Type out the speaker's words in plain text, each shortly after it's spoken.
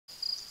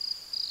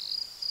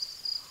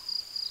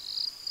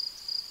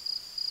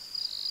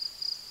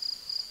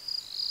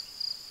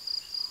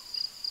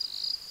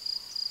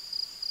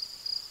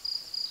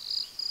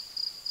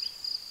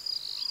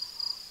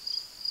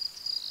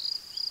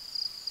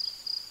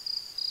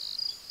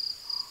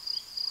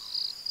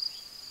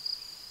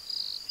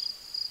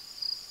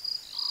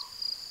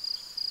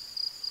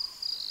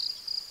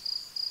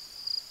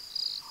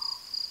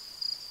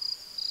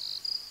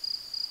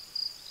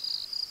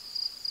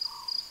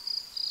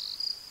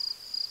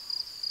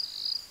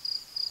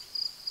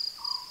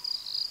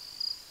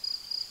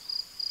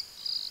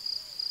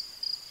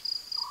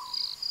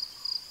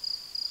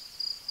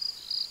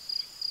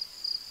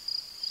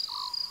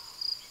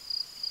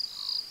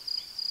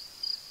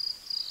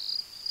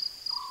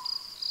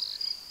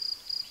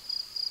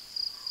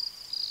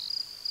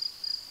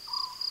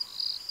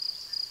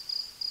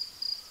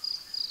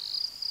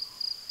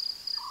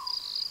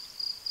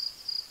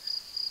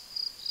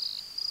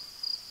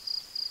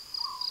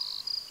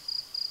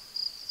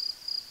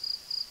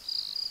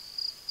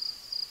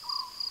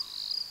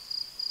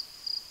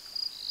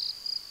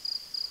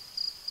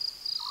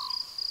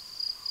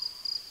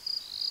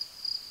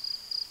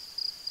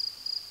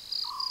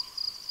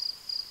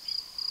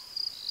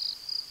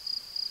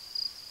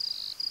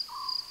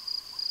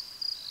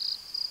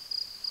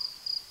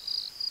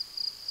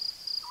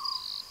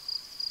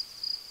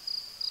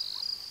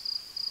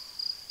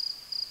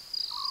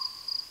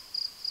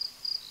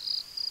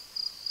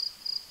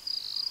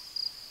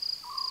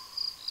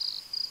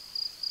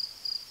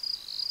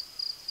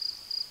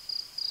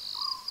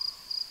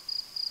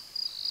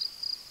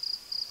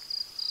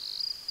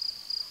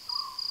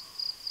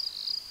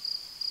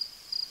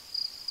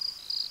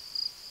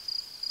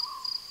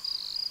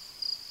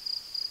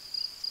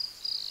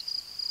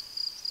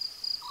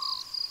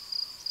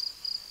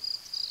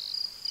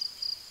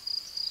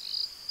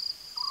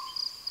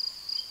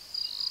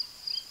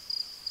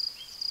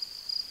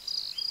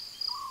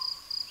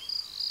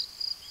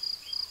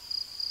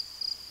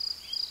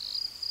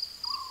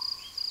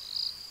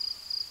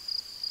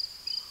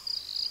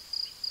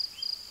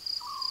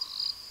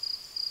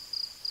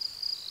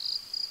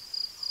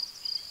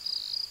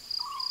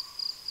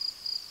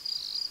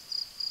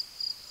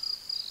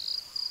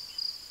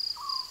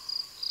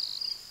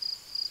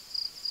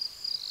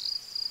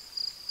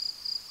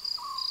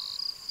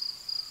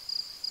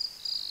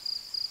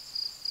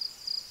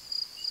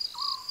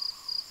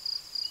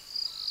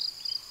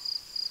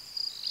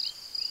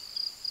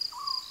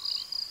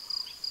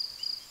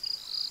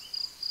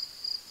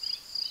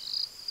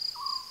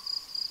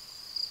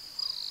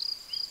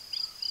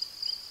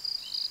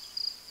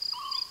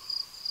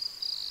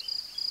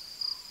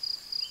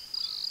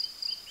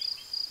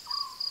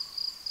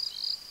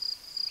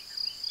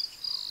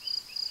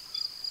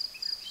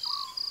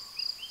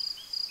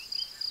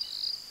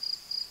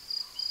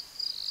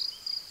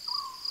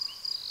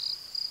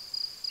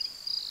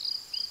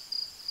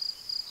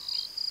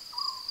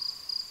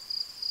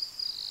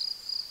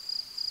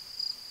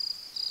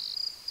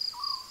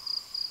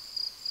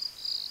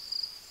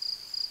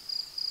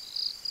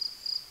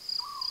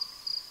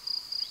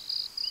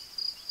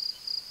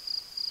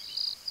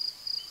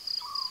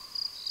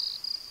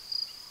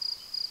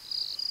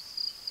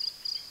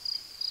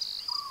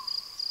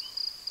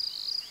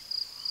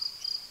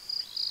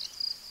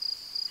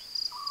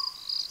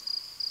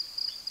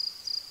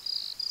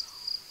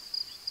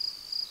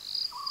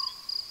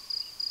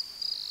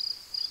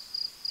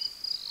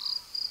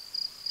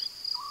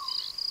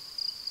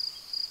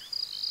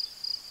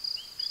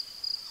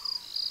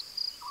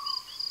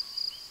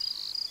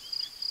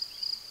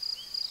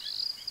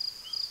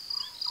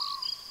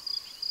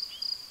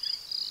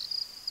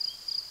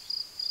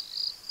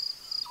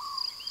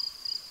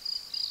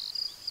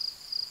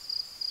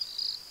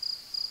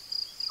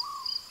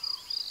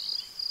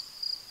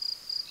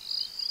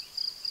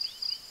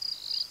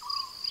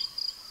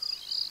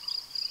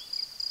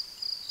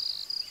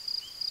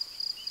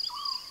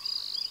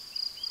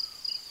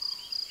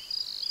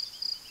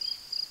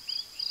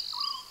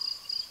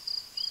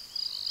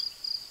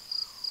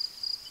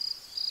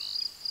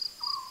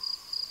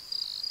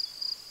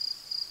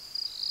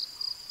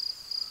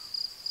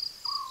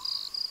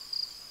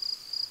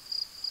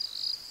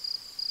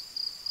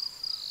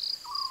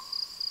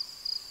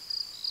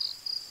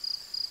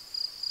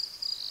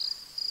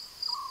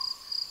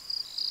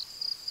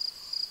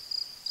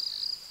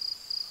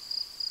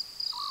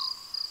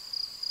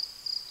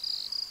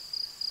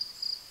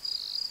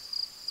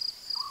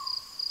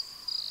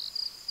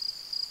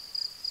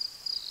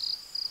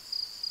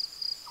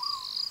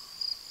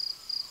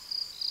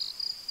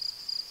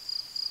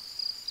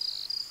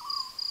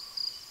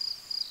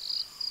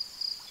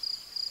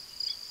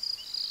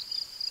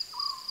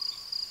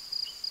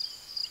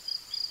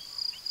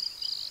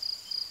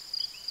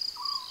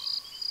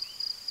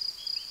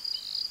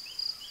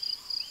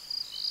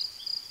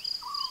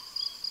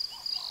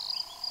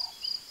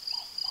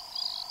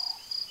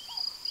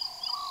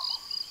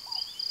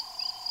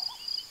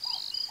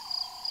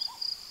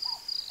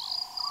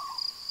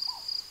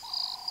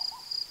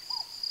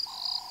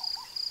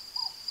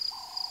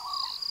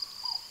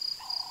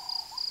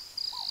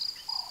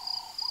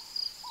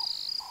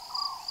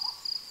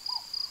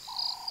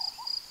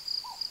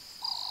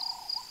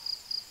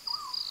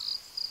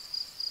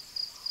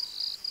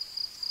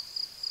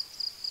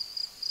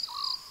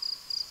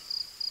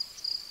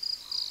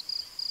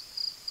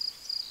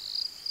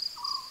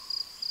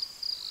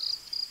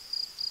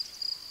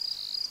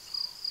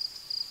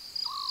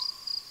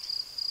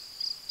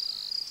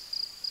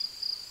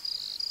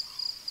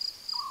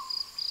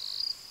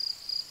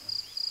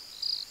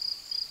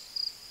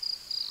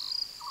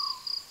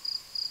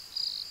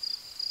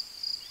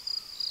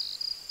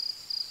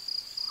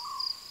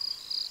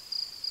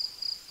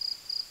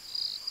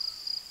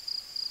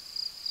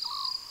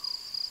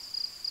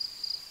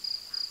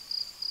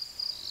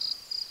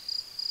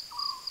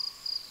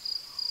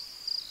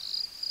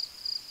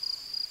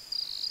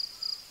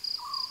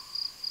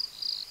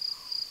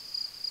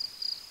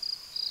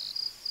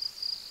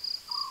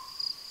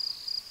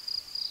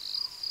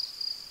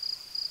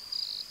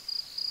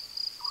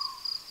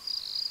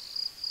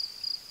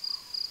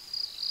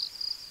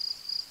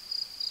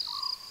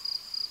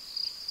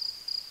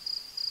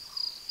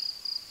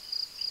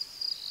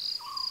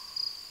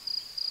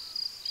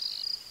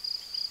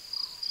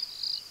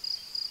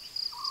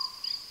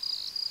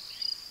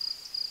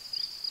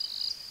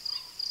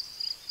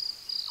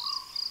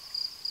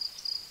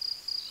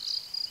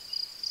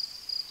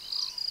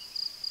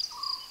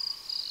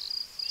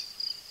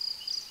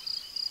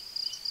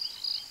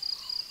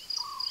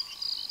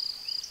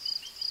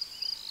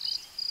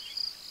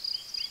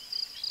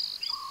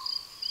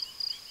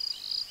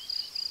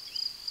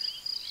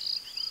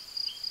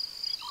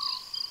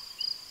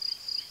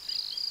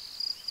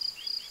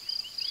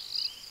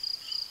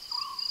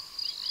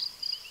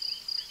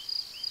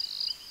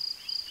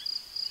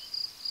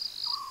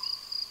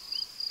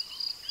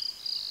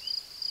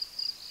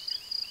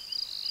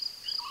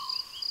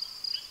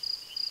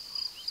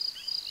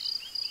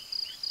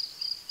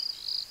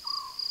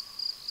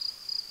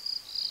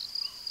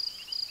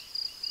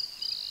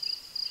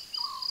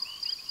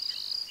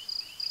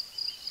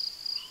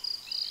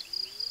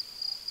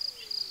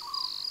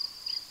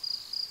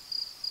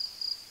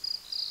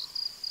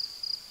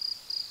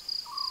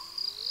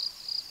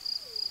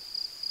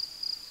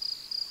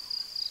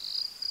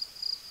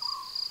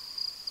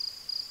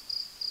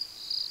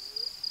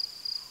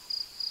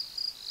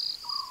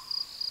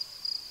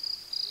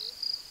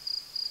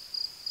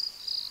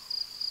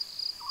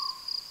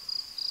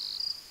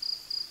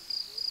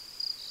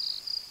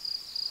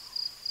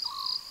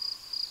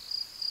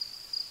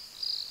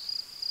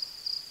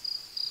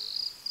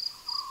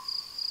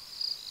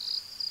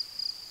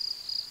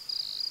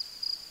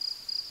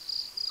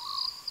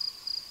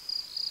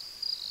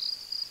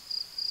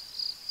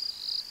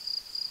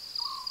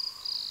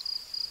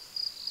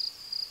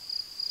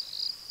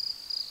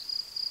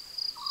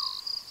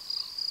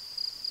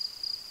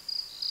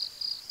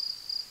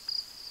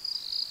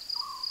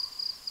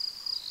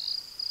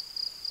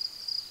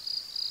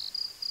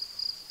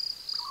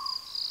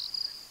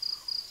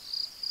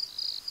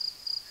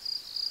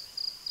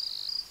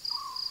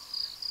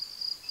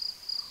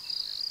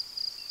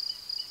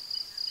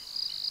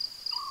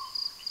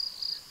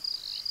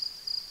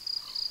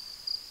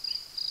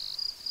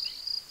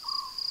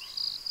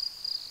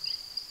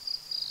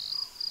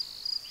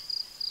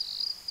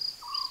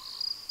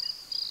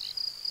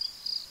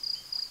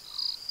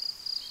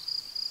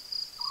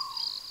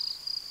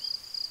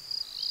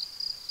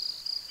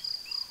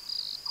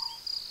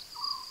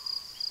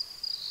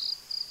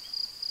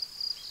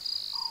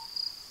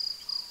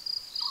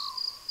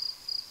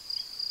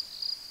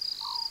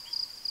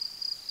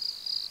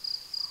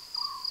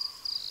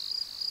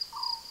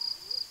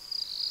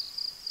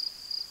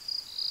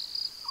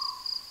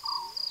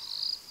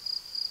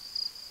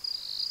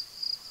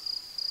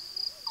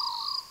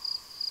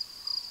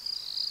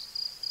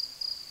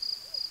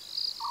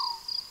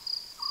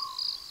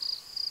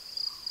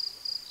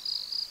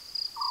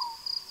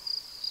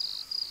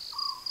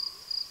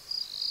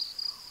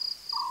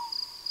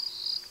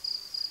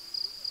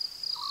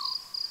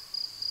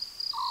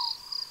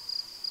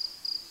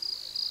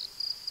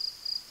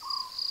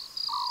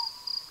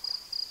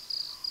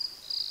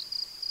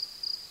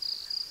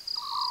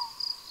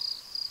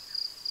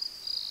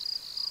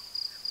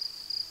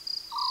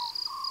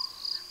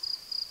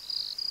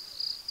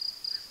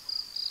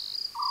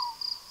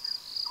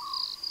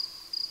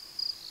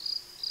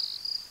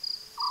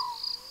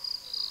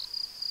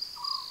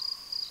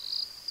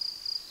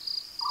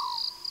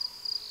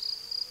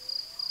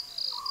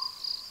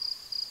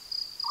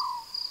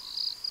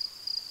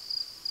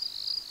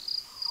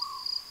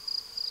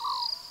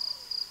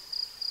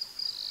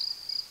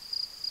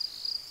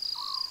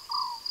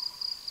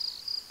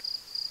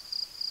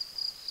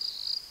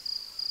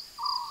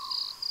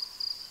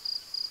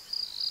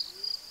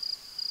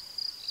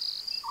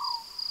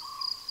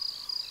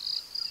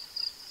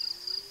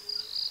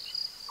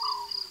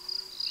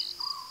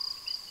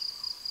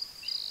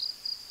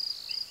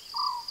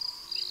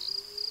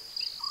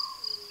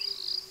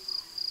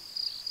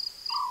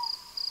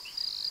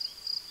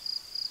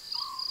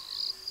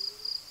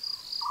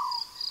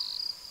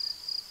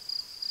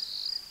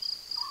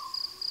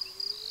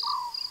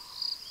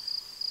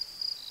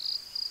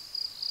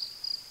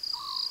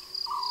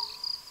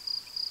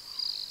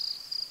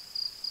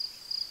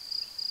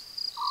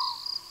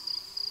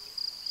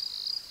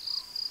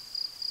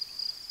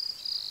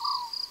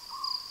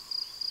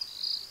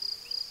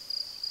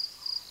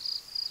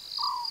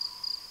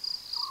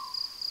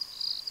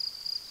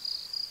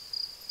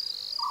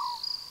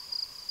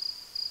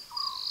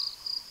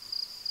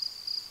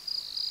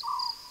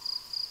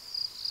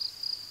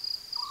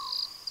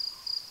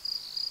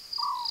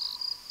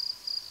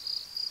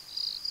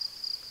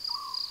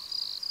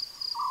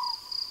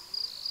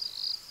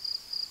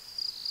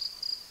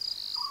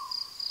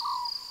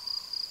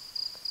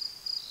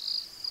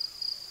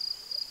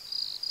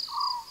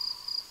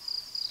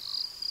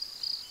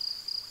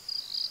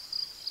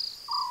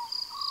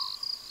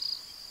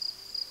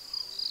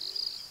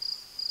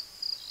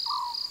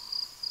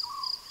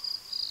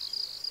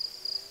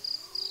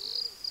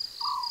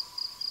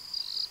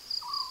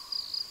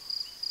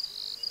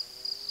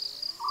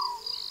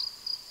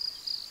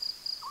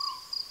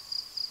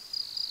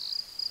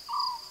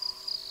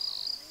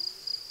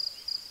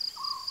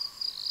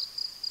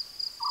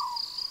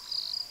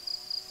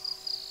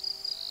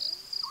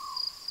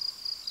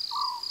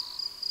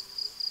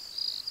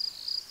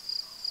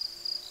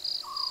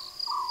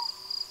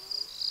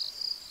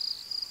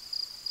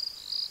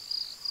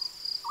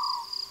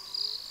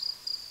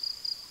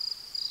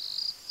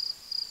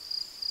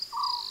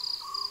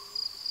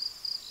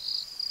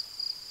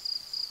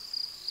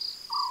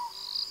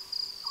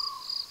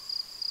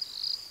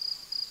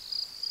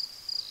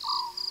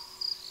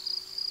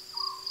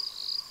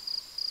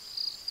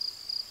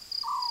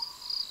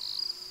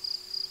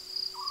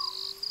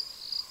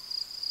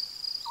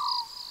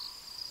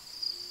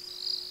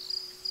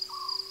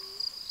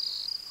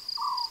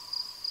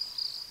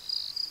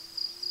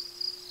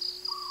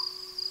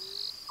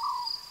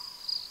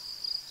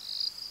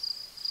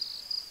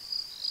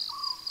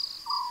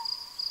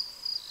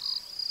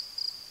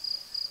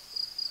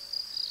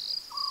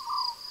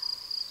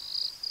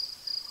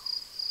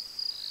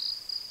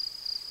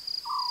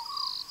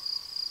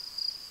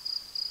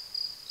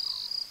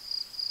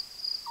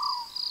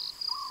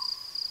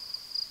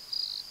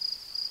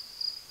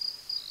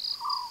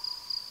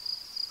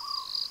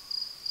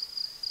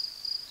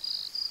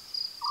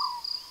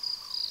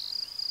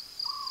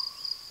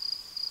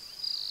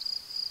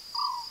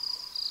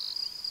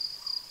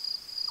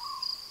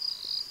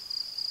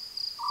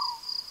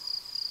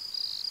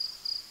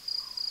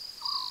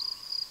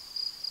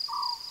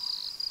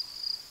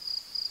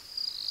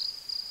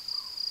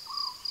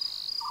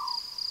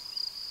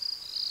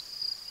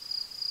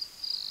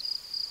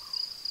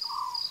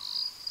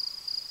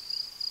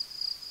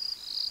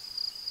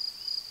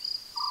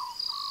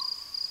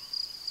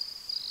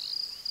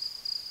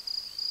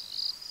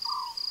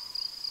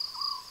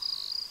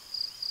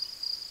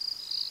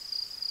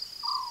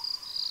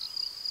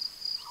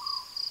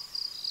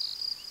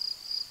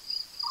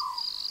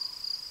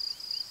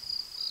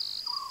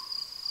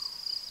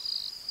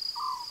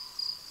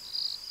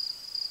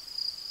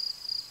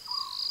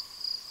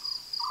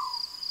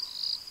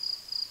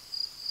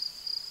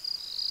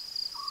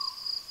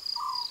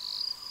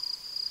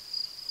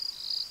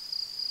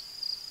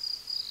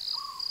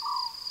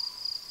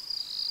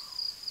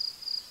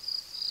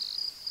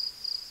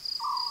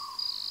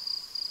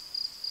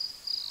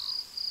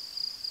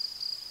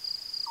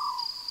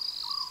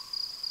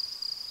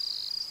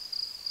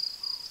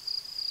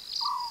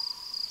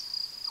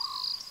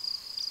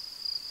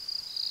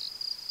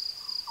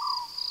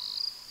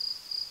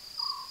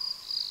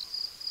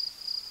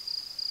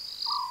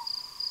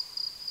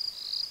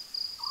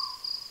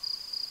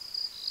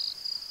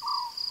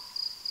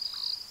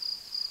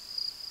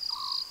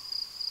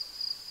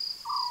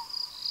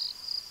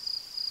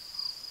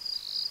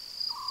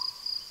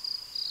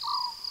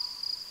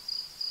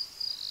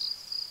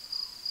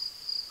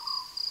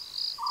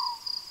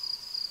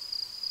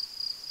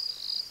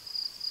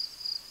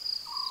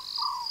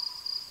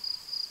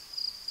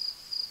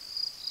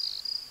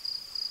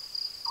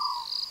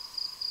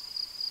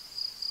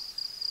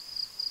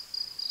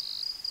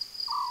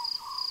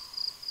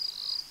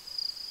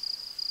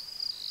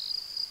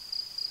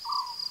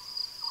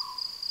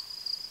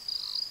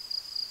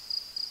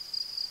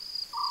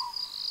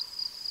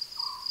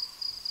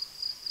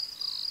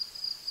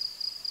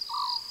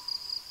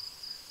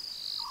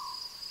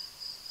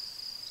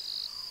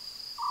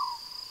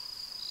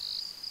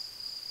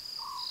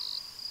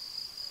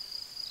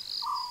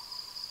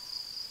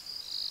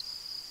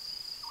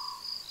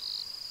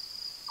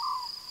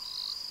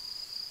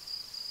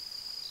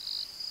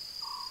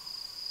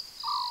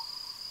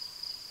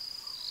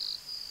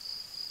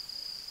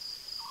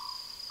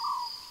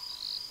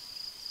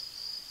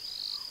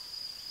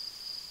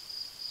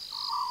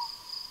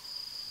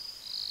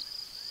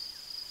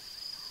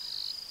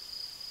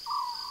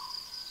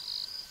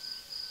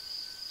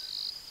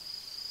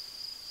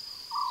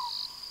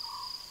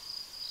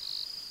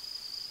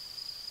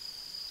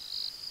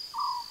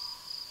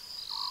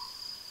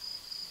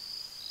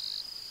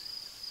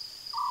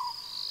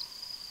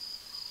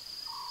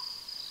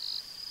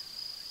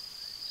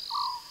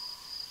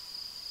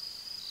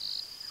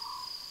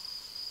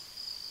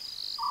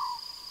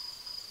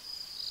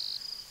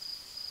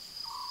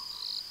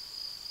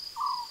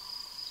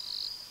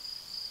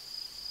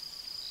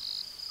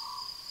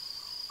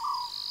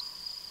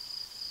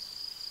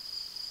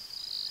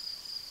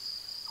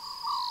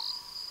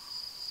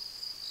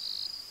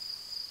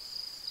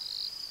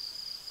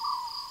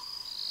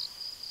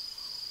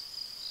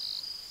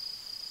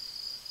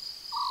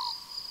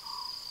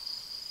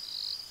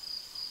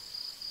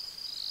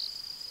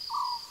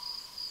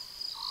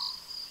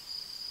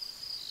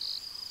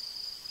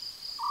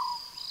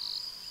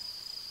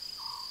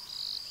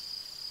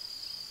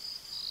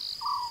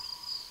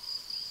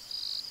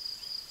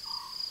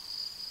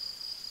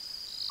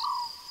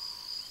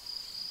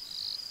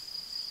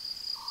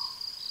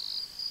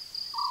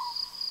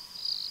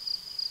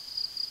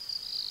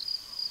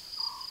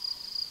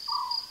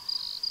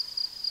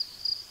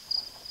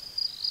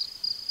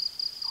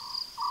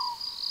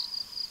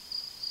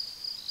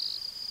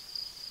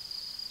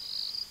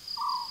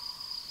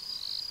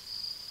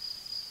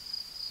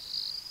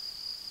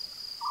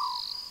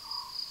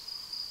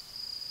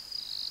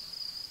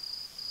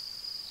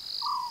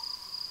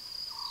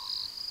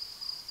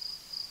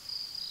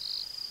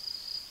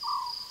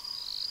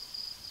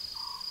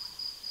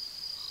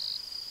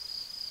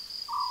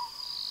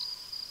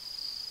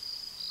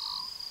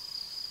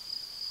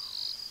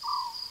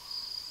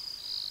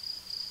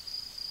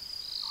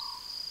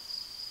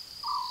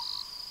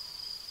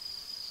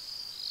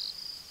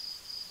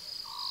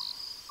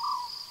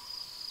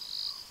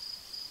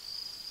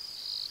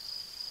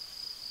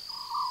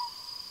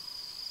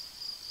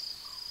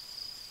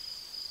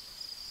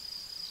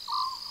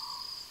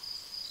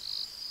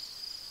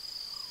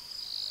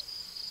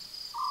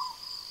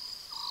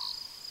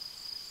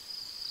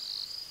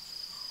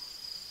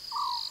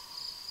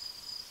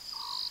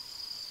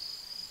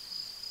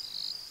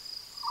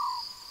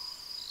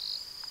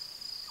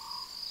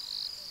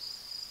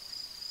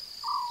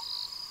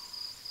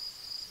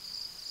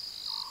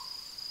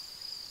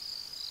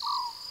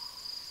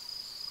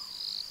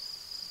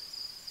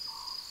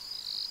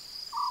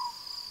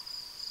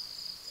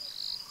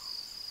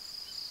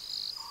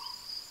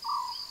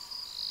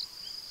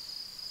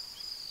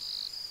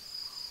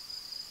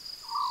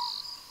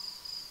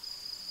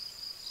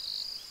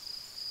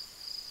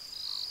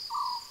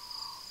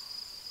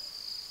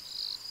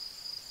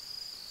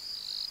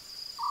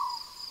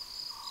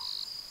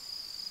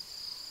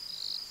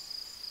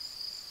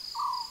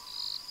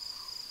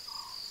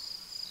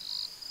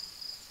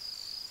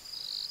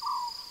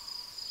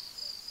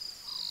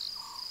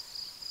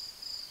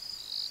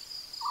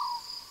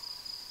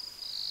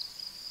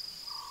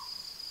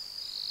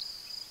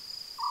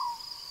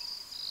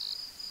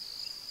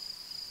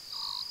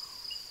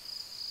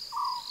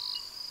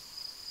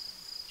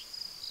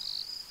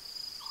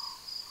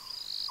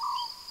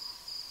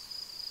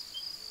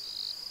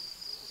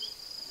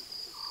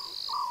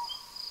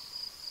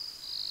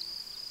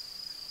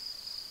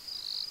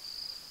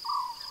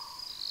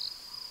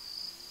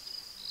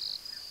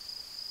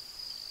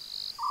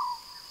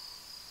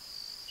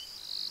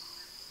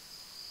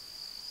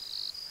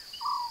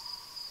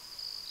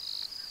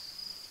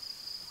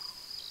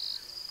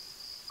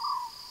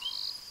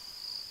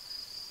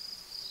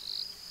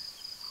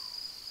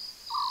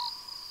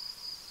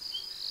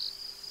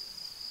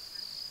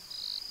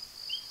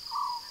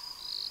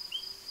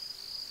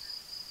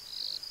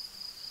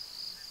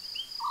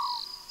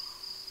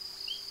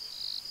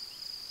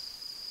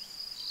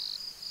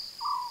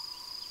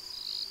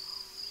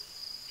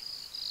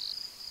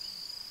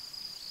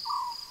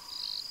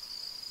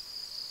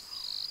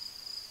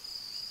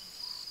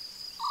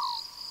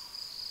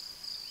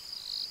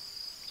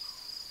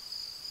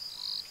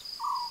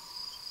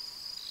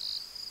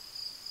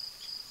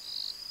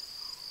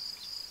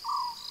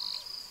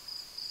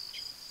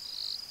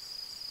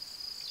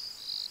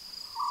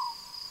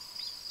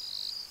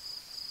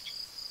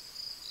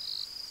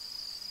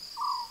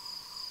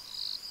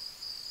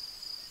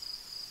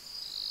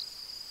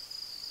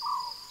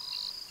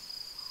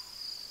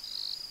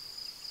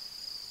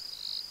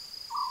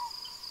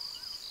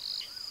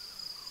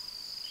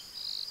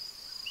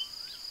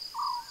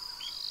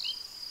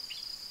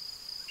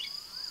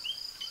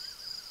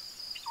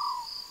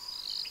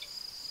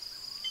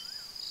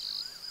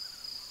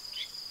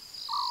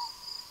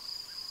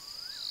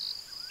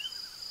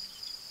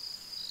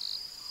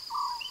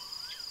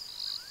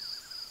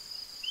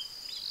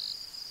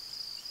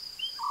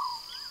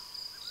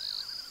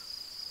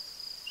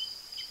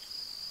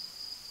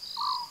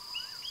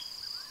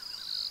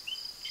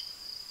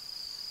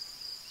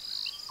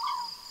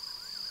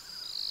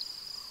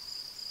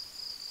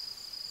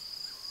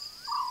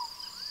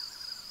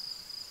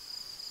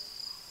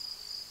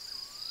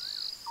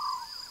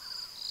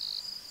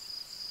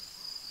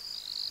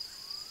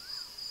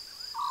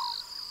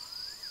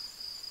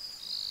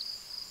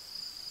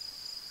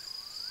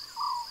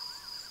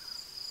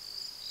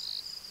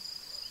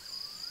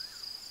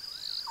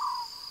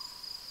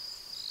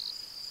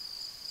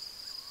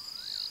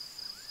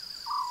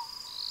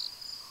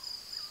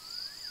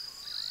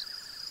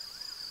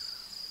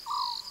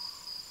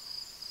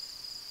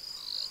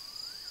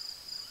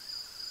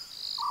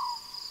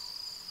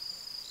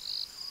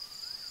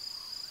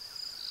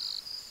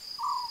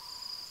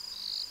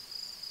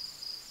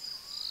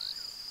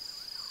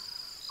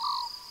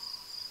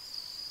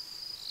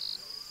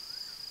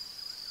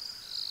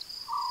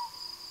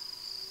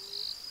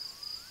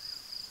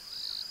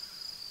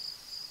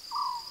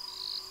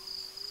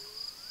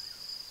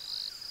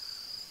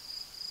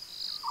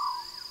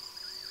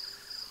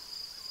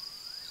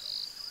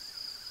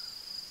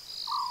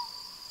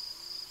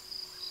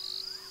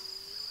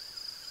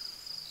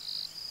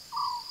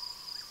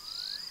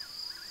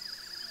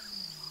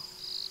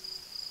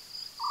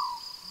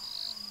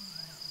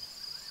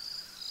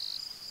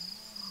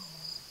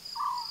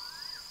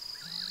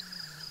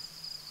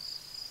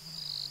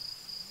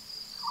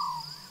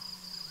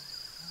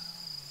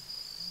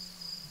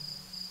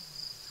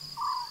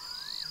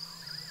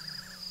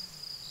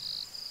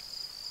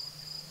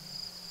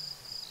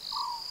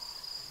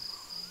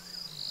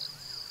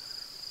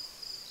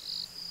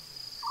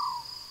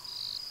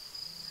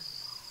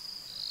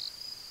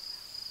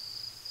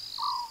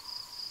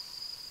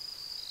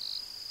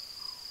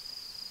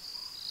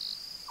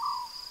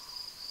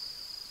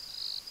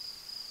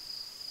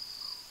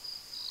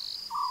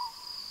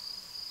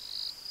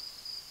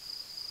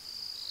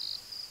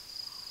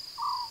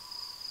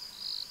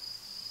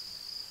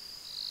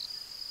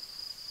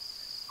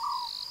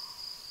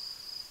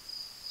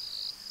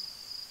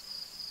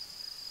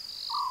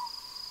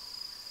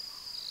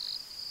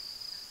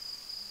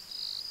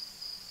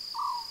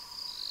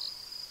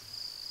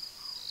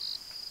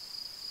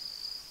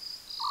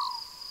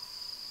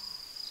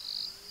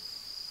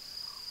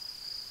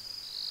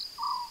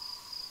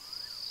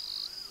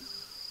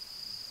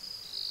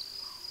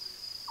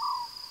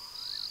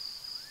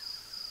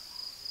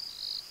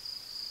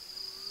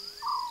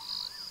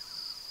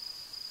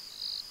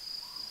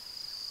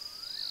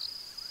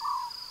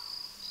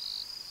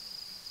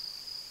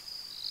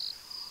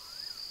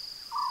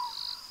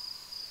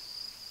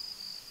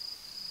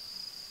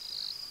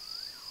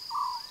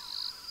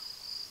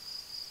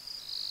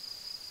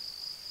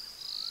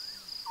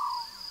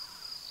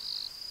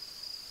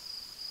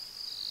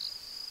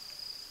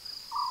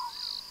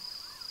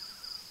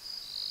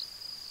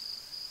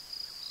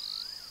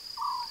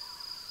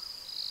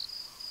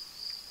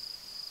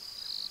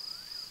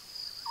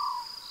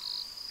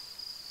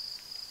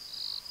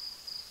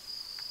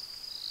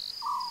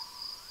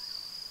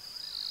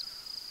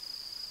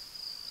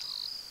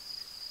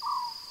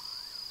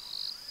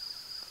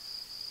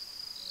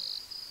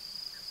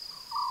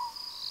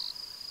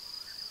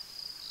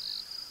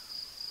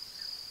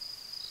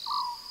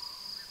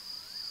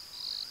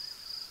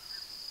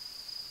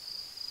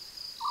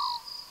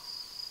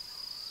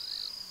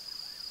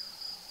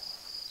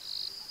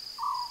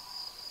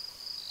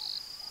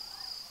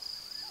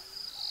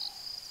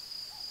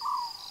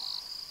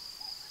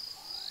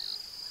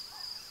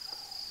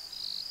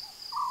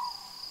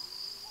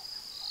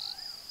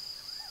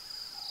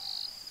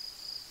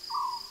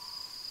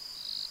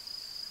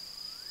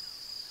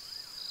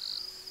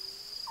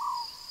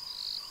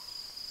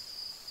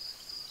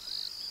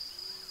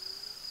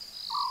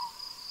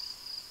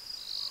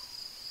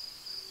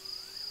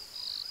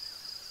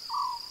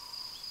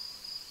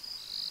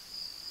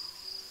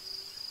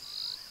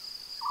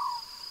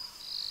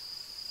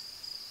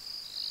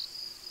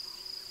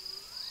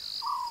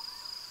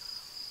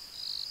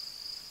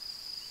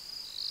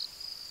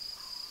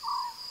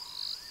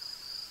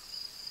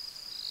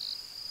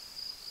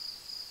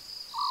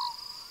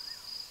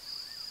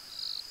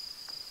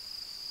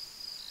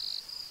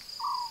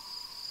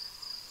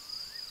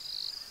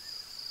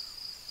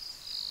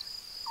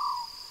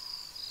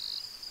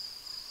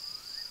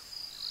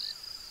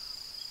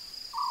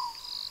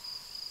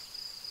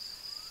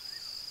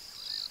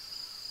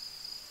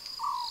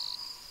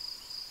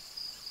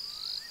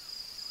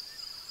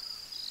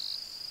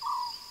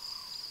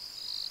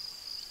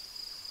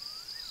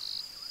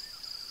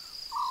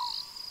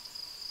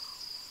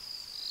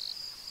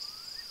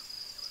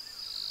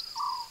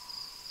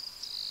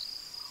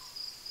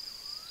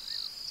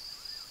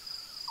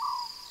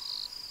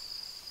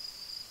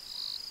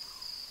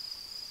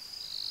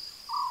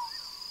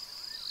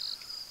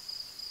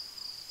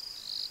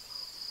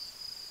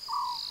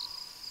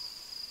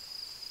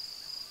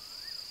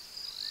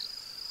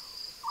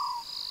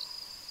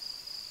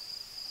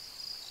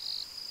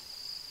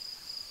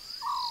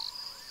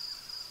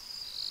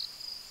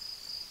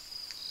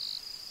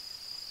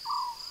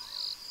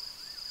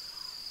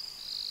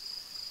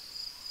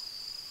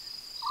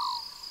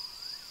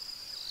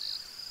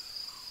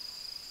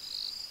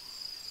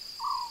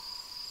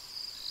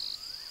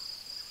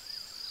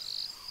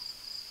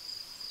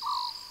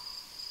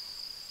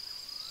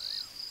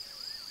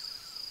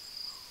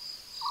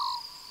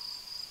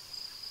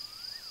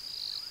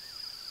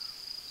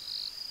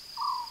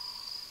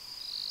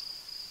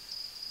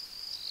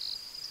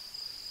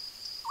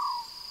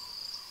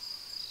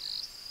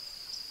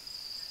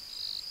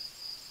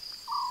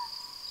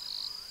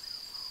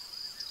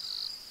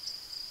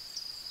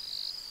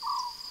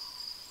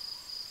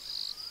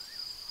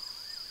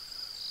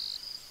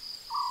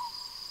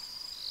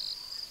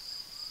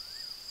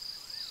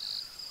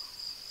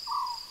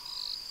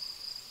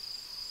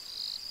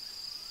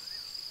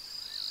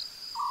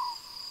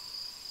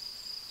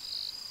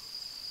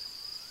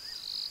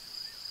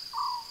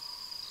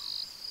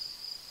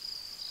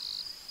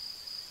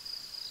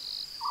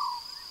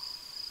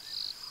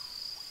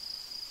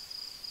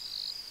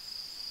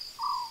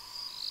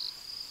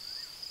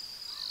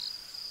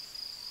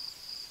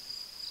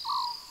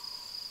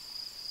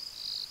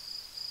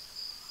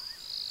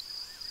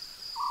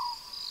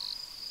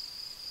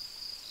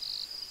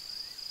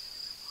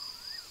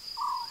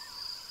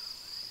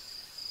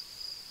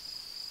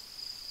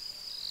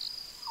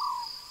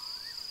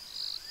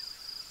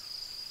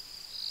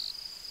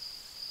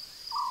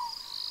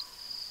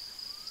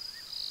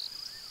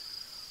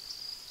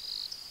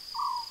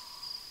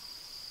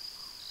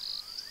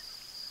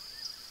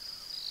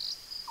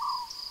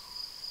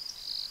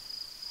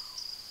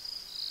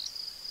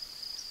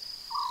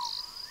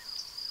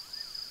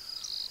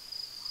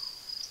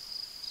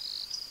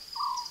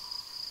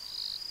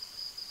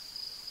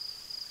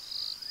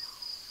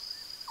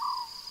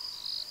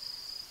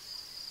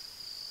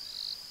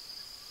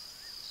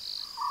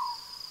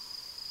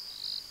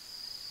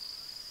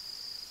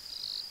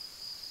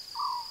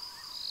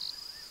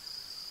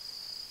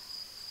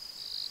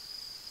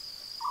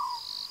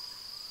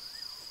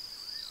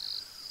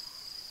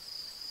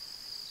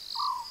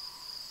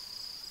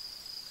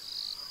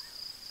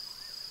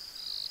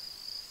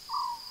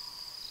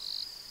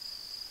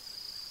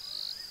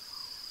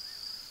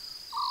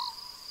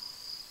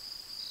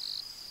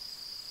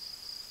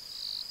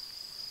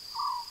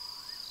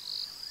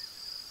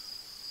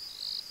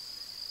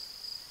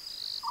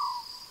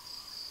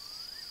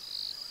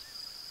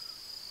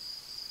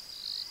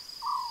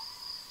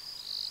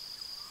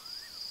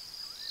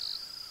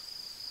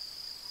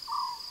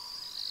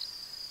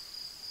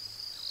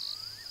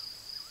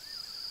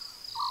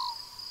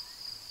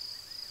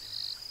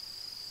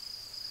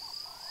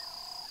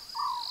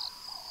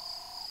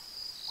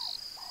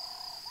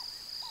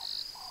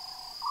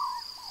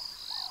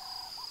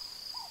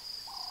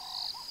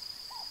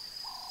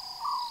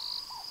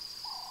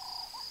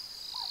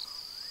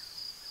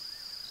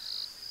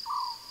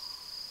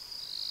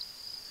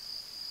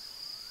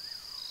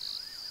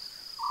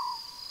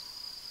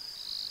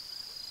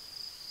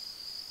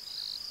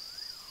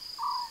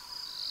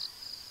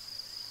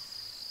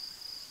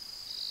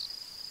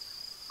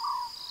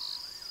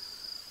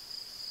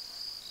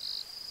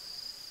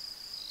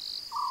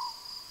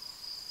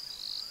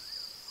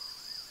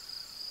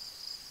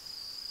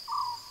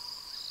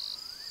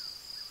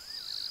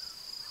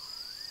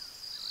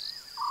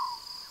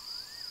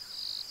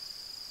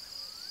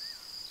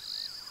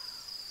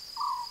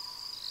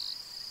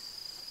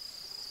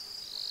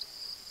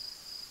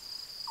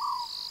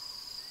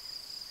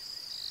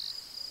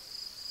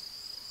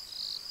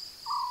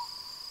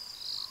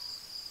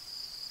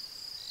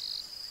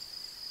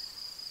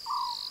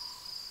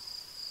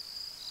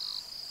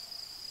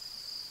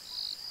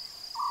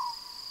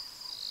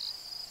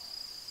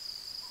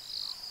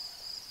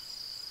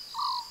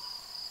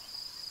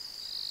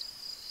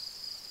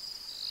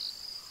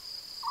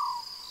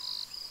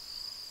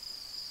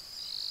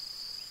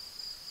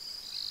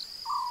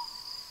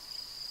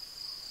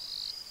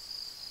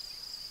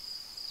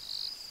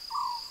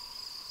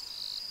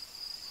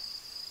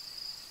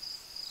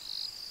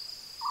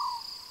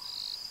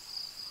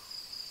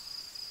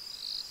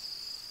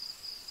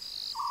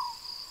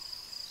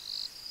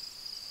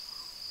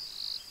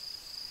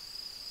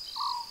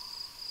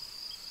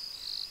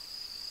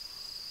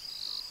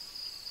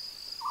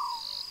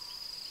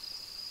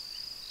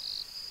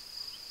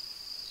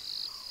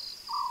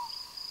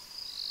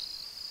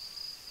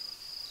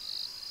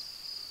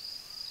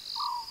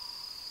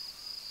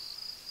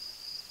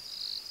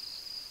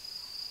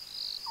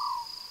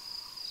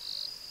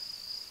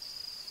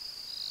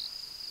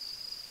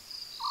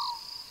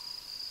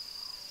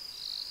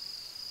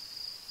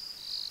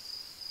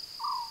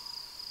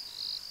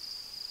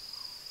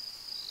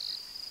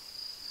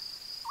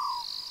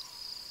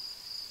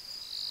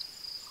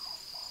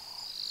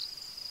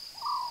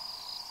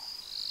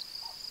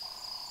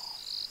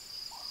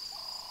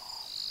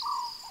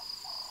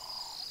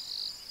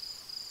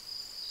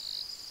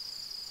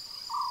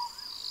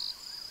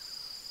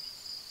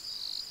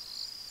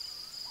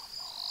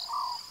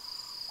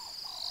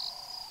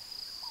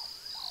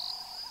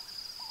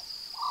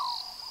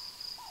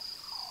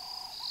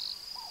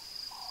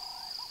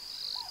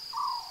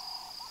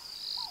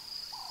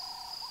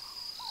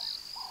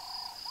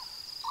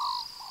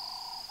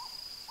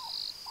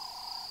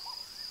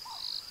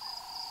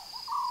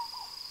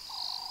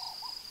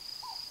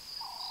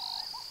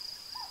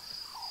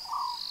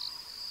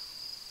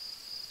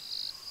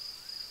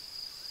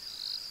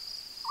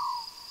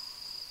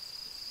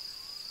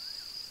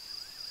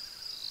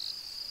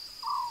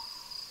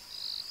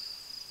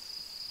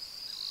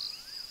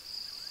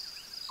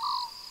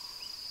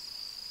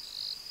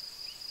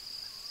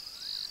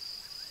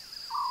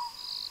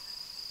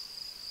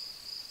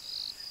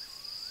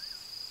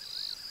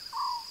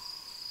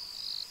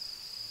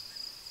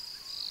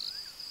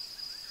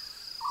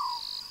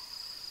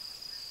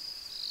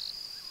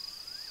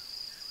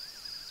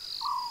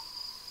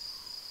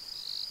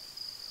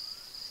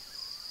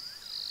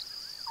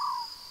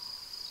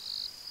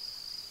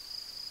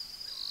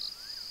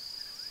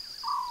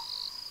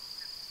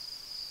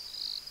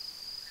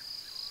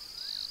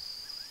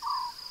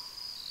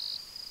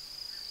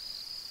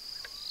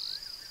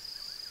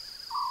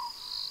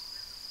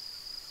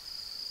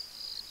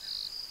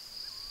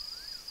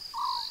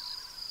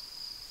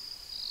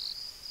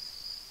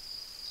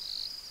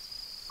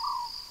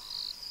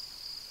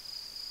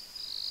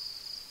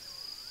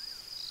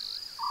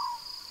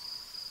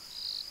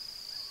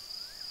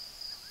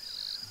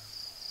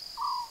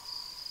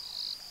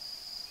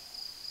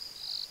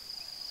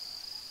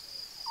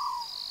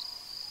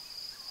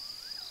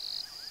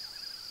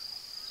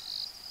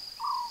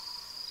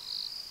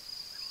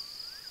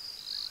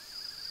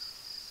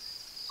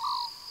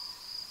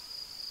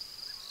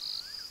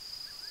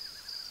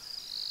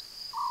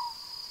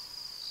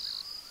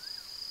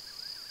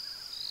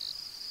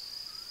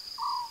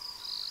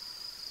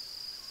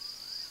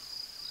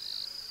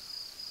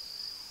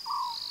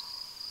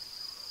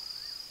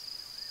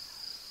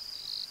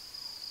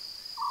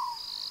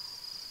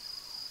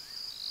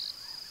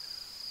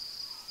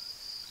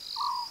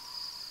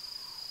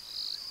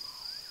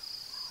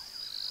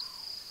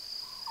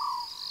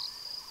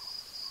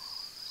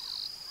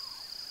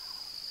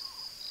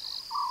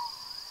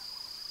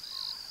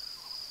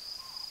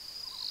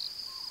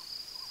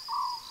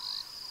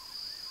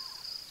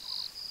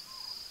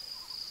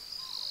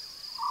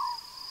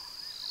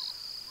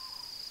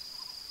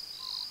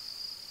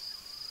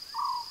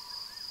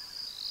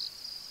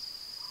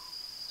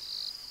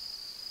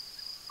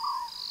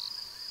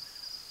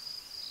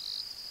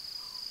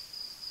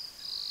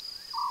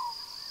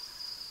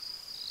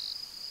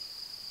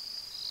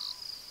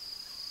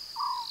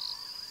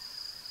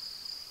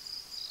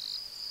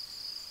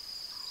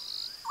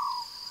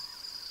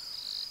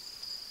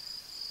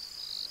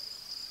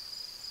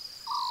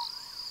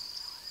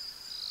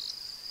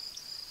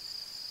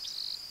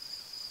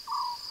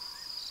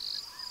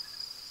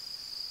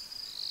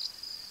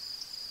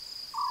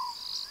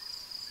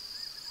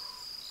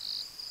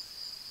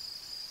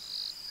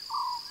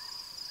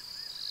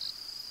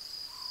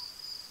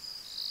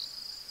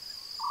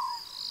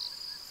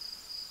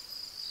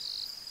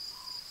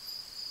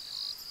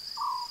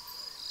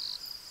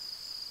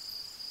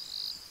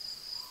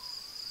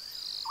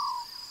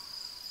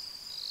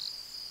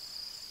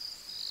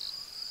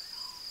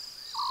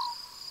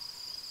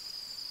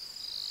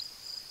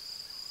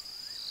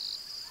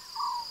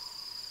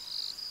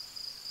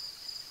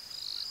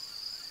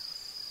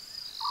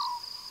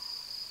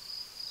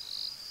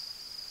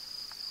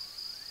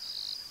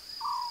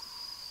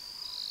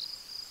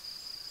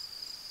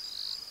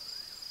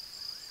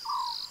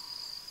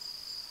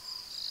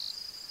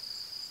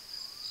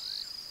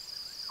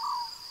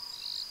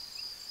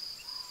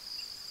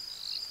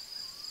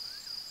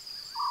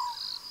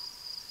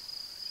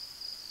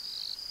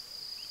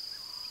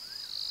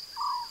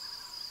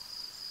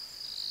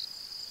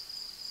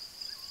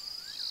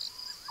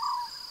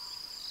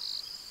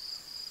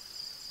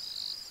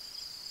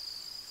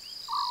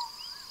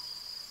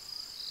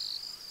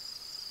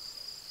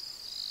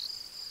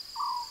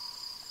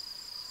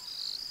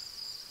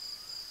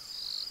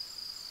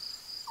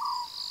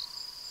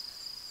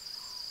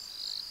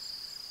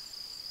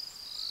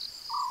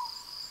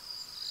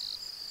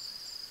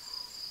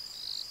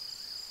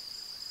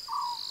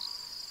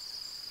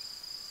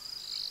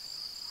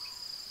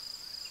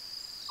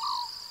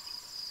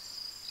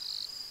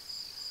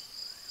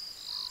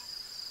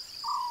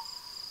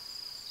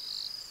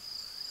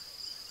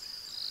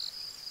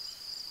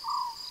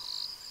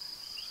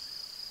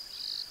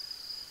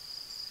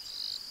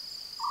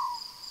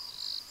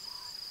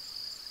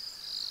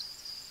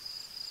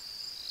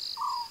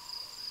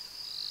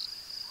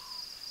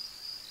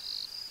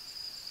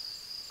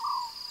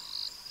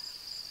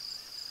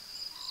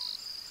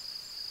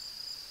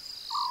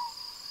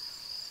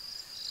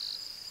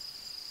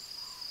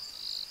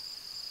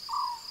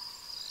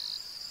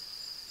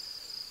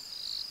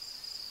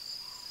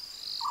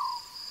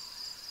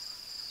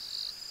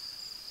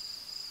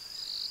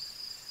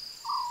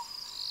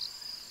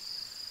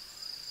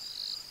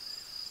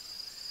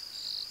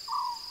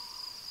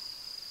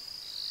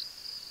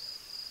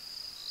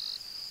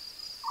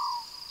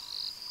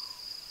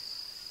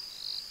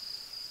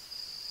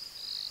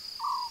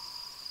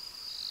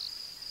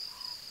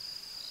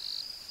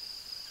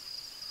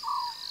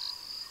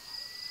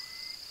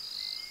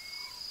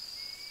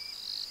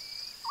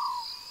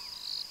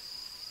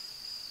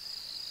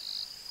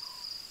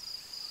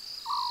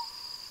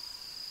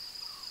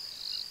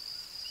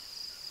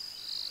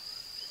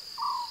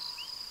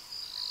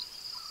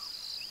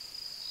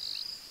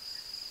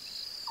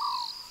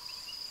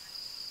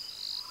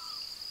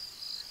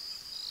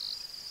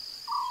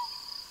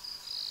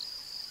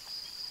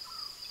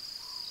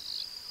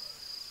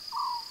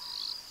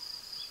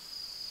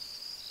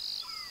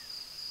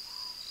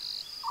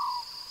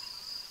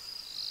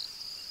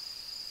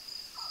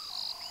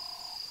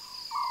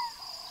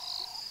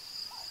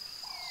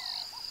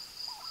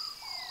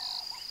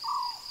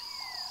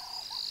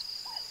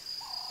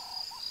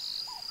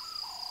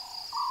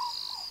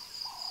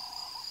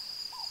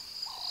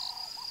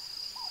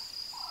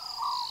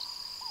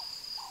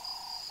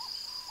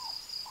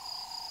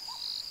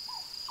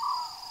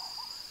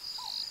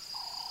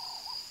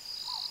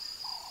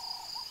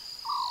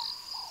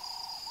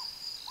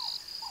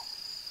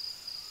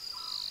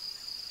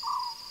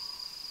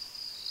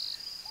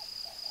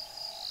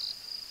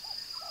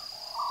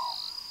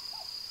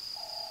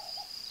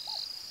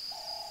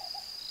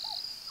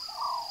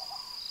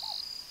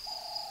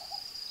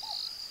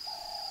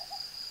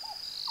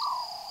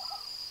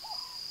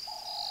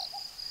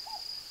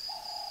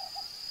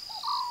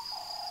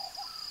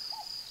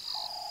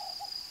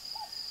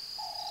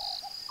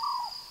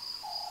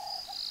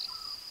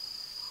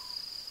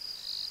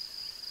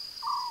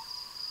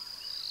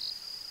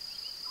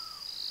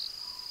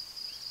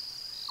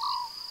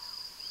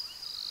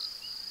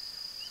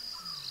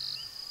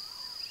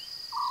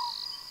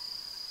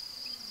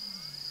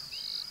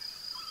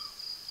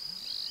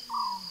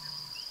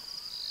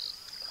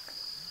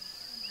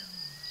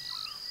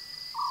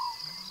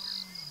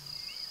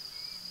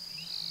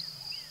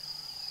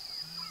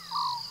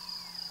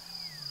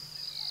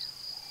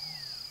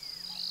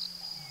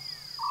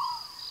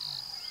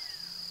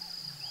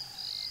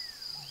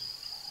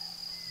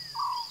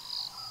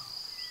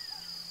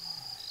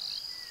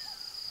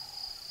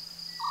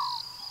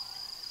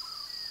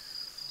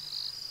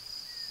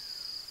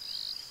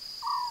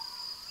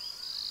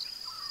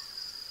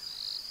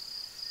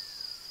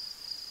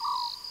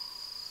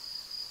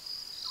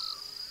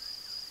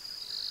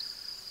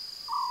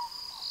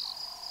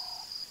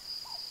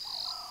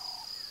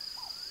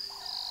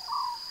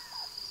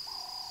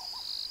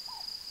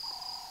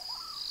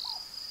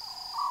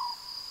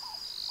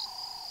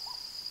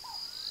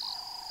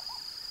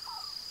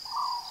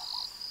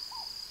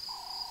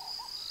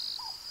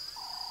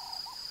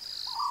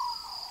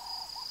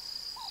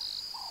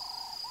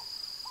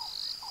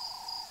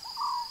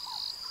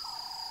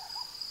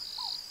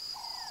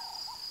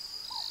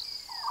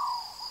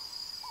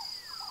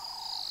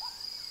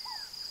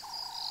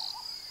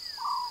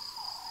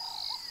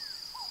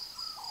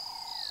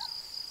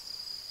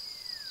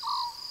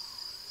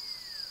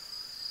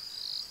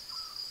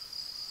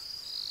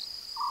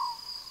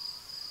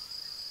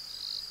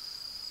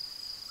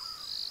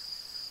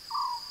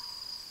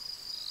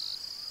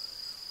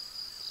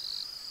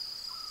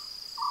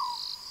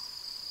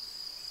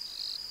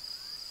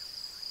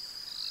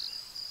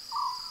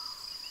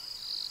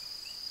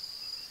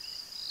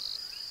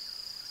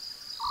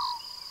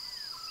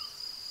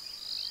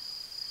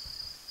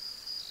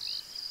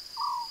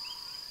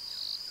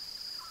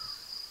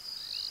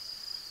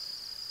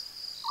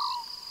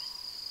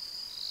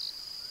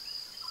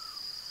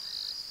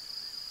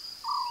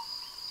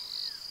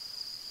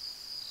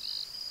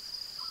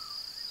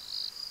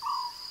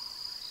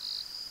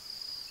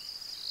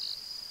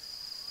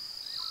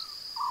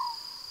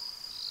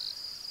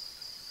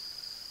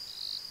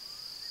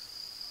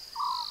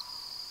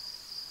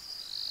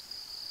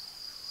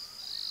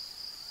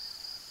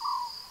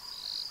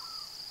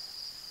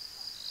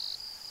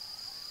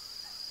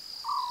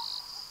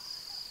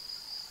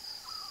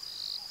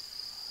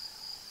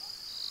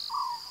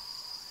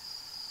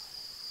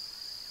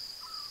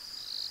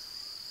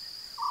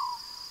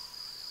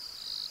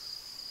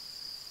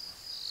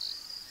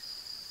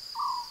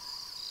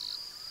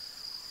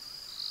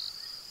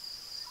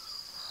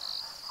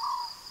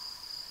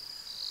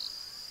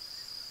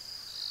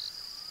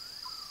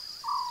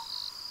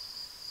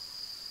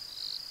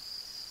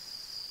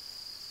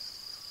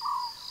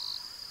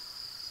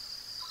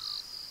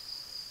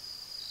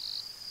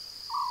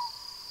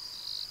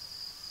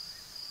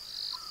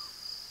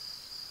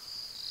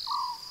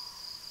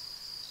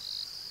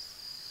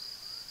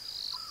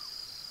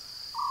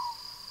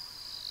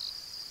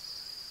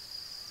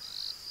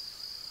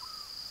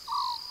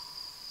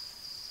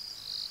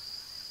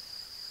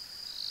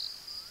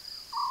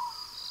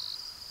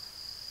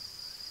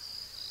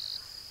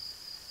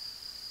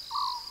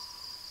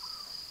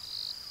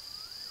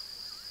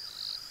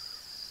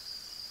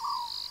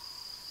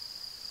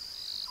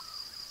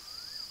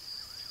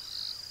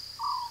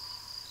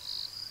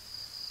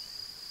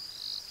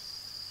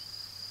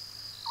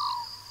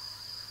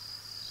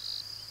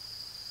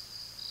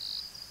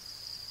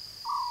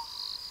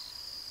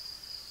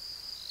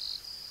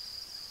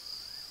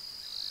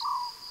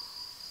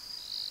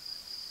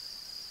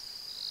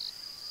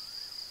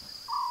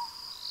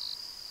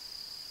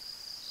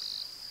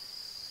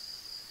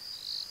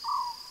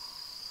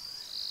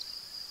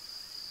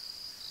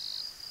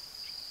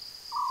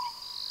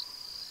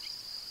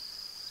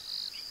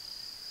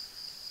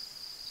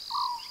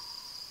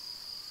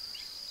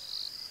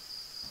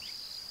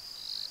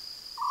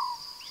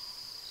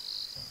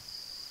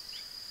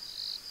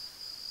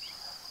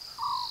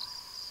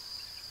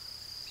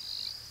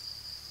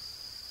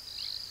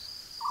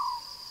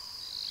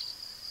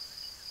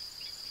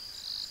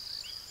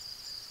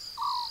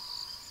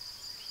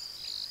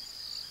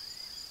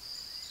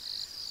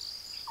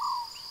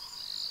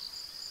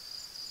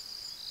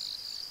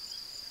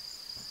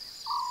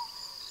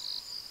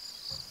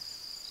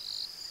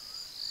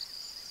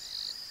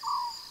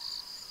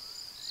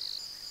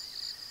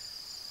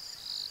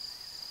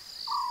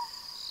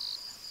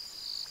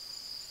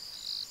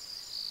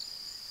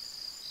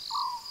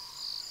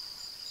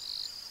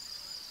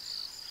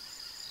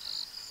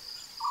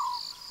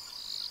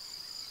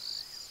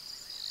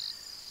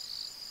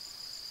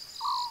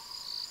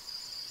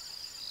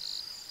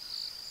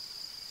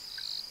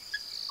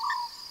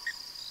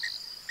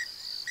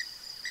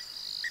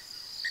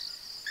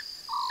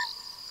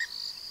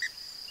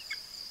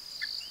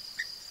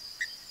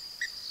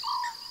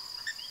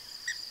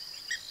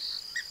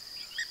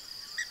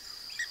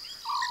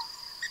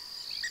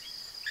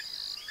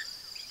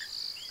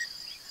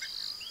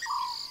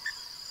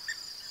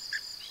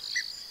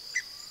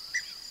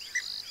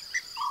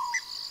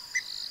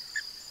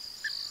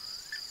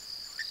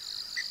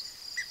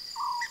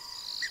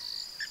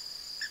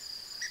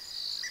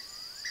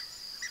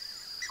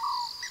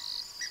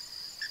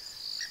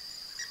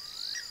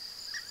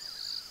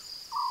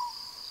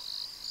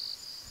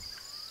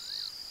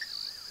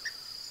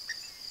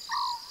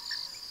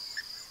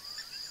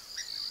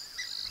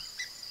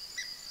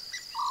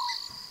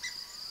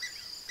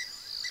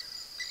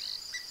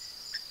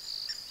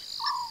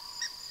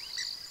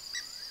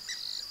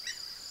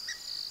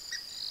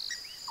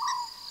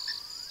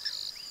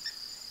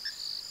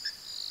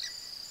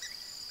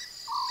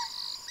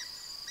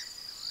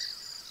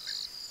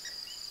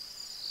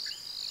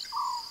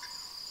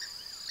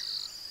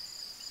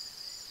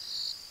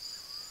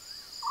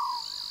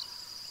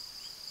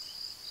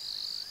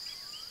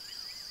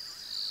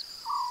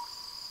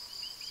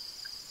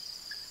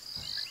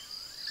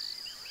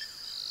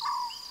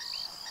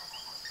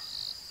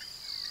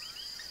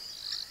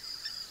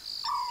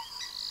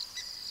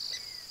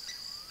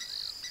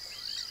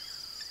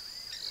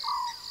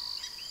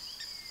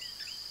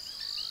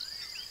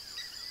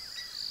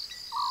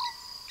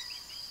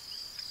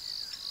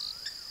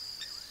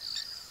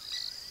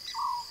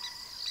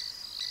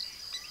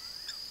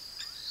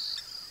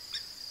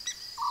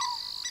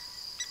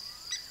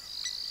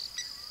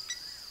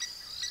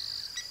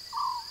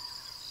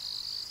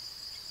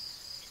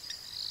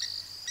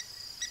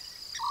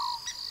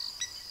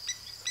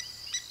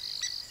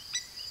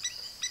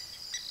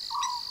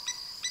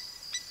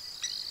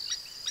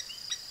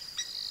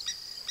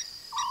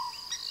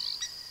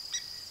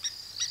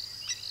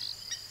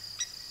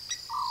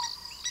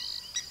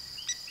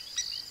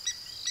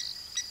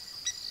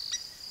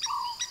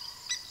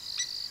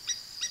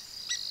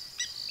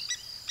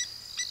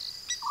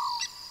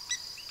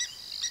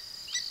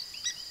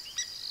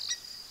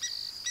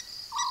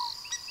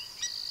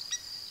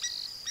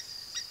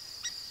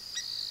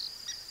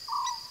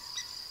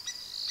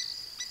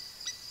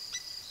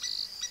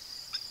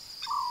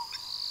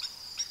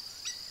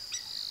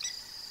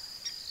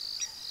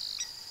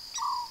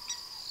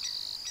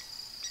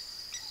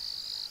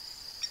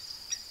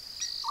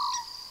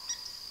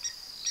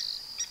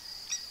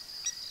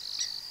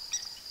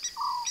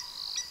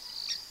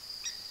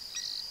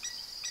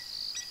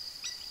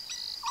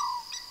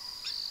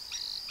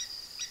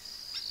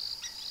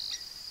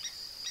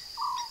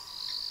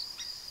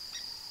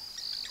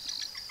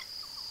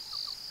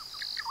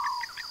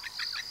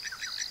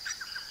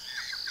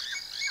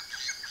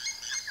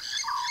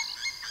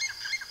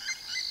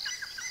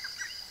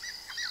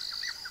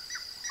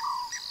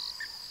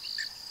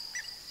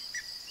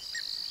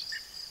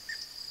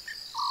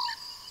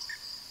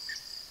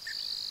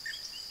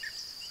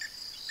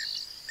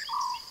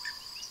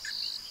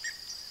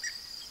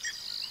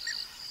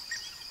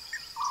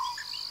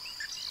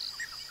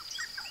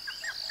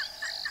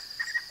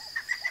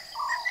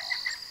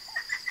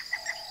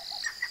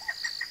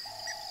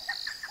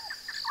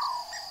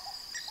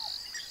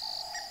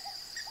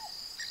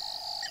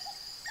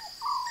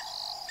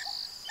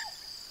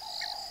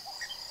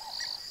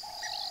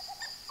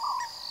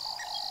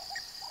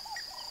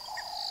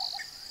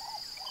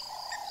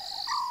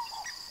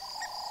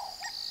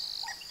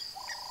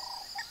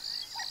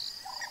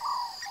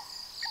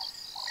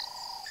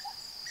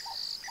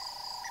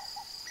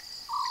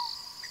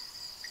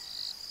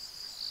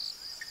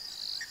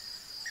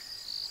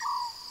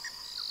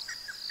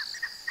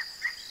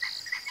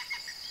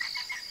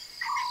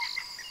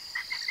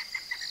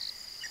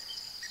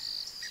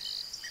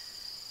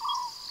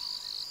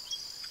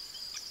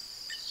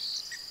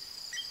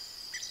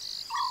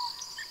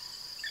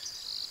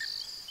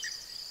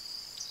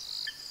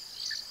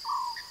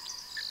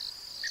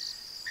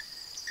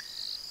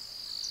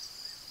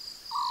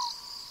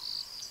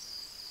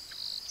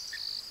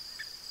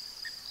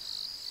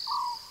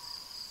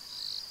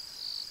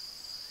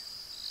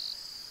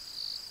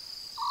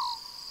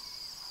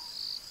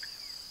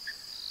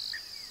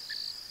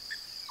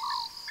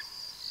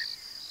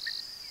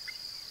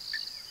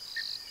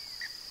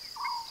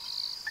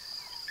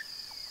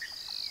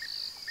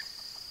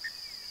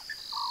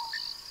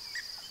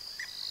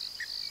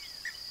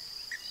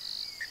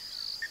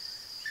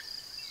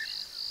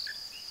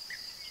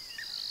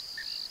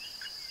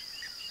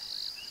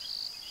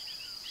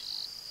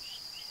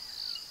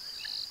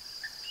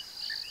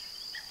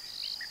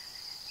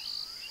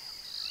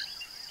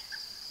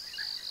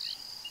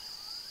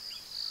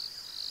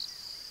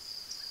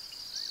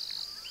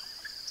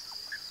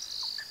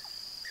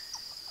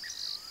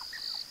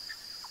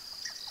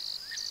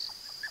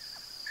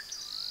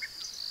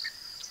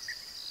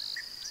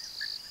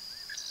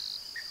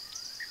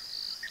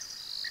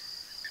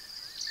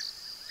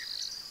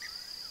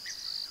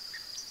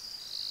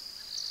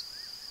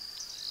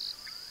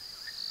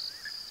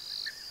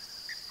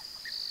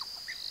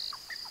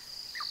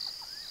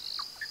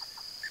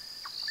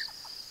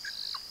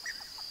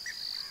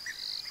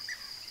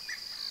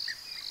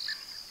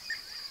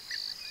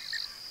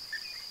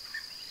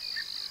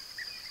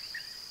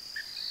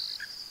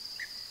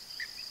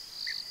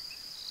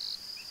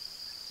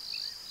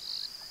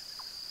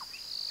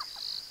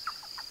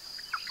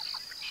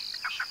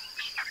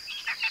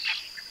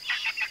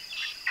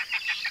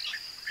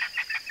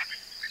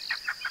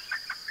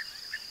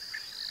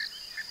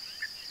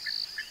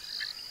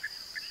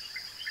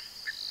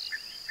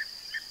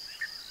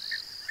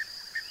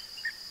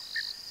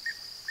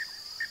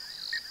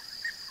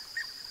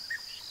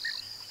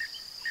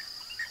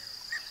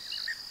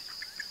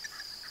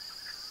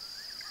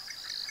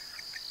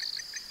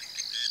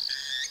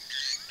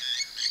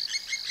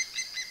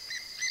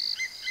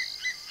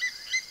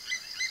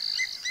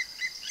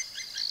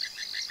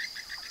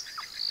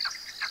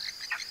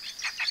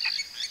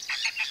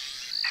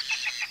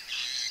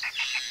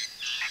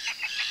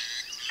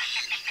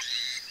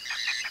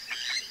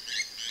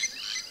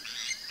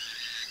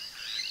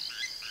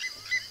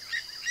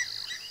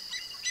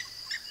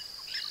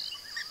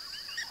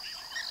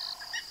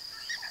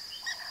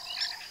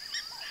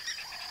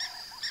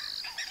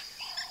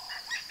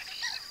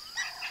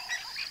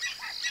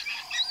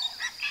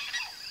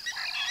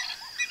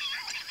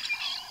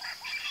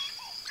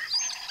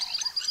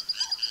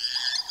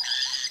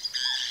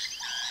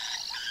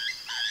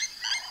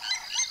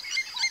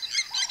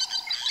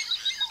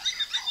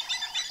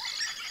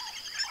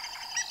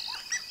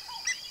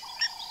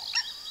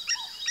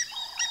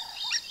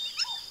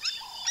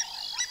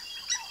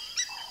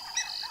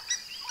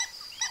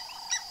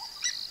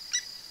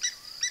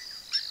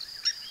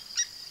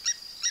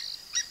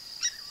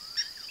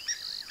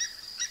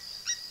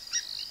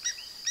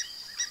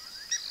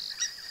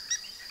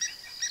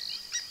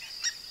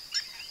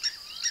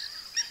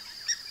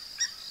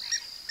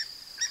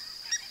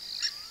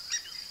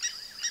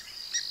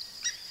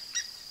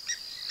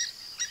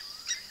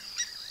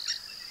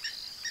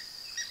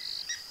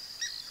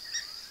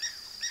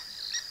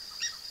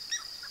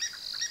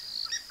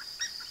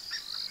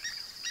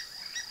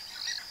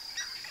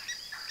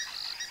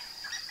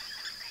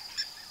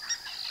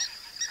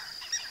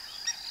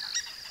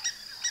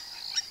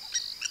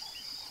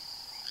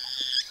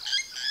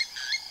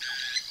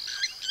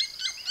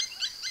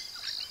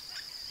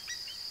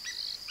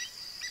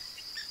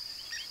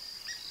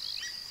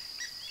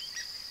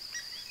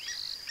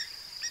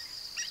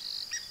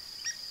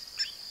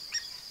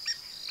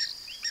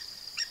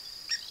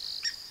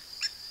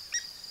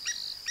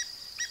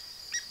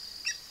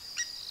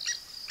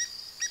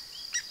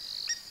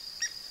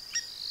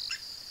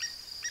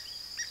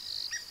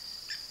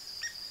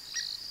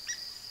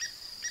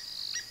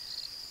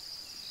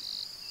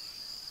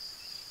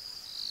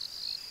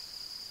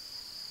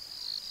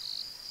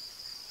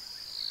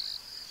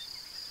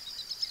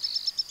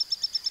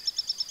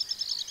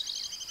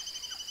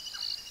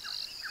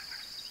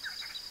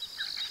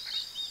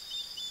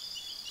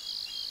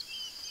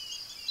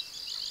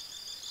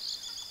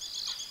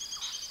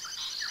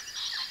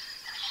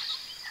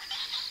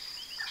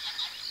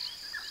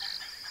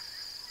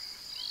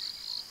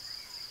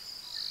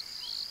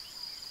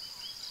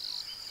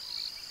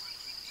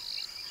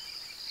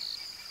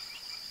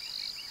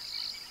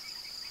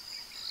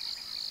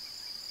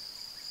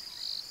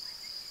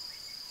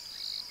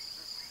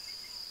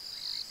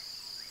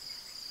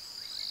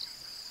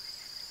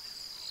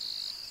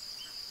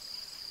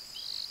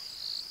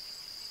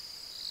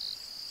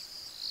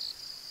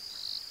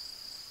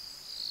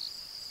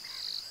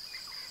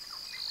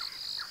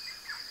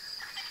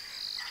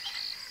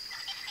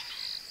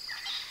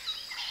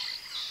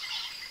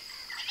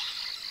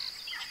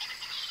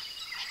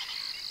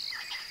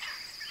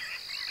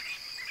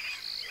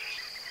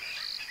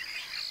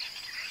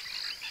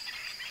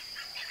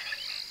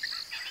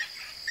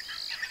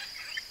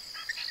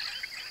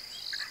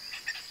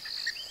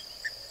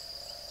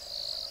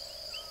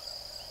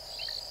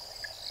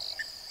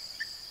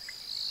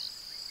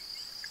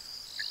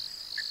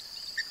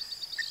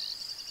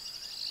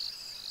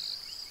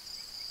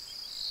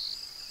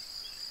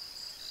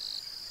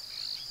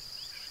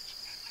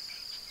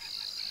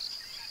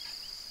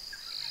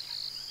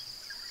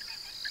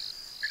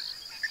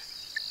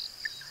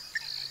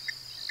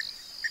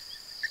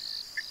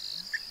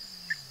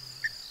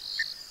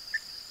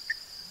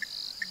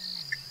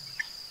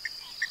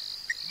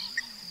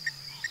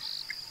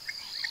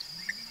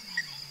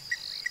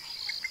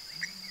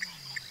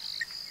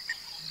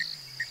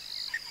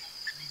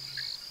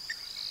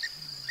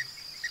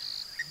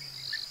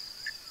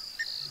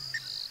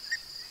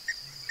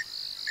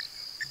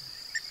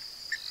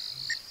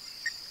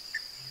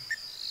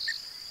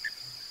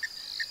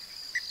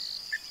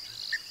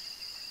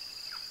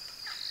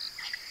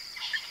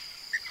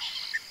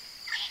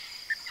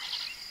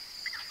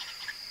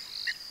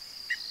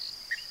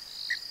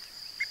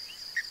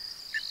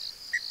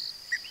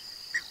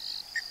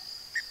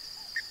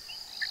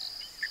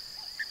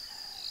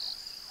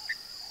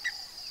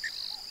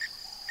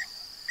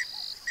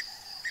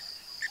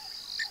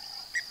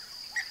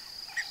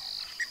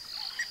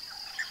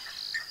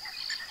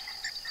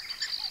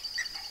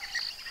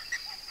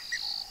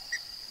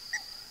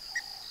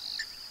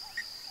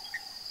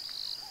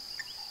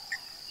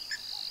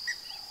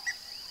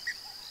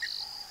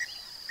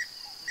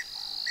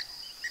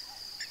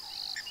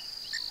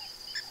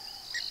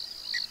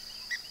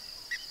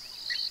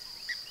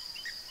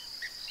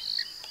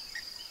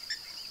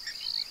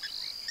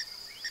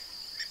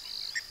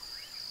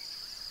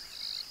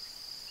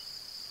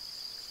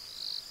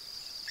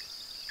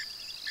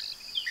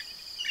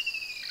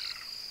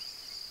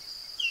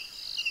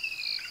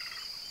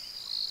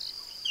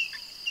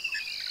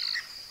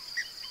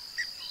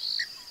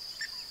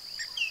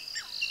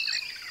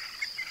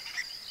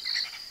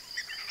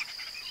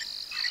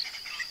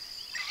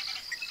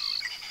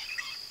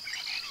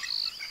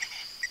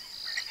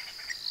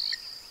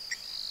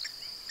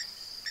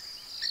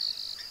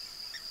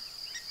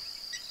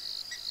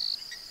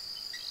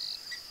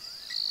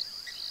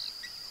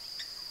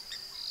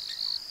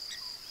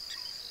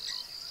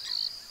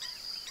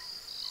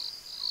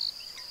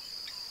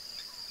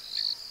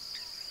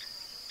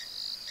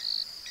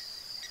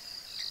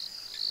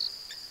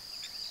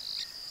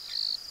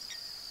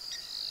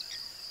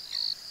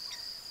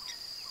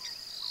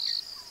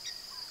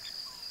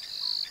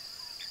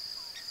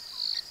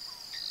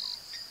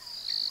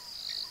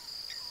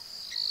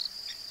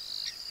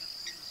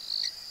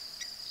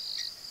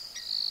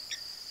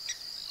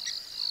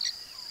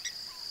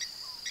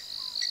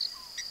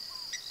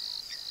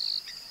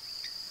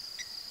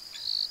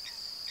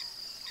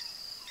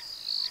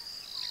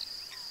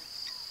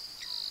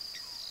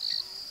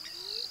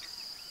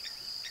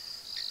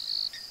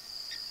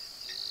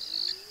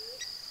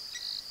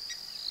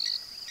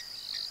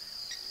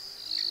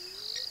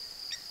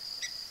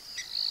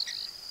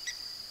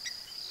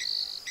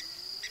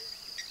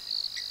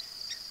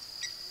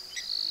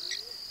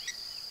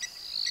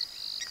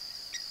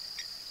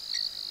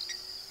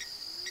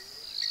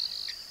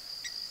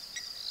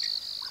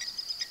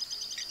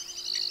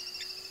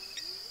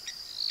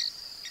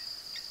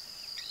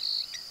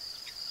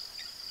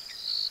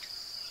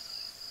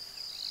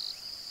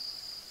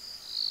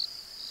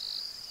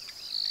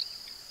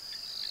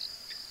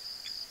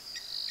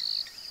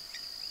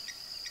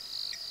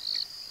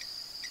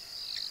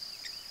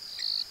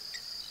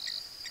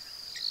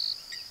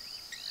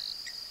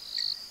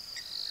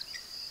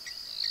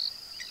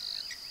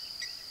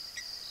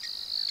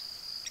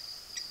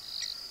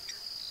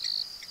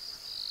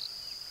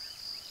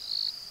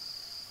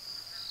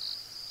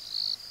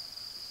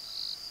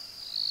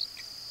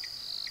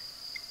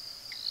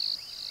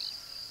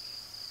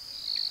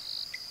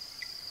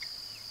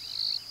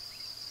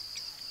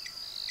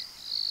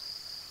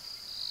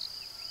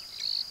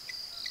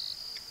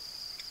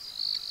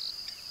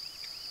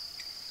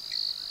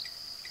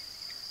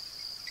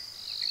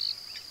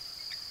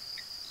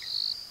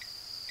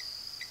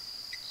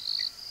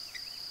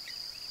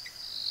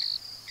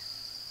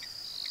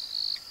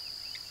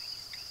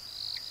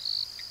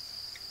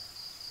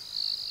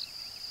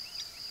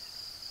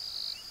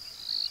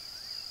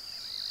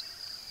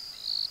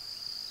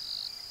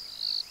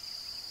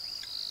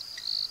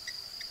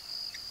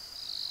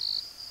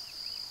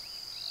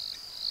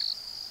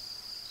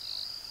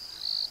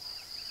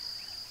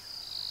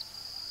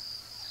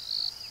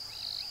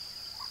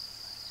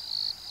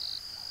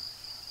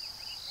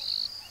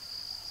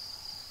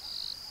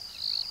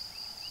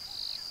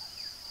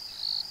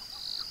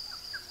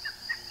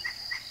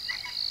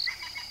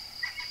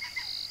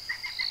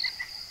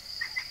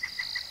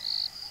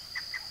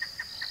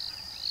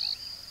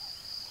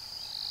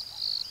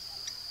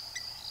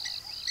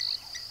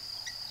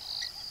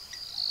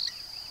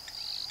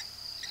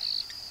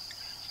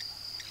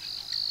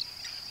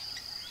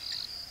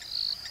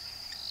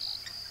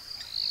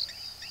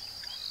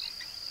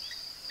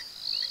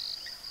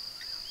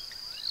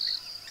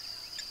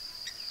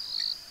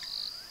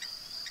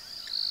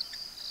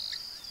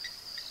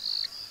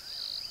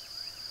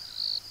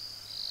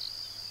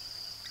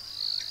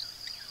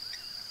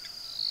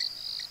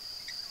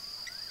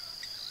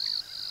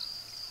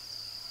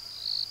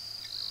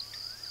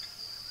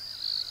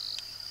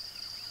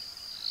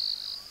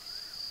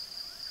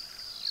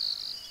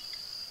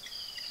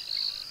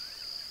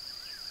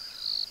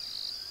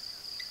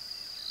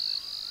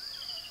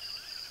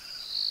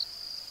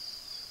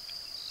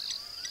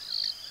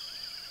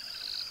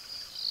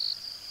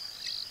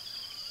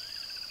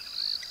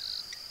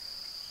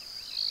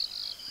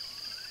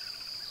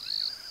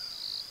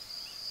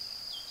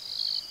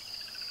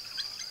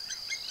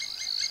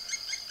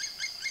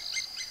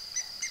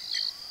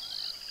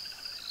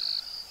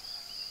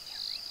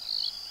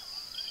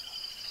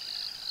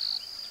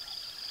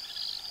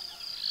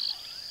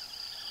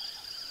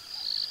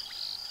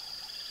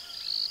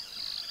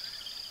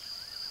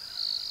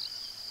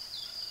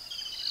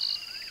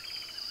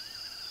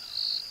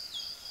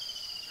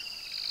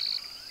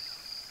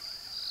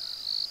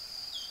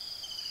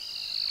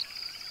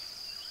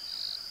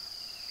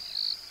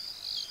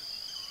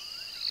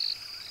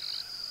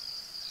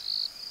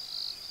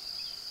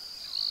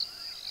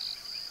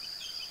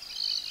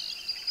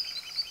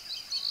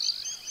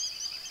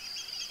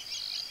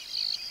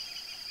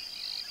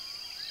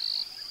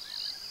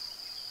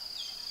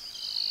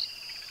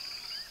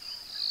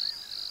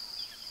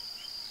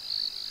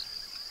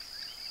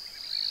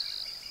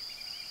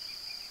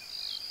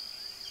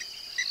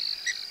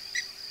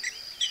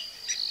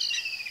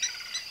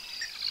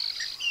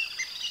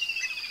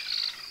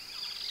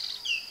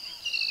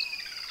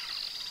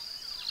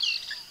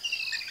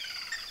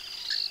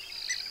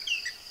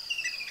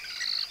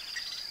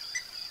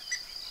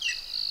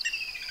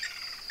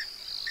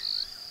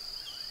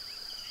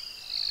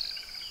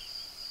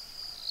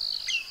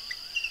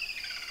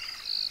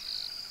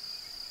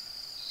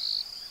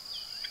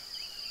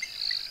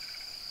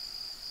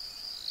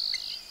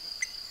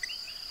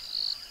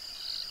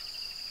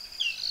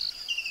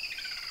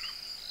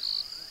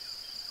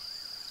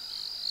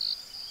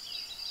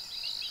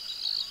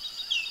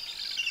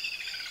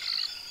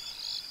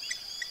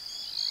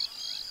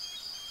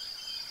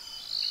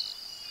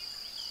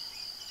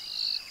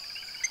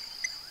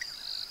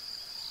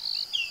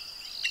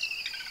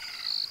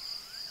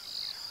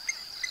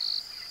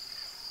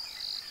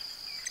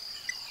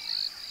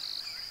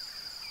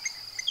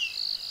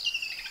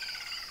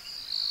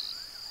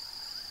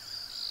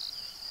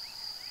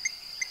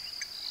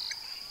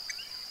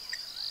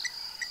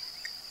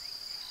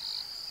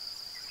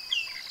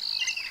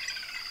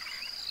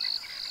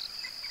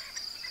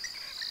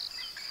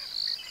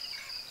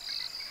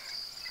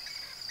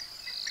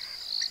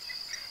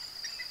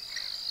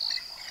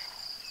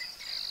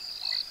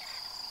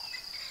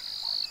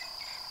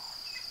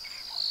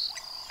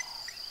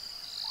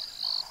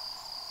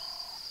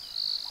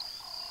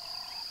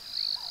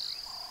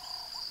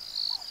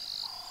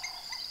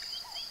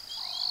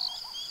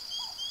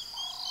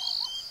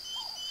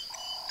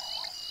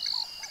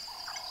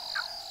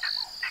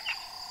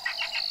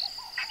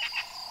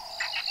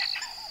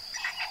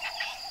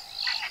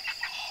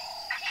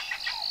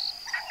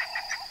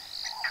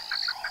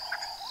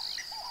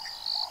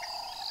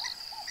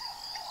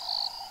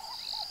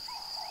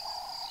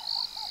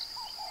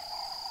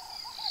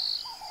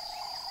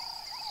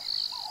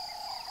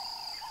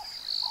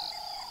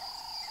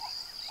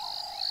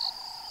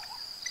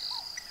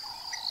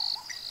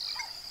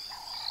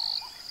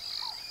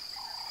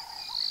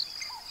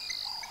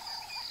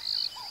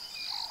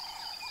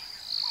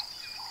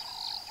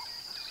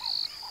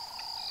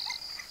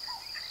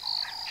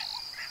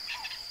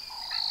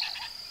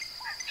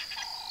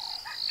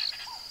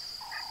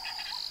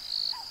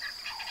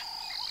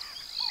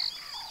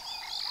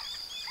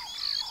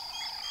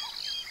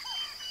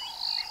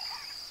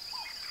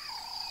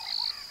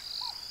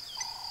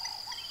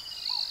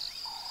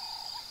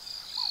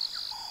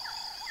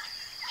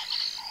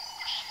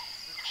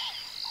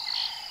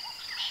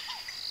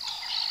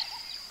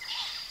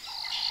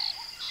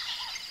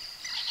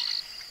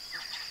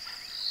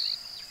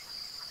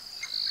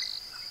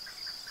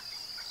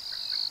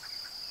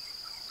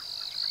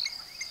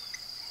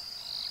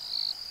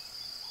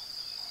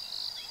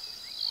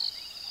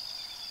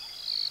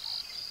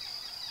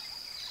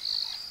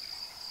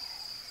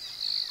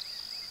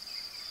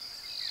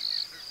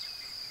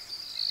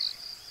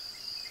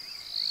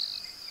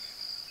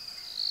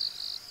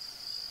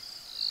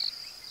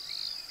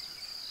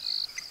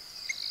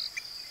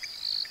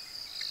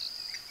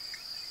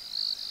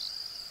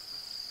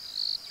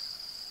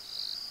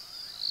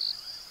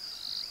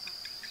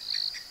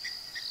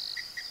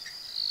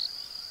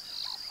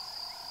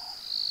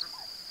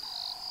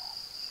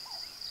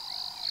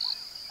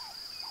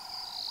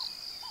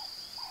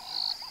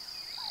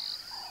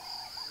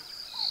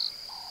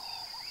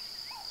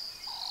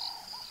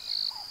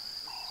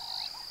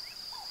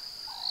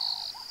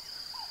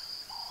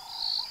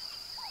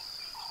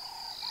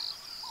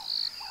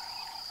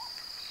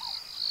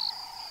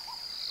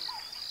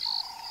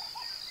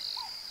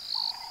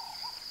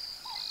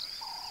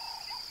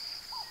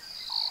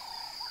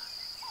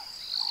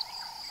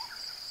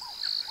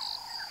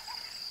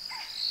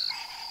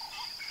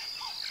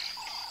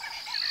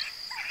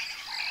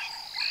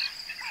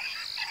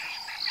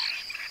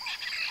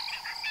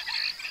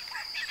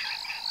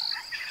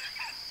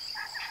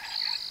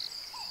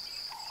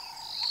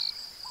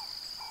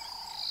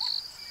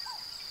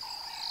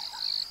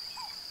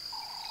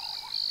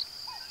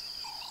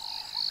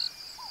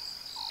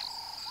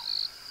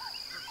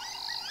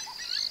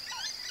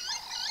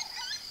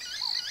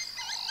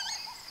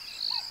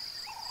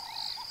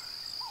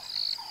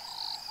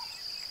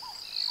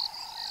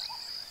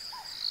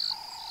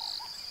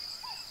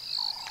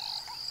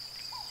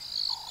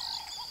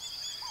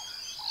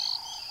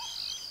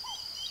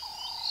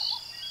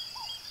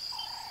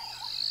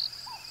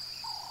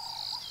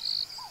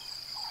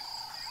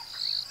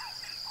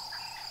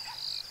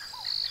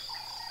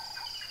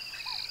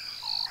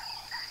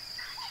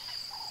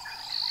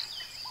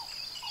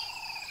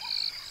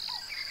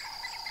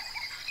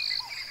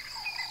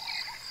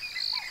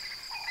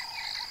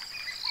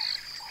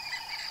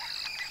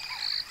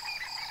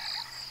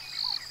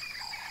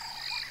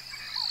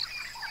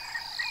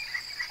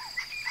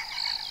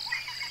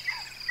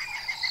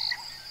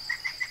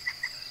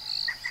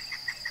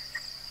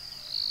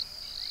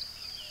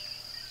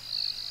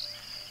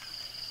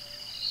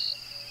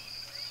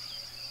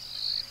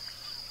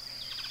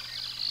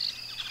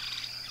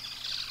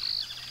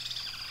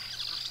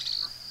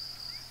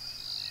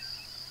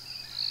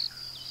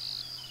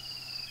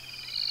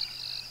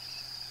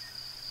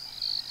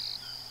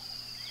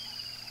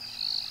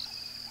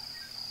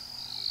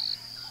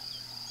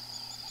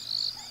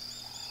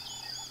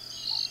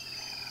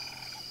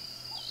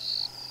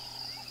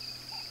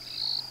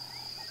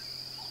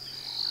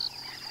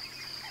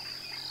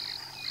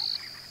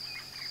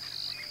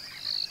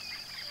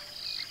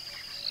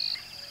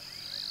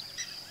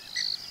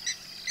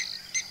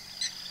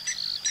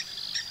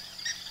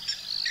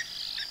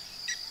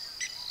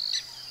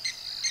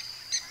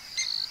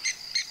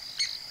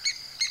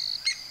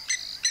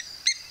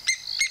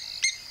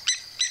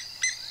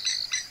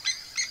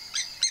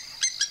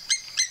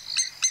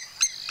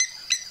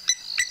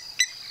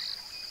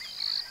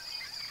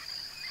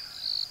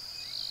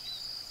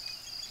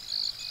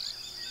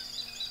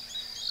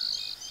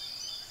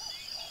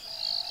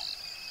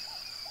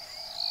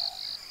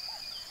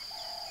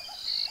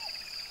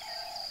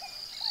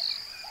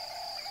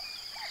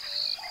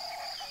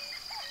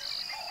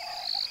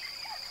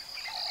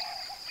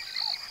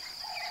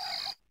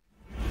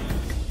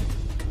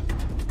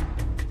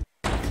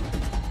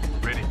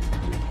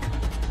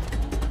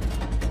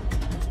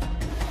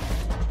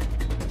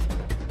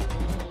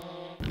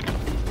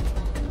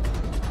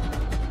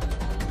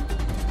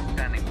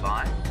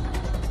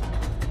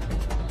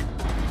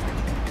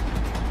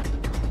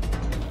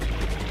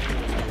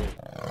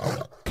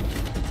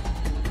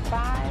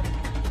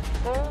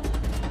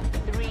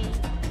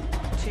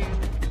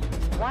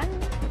1.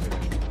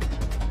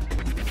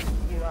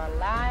 You are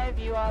live,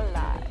 you are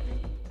live.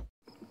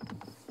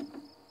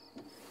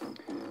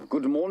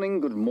 Good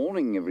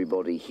morning,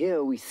 everybody.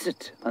 Here we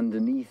sit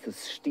underneath a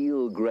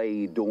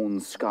steel-grey dawn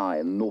sky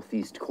in the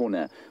northeast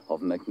corner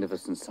of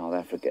magnificent South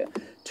Africa.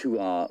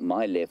 To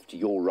my left,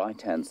 your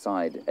right-hand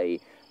side, a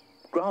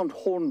ground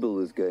hornbill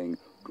is going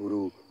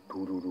doo-doo,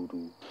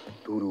 doo-doo-doo-doo,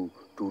 doo-doo,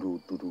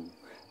 doo-doo, doo-doo.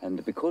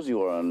 And because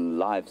you're on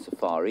live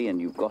safari and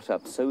you've got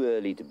up so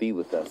early to be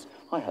with us,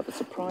 I have a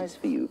surprise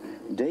for you.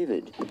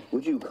 David,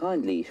 would you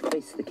kindly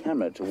face the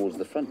camera towards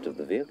the front of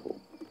the vehicle?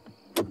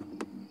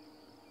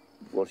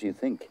 What do you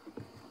think?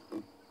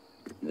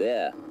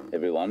 There,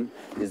 everyone,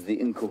 is the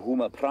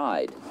Nkuhuma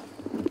Pride.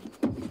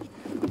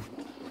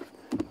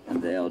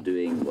 And they are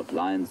doing what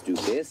lions do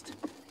best,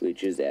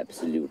 which is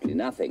absolutely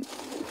nothing.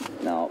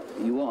 Now,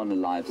 you are on a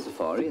live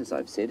safari, as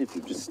I've said. If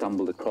you've just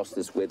stumbled across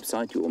this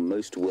website, you are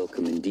most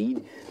welcome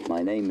indeed.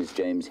 My name is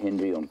James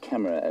Henry. On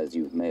camera, as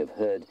you may have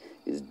heard,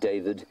 is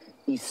David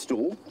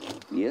Eastall.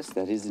 Yes,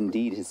 that is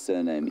indeed his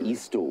surname,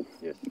 Eastall.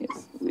 Yes.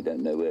 Yes, we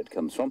don't know where it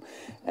comes from.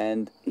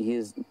 And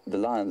here's the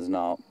lions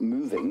now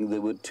moving. There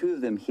were 2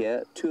 of them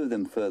here, 2 of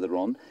them further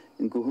on.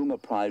 In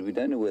Nkuhuma Pride, we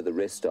don't know where the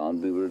rest are,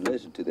 and we were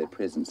alerted to their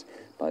presence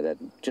by that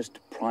just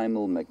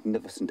primal,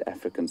 magnificent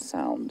African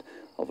sound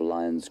of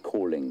lions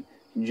calling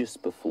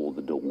just before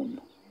the dawn.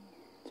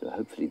 So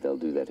hopefully they'll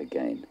do that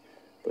again.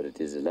 But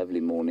it is a lovely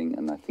morning,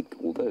 and I think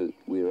although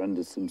we're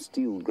under some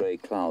steel grey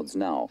clouds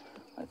now,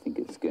 I think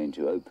it's going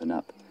to open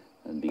up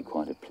and be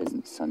quite a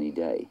pleasant sunny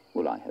day.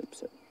 Well, I hope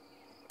so.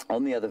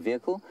 On the other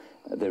vehicle,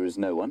 there is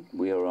no one.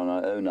 We are on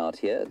our own out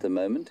here at the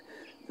moment.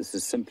 This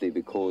is simply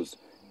because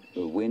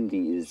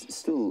Wendy is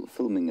still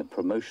filming a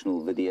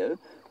promotional video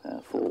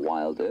for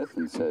Wild Earth,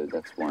 and so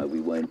that's why we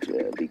won't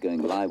be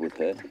going live with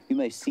her. You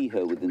may see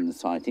her within the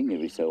sighting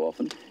every so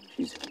often.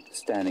 She's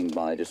standing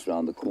by just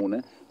around the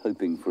corner,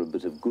 hoping for a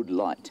bit of good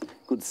light,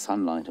 good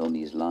sunlight on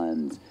these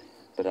lions.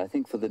 But I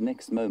think for the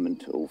next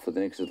moment, or for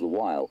the next little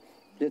while,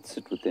 let's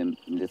sit with them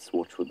and let's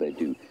watch what they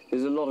do.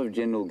 There's a lot of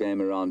general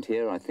game around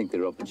here. I think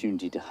their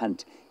opportunity to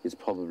hunt is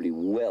probably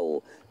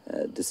well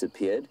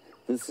disappeared.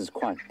 This is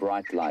quite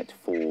bright light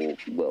for,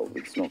 well,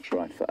 it's not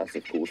bright for us,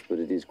 of course, but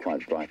it is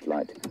quite bright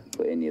light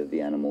for any of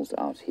the animals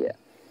out here.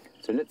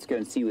 So let's go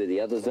and see where the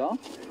others are.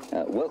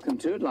 Welcome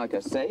to it, like I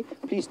say.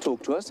 Please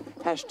talk to us.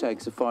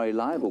 Hashtag Safari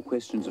Live or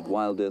questions at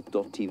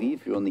wildearth.tv.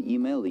 If you're on the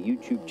email, the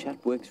YouTube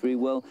chat works very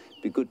well.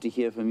 It'd be good to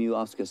hear from you.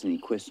 Ask us any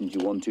questions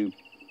you want to.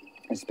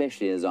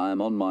 Especially as I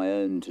am on my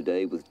own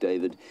today with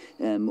David.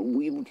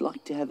 We would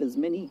like to have as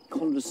many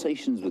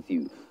conversations with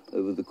you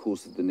over the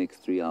course of the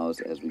next 3 hours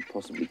as we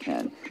possibly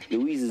can.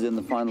 Louise is in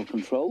the final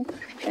control,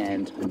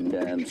 and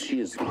she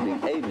is being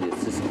ably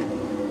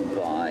assisted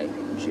by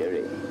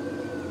Jerry.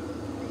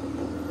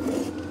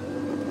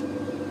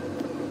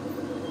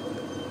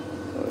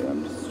 Sorry,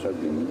 I'm just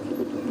struggling a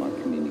little bit with my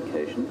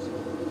communications.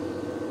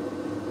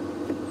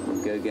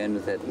 We'll go again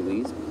with that,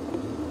 Louise.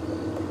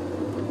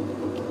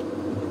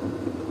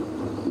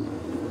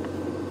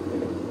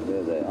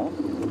 There they are.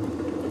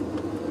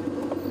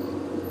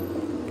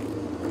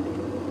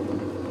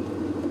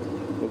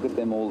 Look at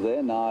them all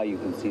there. Now you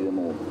can see them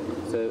all.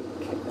 So,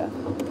 I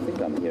think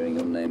I'm hearing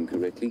your name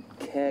correctly.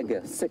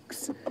 Kaga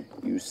 6.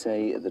 You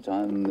say that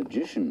I'm a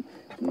magician.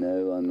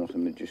 No, I'm not a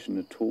magician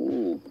at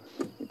all.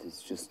 It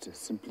is just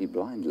simply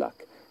blind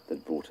luck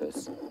that brought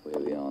us where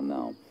we are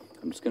now.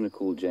 I'm just going to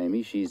call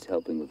Jamie. She's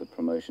helping with the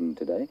promotion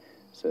today.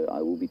 So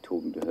I will be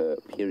talking to her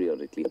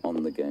periodically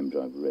on the Game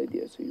Driver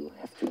radio. So you'll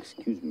have to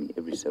excuse me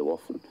every so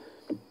often.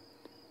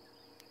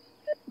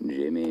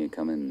 Jamie,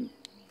 come in.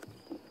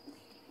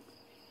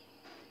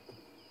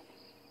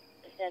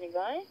 Standing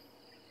by.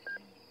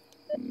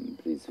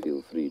 Please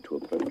feel free to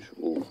approach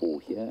all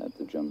 4 here at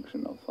the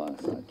junction of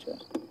Fireside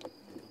Chat.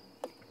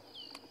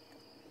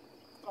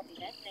 Copy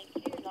that, thank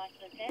you.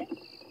 License okay?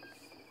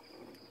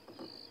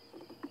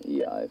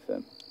 Yeah,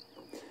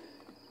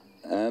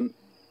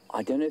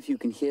 I don't know if you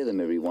can hear them,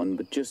 everyone,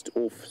 but just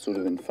off sort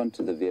of in front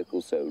of the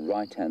vehicle, so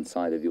right-hand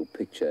side of your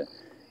picture,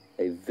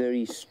 a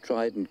very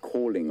strident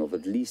calling of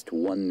at least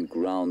one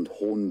ground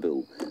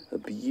hornbill, a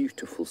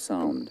beautiful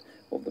sound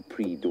of the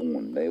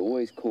pre-dawn. They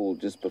always call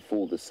just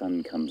before the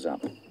sun comes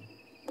up.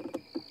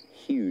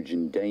 Huge,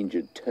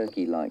 endangered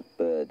turkey-like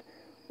bird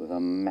with a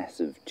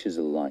massive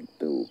chisel-like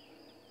bill.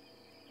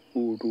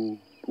 Doo-doo,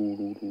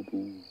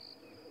 doo-doo-doo-doo.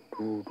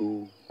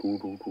 Doo-doo,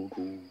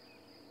 doo-doo-doo-doo.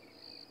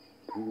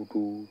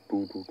 Doo-doo,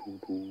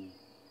 doo-doo-doo-doo.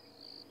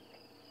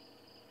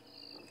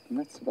 And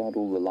that's about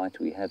all the light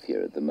we have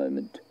here at the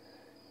moment,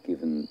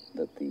 given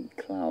that the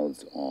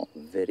clouds are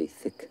very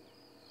thick.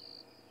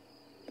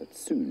 But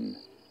soon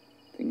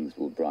things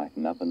will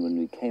brighten up, and when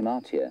we came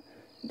out here,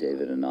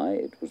 David and I,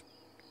 it was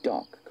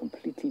dark,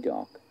 completely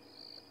dark.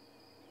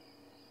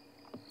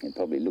 It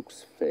probably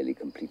looks fairly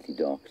completely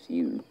dark to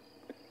you,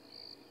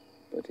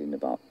 but in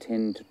about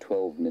 10 to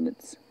 12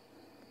 minutes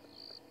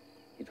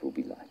it will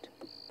be light.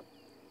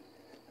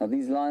 Now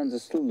these lions are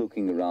still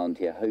looking around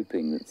here,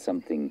 hoping that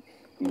something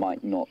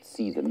might not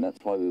see them. That's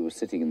why we were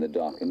sitting in the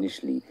dark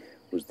initially,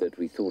 was that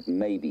we thought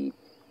maybe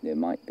there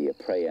might be a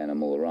prey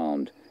animal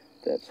around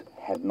that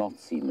had not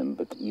seen them,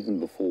 but even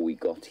before we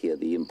got here,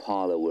 the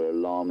impala were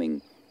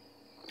alarming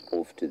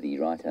off to the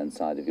right-hand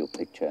side of your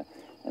picture,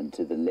 and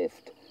to the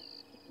left,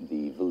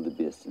 the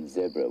wildebeest and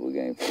zebra were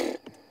going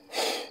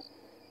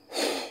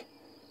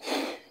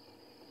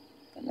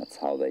and that's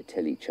how they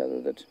tell each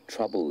other that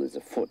trouble is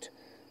afoot,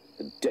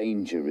 the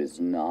danger is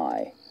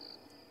nigh.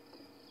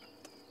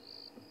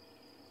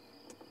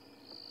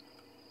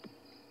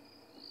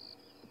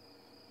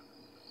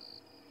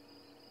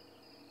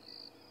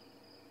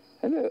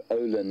 Hello,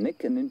 Ola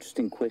Nick. An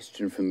interesting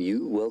question from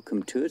you.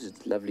 Welcome to it.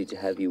 It's lovely to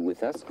have you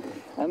with us.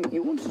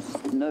 You wanted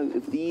to know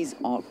if these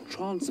are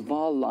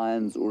Transvaal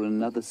lions or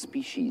another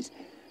species.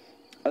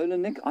 Ola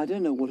Nick, I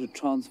don't know what a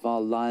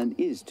Transvaal lion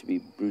is, to be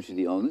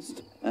brutally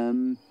honest.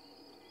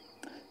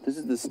 This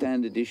is the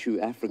standard issue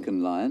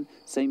African lion,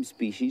 same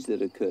species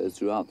that occurs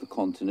throughout the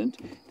continent.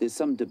 There's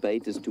some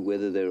debate as to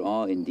whether there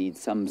are indeed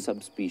some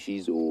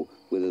subspecies or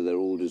whether they're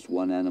all just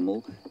one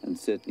animal, and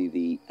certainly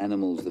the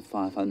animals, the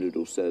 500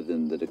 or so of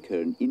them that occur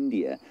in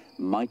India,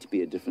 might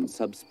be a different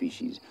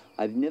subspecies.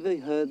 I've never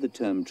heard the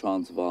term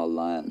Transvaal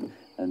lion,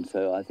 and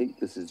so I think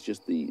this is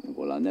just the,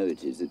 well, I know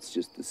it is, it's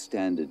just the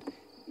standard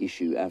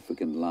issue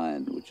African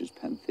lion, which is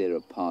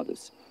Panthera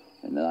pardus.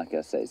 And like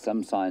I say,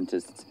 some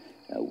scientists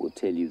will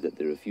tell you that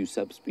there are a few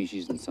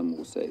subspecies, and some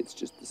will say it's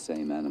just the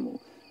same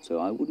animal. So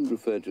I wouldn't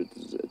refer to it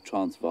as a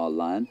Transvaal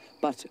lion,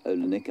 but,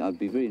 Olenek, I'd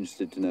be very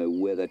interested to know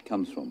where that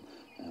comes from,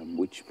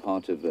 which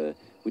part of,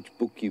 which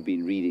book you've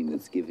been reading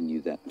that's given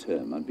you that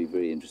term. I'd be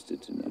very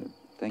interested to know.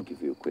 Thank you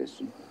for your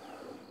question.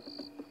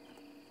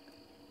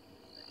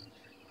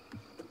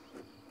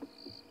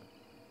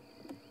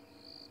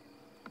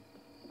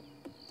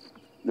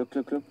 Look,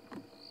 look, look.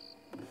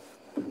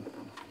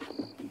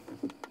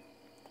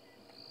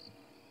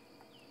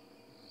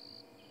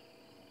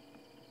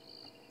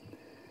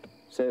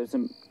 So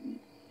some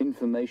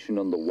information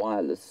on the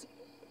wireless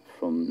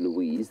from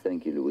Louise.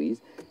 Thank you, Louise,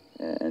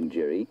 and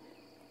Jerry.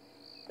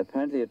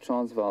 Apparently a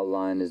Transvaal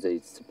lion is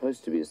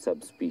supposed to be a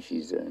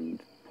subspecies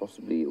and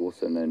possibly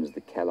also known as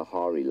the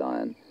Kalahari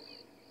lion.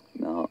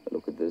 Now,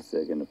 look at this.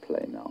 They're going to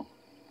play now.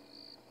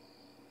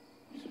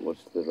 Just watch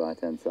the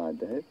right-hand side,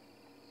 Dave.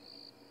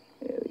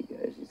 There we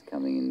go. She's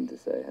coming in to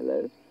say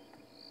hello.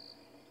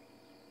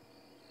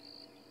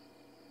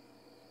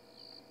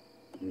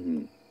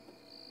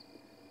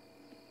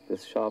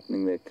 Just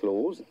sharpening their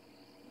claws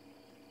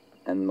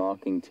and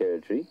marking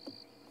territory.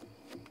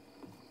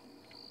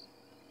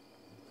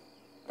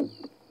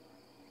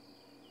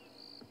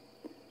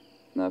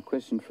 Now, a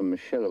question from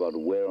Michelle about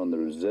where on the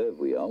reserve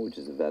we are, which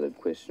is a valid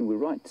question. We're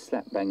right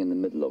slap bang in the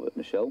middle of it,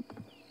 Michelle.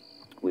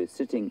 We're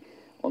sitting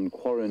on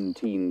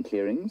quarantine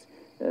clearings,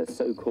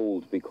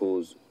 so-called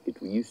because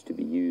it used to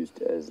be used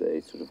as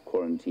a sort of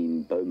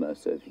quarantine boma.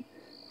 So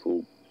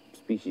for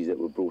species that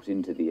were brought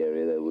into the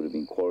area, they would have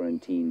been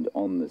quarantined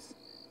on this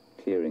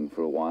clearing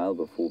for a while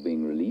before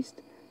being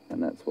released,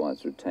 and that's why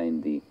it's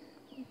retained the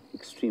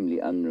extremely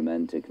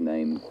unromantic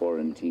name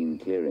quarantine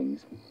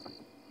clearings.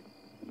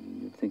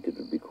 You'd think it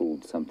would be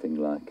called something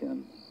like,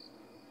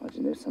 I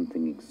don't know,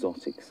 something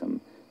exotic,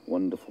 some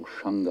wonderful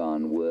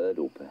Shangaan word,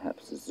 or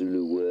perhaps a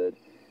Zulu word.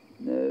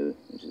 No,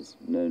 it is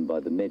known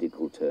by the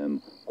medical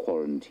term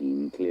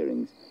quarantine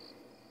clearings.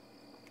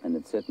 And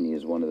it certainly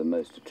is one of the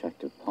most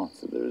attractive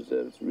parts of the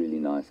reserve. It's really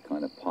nice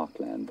kind of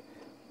parkland,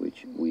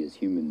 which we as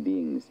human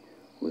beings,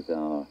 with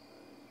our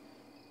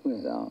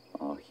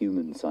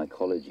human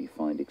psychology,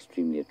 find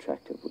extremely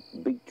attractive, with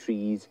big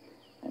trees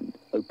and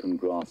open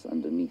grass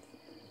underneath,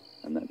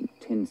 and that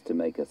tends to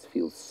make us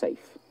feel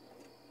safe.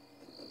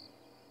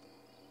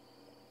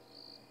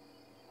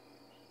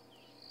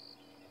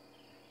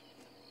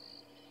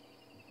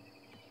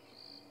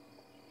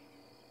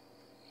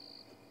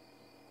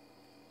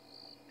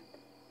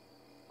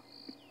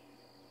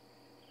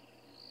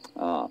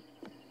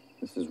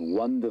 This is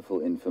wonderful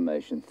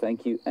information.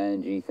 Thank you,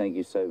 Angie. Thank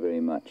you so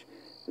very much.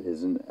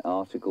 There's an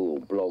article or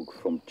blog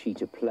from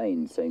Cheetah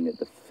Plain saying that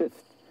the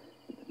 5th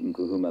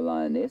Nkuhuma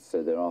lioness,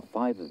 so there are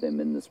 5 of them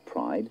in this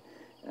pride,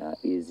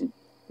 is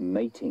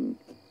mating,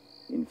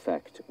 in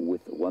fact,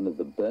 with one of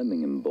the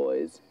Birmingham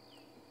boys.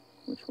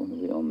 Which one are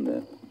we on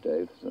there,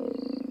 Dave?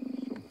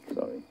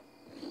 Sorry.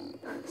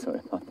 Sorry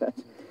about that.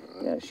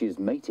 Yeah, she is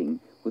mating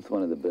with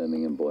one of the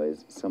Birmingham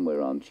boys somewhere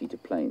around Cheetah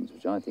Plains,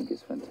 which I think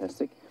is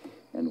fantastic.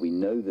 And we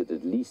know that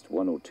at least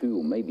 1 or 2,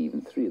 or maybe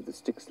even 3 of the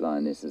Styx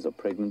lionesses are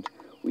pregnant.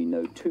 We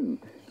know, too,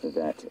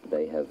 that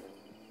they have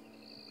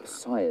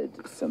sired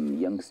some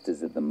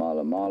youngsters at the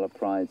Mala Mala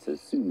Pride, so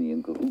soon the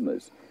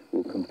Nkuhumas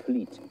will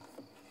complete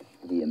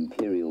the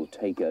imperial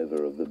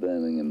takeover of the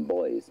Birmingham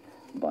boys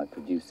by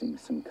producing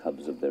some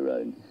cubs of their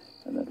own,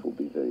 and that will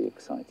be very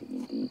exciting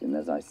indeed. And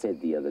as I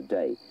said the other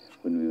day,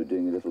 when we were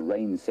doing a little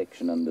rain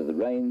section under the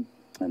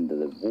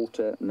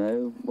water,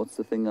 no, what's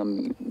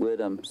the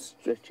word I'm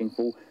stretching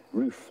for?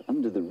 Roof.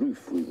 Under the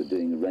roof, we were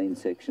doing a rain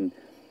section,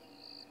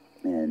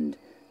 and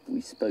we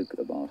spoke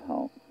about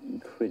how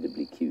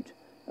incredibly cute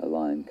a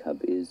lion cub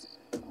is.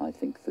 I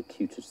think the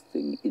cutest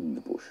thing in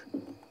the bush.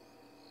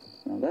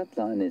 Now that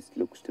lioness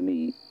looks to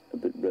me a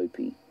bit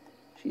ropey.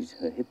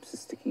 Her hips are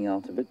sticking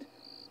out a bit.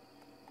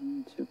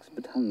 She looks a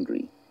bit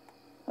hungry.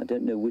 I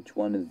don't know which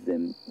one of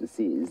them this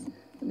is.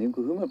 And the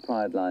Nkuhuma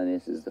Pride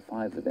lionesses, the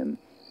 5 of them,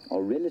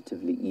 are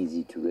relatively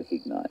easy to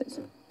recognize.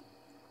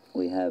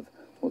 We have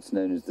what's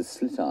known as the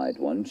slit-eyed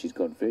one. She's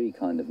got very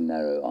kind of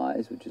narrow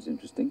eyes, which is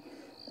interesting.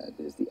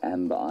 There's the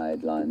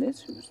amber-eyed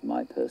lioness, who's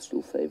my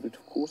personal favorite,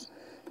 of course.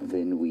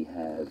 Then we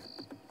have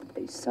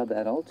a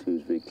sub-adult,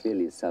 who's very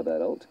clearly a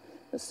sub-adult,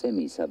 a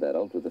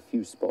semi-sub-adult with a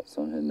few spots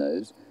on her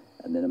nose,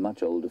 and then a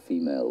much older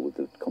female with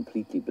a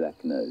completely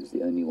black nose,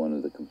 the only one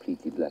with a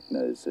completely black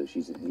nose, so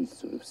she's at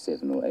least sort of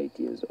 7 or 8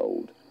 years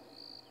old.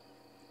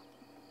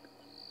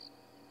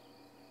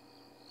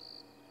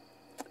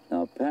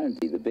 Now,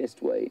 apparently, the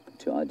best way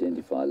to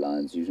identify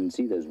lions, you can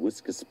see those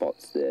whisker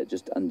spots there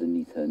just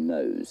underneath her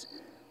nose.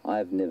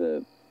 I've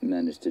never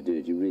managed to do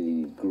it. You really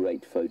need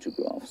great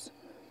photographs.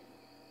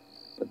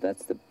 But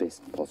that's the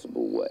best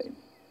possible way.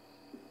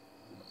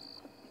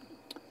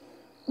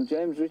 Well,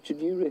 James, Richard,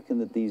 you reckon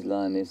that these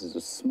lionesses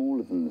are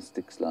smaller than the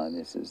Styx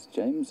lionesses.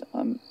 James,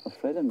 I'm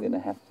afraid I'm going to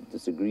have to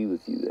disagree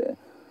with you there.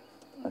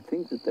 I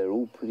think that they're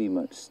all pretty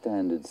much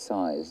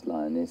standard-sized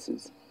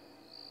lionesses.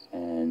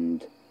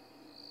 And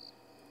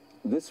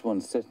this one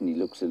certainly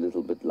looks a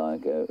little bit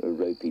like a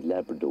ropey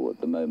Labrador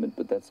at the moment,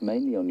 but that's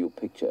mainly on your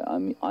picture.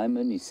 I'm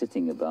only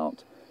sitting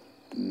about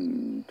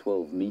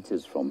 12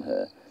 meters from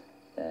her,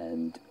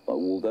 and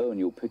although on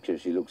your picture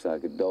she looks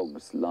like a dog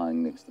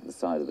lying next to the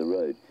side of the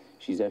road,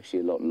 she's actually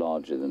a lot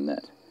larger than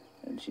that,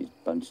 and she's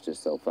bunched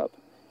herself up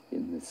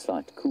in the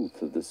slight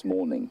coolth of this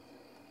morning.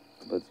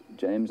 But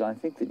James, I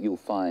think that you'll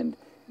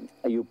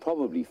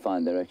probably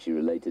find they're actually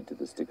related to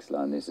the Styx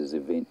lionesses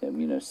event,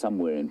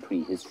 somewhere in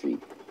prehistory.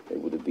 They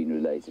would have been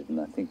related,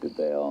 and I think that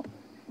they are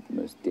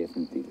most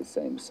definitely the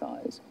same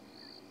size.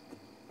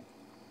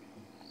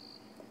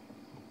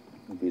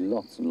 There'll be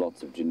lots and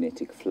lots of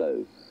genetic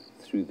flow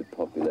through the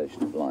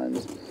population of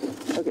lions.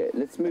 Okay,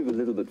 let's move a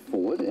little bit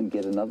forward and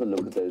get another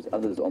look at those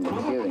others on the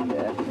clearing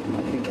there. I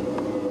think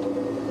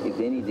if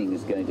anything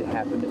is going to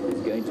happen, if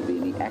there's going to be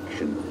any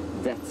action,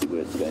 that's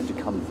where it's going to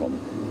come from,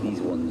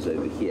 these ones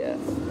over here.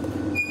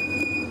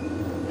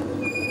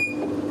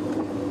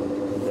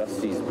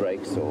 Rusty's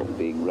brakes, or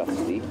being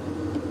rusty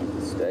at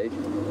this stage.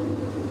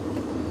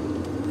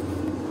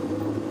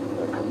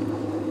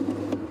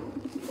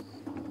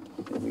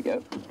 There we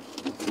go.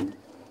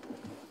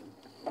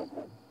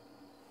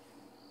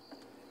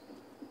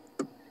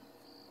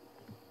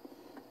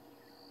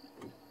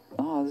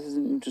 This is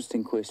an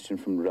interesting question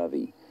from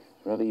Ravi.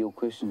 Ravi, your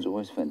question's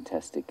always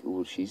fantastic.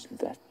 Well,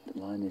 that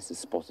lioness has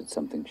spotted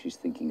something. She's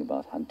thinking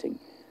about hunting.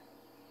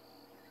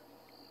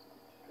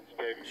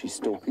 She's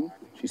stalking.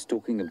 She's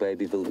stalking a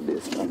baby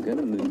wildebeest. I'm going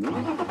to move.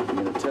 I'm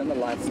going to turn the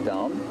lights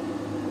down.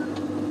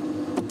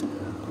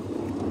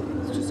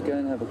 Let's just go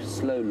and have a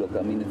slow look.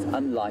 I mean, it's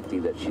unlikely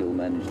that she'll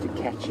manage to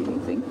catch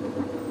anything.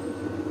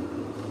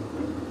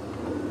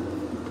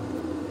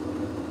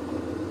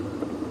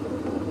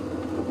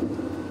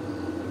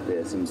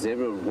 There's some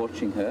zebra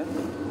watching her.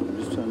 I'm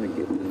just trying to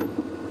get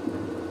the...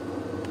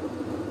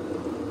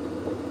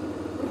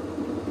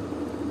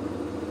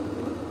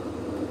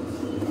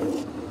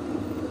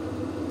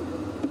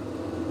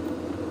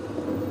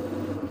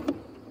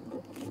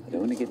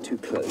 Get too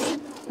close.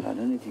 I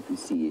don't know if you can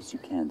see. Yes, you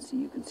can see.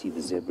 You can see the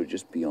zebra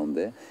just beyond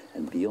there,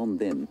 and beyond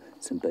them,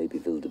 some baby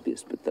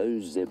wildebeest. But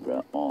those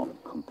zebra are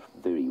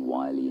very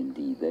wily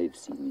indeed. They've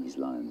seen these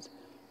lions.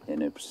 They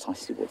know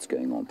precisely what's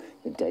going on.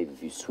 And Dave,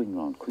 if you swing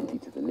around quickly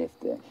to the left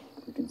there,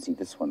 you can see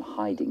this one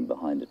hiding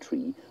behind a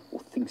tree,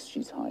 or thinks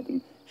she's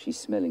hiding. She's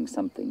smelling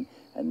something,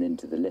 and then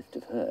to the left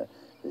of her,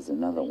 there's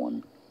another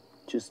one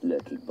just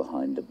lurking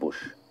behind a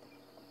bush.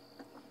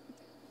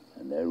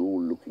 And they're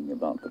all looking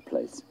about the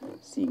place,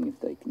 seeing if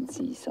they can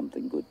see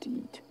something good to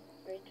eat.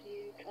 Brent, were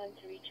you trying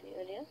to reach me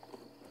earlier?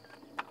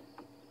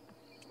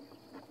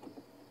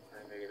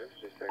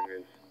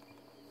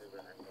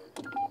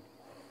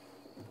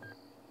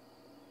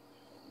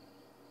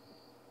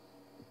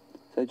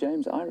 So,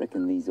 James, I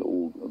reckon these are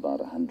all about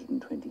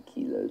 120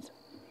 kilos.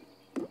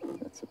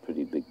 That's a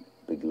pretty big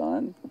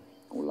lion,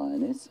 or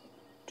lioness.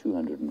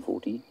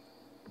 240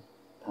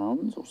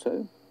 pounds or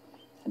so.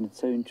 And it's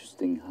so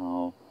interesting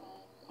how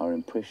our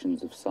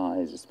impressions of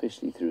size,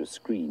 especially through a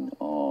screen,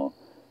 are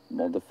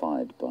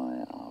modified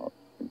by our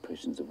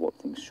impressions of what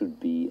things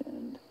should be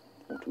and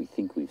what we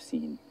think we've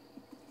seen.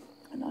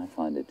 And I've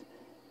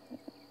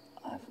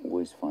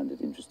always find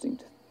it interesting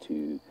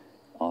to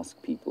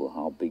ask people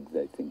how big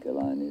they think a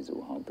lion is,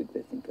 or how big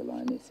they think a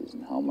lioness is,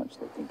 and how much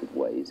they think it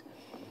weighs.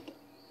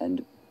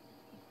 And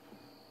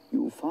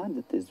you'll find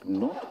that there's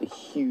not a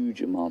huge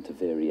amount of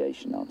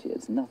variation out here.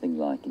 It's nothing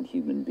like in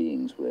human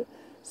beings, where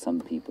some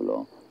people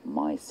are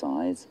my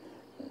size,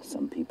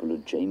 some people are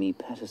Jamie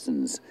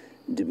Patterson's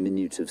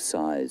diminutive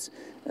size,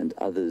 and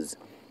others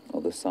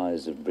are the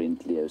size of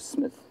Brent Leo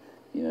Smith.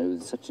 You know,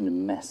 there's such a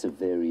massive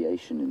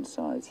variation in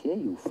size. Here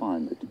you'll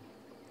find that,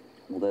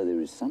 although there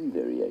is some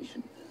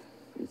variation,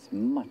 it's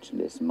much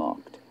less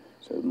marked.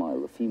 So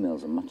the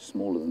females are much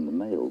smaller than the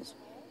males,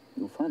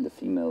 you'll find the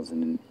females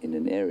in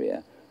an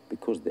area,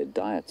 because their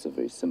diets are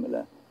very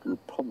similar, will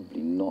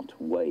probably not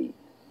weigh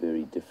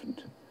very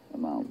different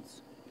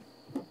amounts.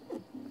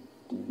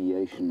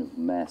 Deviation of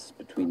mass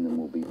between them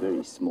will be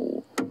very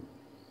small.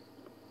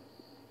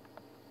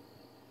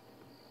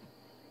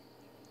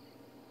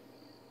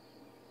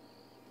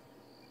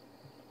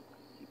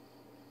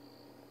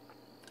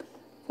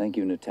 Thank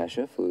you,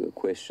 Natasha, for a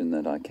question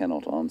that I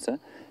cannot answer.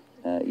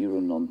 You're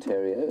in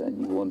Ontario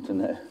and you want to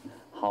know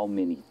how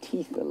many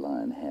teeth a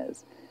lion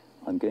has.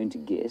 I'm going to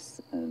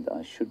guess, and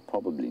I should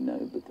probably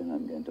know, but then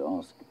I'm going to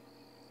ask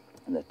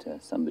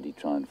that somebody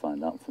try and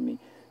find out for me.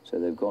 So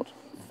they've got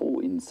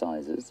 4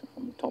 incisors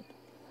on the top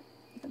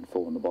and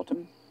 4 on the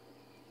bottom,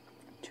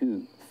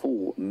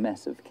 4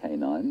 massive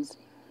canines,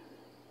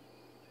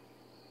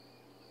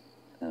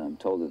 and I'm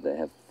told that they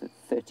have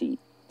 30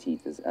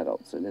 teeth as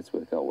adults. So let's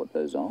work out what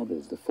those are.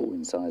 There's the 4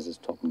 incisors,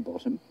 top and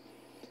bottom.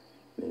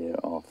 There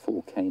are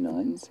 4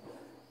 canines.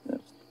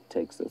 That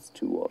takes us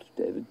to what,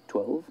 David?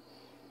 12.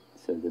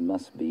 So there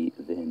must be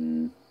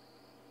then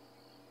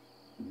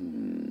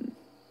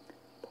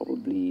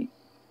probably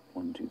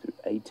 1, 2, 3,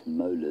 8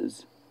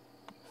 molars.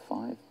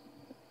 5?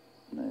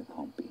 No, it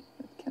can't be.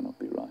 That cannot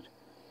be right.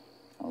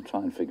 I'll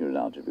try and figure it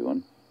out,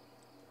 everyone.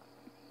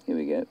 Here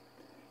we go.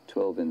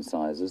 12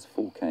 incisors,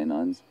 4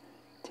 canines,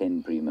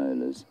 10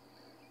 premolars,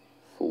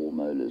 4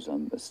 molars.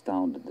 I'm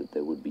astounded that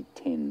there would be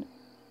 10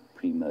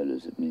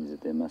 premolars. It means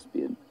that there must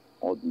be an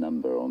odd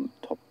number on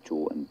top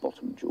jaw and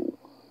bottom jaw.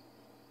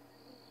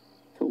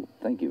 Cool,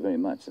 thank you very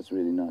much. That's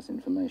really nice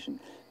information.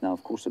 Now,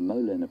 of course, a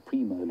molar and a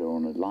premolar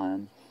on a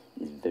lion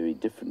is very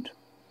different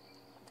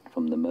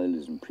from the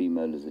molars and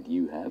premolars that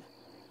you have.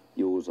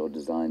 Yours are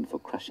designed for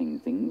crushing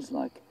things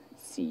like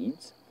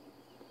seeds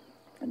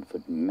and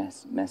for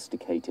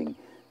masticating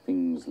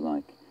things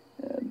like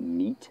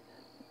meat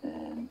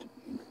and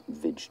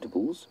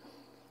vegetables,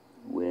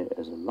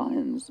 whereas a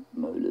lion's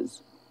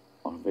molars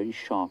are very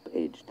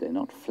sharp-edged. They're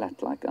not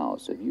flat like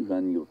ours. So if you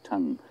run your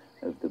tongue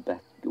over the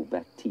back, your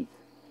back teeth,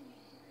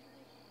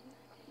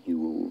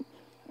 you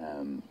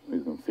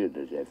can feel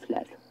that they're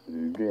flat.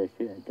 They're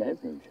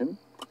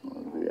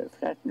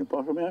flat in the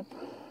bottom there.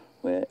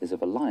 Whereas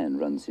if a lion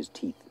runs his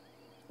teeth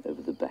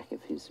over the back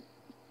of his,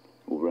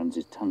 or runs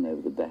his tongue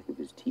over the back of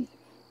his teeth,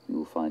 you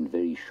will find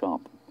very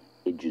sharp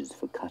edges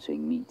for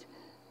cutting meat.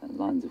 And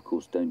lions, of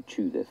course, don't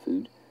chew their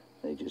food.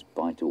 They just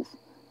bite off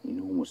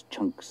enormous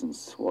chunks and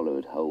swallow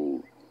it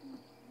whole.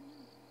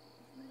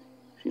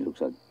 She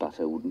looks like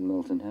butter wouldn't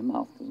melt in her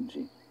mouth, doesn't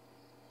she?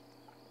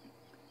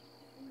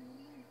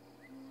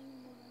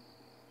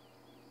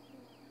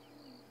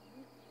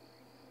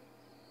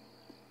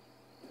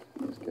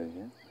 Let's go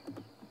here.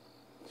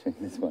 Check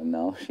this one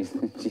now. She's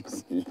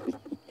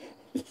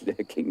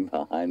lurking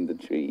behind the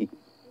tree.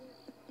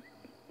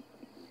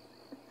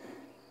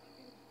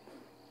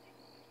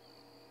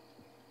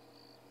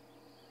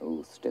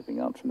 Oh, stepping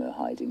out from her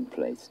hiding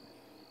place.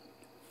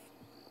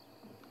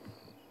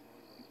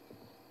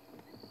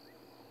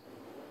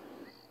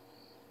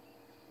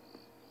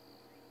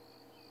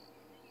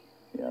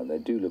 Yeah, they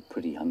do look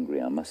pretty hungry,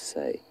 I must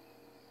say.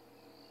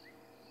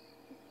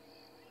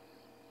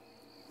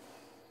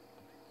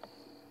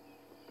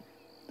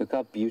 Look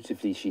how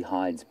beautifully she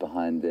hides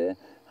behind there,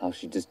 how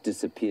she just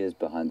disappears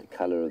behind the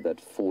colour of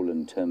that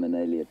fallen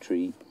Terminalia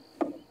tree.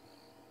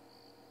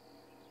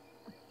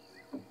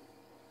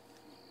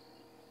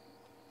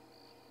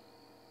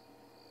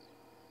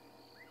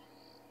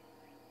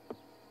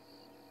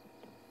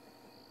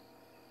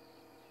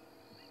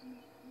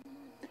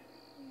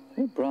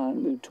 Hey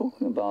Brian, we were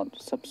talking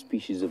about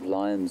subspecies of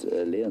lions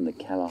earlier, and the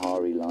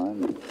Kalahari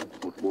lion,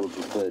 what was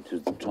referred to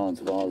as the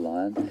Transvaal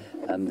lion.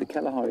 The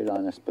Kalahari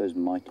lion, I suppose,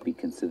 might be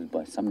considered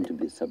by some to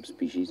be a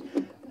subspecies.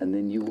 And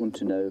then you want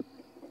to know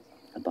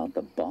about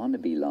the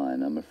Barnaby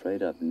lion. I'm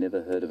afraid I've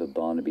never heard of a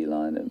Barnaby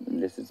lion,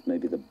 unless it's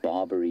maybe the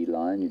Barbary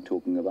lion you're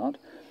talking about.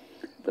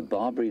 The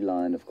Barbary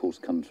lion, of course,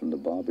 comes from the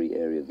Barbary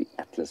area of the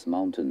Atlas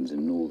Mountains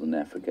in northern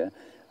Africa,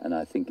 and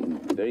I think in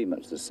very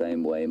much the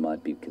same way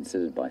might be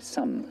considered by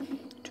some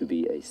to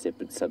be a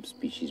separate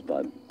subspecies,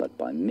 but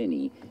by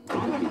many it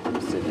would be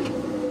considered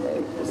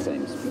the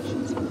same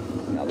species.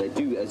 Now they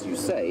do, as you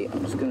say,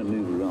 I'm just going to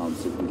move around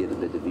so you can get a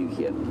better view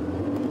here.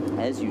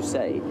 As you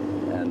say,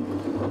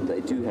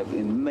 they do have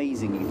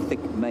amazingly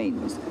thick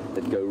manes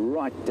that go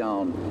right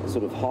down,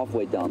 sort of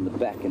halfway down the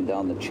back and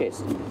down the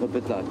chest. A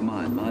bit like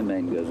mine. My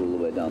mane goes all the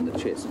way down the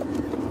chest.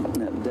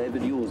 Now,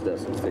 David, yours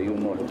doesn't, so you're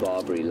not a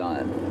Barbary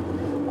lion.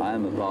 I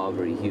am a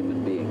Barbary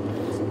human being.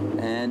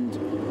 And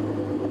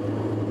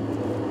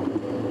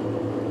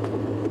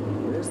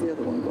where's the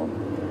other one gone?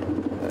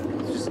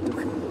 Just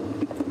look.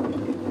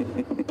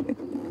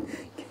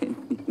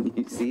 Can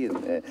you see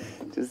it there?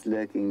 Just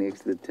lurking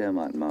next to the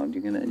termite mound.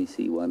 You can only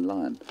see one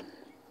lion.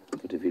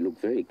 But if you look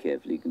very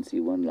carefully, you can see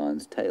one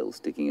lion's tail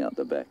sticking out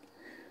the back.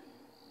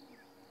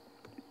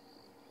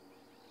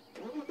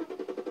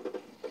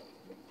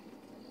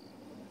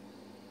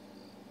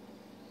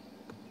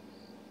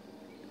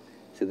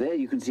 So there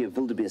you can see a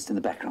wildebeest in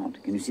the background.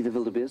 Can you see the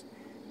wildebeest?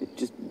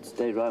 Just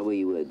stay right where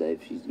you were,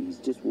 Dave. He's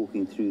just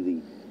walking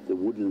through the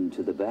woodland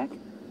to the back.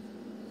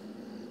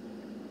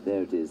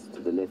 There it is,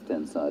 to the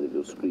left-hand side of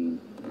your screen,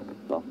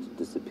 about to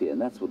disappear. And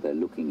that's what they're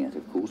looking at,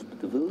 of course.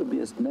 But the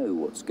wildebeest know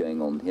what's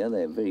going on here.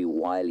 They're very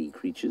wily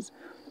creatures.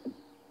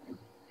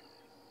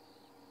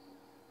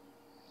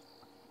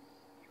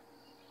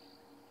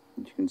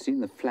 And you can see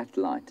in the flat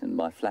light, and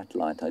by flat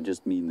light I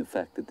just mean the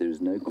fact that there is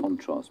no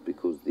contrast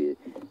because the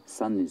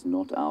sun is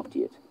not out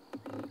yet.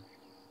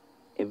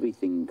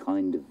 Everything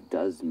kind of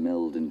does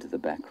meld into the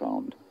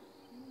background.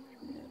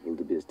 Yeah,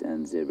 wildebeest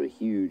and zebra,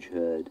 huge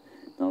herd.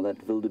 Now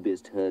that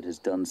wildebeest herd has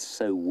done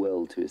so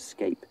well to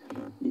escape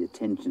the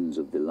attentions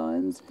of the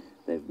lions.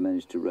 They've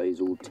managed to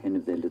raise all 10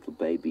 of their little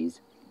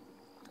babies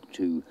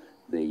to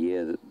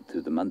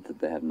the month that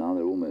they have now.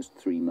 They're almost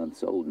 3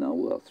 months old now,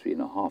 well,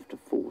 3.5 to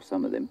 4,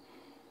 some of them.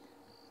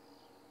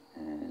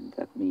 And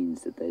that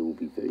means that they will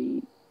be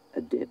very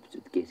adept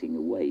at getting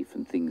away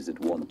from things that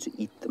want to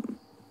eat them.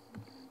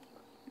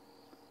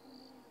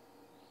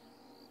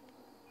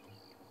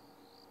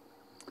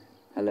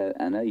 Hello,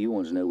 Anna. You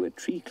want to know where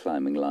tree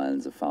climbing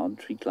lions are found?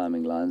 Tree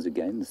climbing lions,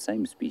 again, the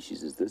same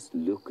species as this.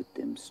 Look at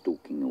them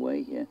stalking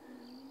away here.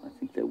 I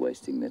think they're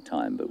wasting their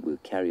time, but we'll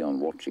carry on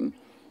watching.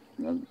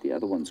 The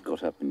other one's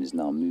got up and is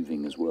now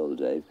moving as well,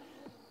 Dave.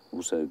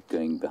 Also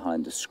going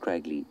behind a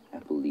scraggly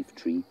apple leaf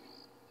tree.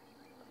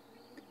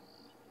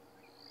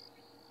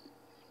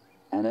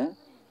 Anna,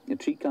 a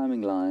tree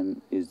climbing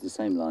lion is the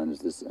same lion as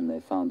this, and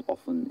they're found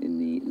often in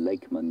the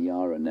Lake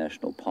Manyara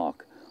National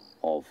Park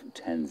of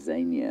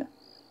Tanzania.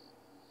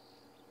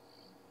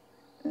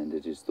 And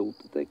it is thought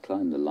that they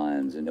climb the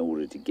lions in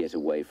order to get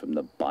away from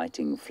the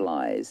biting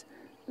flies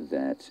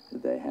that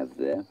they have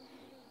there.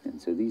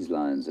 And so these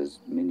lions, as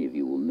many of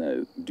you will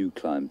know, do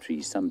climb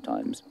trees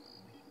sometimes,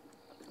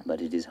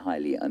 but it is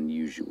highly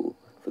unusual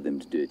for them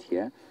to do it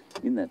here.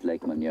 In that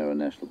Lake Manyara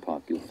National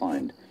Park, you'll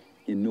find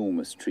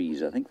enormous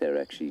trees. I think they're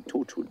actually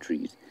torchwood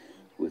trees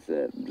with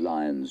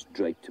lions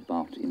draped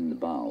about in the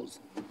boughs.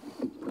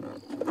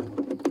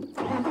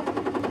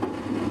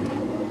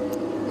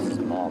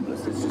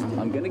 Marvelous. It's just,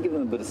 I'm going to give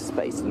them a bit of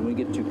space, and when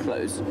we get too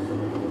close,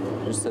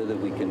 just so that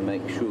we can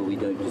make sure we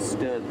don't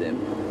disturb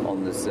them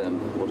on this,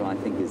 what I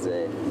think is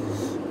a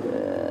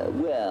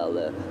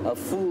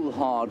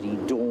foolhardy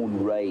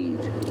dawn raid.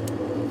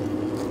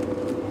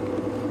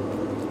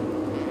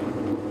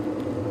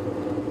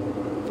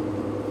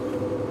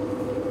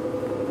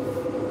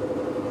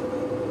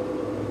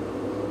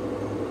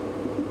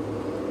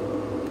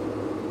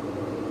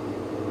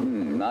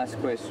 Nice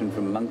question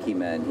from Monkey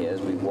Man here as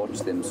we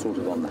watch them sort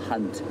of on the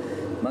hunt.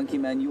 Monkey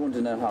Man, you want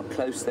to know how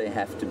close they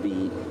have to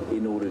be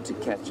in order to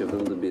catch a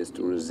wildebeest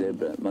or a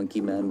zebra.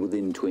 Monkey Man,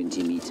 within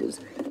 20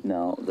 meters.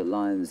 Now, the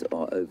lions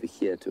are over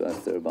here to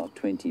us. They're about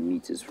 20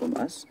 meters from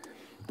us.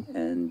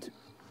 And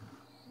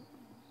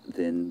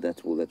then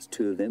that's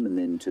 2 of them. And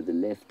then to the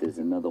left, there's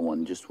another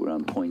one just where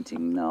I'm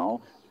pointing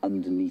now,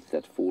 underneath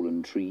that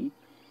fallen tree.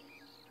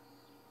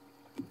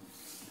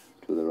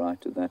 To the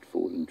right of that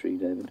fallen tree,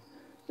 David.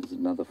 There's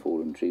another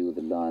fallen tree with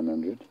a lion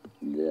under it.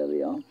 There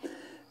they are.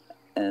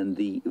 And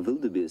the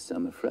wildebeest,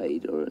 I'm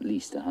afraid, are at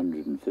least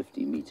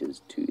 150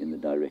 meters in the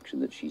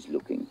direction that she's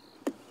looking.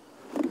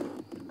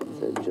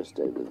 So just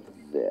over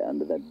there,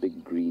 under that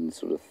big green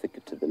sort of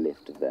thicket to the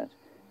left of that.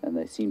 And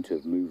they seem to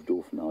have moved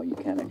off now. You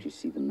can actually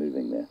see them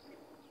moving there.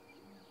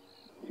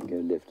 If you go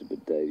left a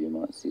bit, Dave, you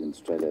might see them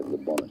straight over the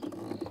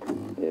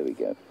bonnet. There we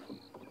go.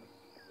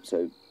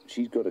 So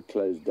she's got to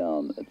close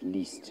down at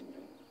least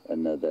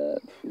another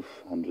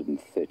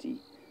 130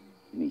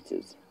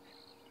 meters.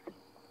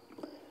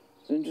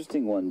 It's an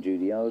interesting one,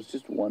 Judy. I was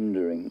just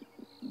wondering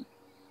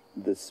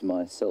this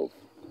myself.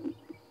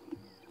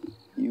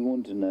 You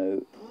want to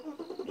know,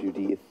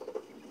 Judy, if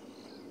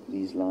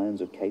these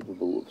lions are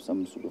capable of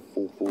some sort of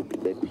forethought? Do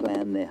they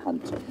plan their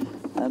hunt?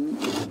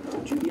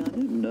 Judy, I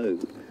don't know.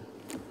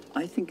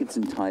 I think it's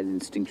entirely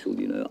instinctual,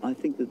 you know. I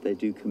think that they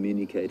do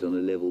communicate on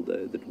a level,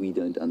 though, that we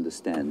don't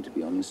understand, to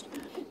be honest.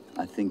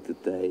 I think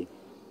that they,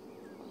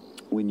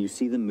 when you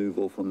see them move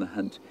off on the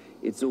hunt,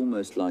 it's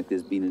almost like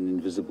there's been an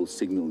invisible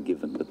signal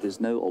given, but there's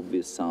no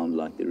obvious sound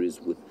like there is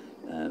with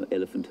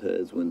elephant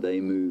herds when they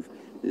move.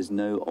 There's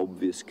no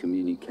obvious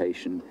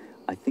communication.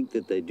 I think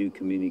that they do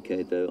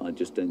communicate, though. I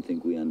just don't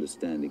think we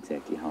understand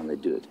exactly how they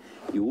do it.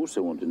 You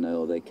also want to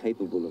know, are they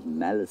capable of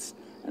malice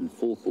and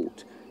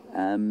forethought?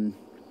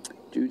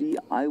 Judy,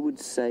 I would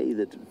say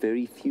that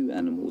very few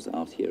animals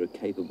out here are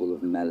capable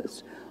of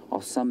malice.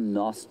 Are some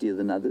nastier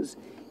than others?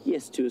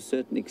 Yes, to a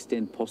certain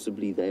extent,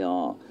 possibly they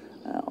are.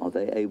 Are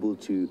they able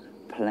to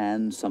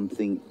plan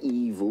something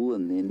evil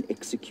and then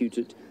execute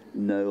it?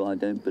 No, I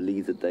don't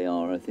believe that they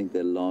are. I think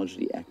they're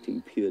largely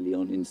acting purely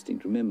on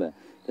instinct. Remember,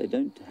 they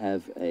don't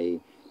have a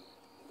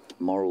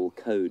moral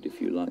code,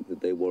 if you like, that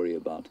they worry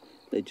about.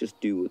 They just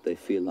do what they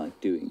feel like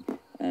doing.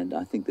 And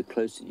I think the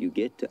closer you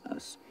get to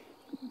us,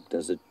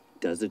 does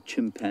a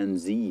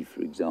chimpanzee,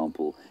 for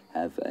example,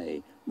 have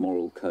a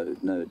moral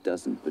code? No, it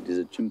doesn't. But is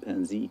a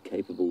chimpanzee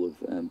capable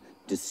of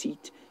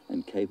deceit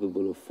and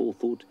capable of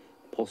forethought?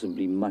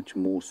 possibly much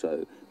more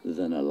so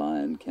than a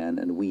lion can,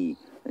 and we,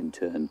 in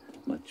turn,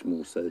 much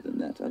more so than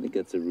that. I think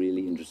that's a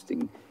really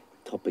interesting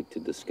topic to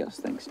discuss.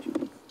 Thanks,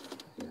 Judy.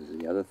 There's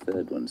the other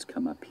third one's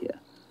come up here.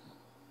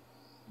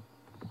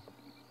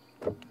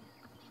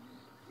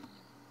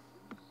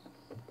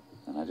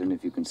 And I don't know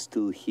if you can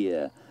still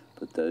hear,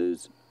 but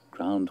those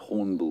ground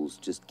hornbills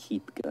just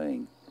keep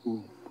going.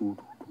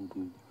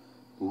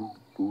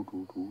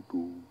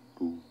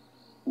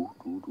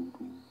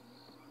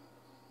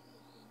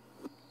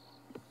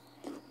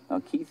 Now,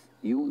 Keith,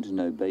 you want to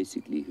know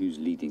basically who's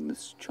leading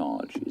this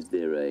charge. Is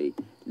there a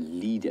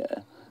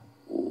leader,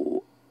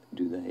 or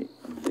do they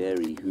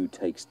vary who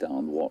takes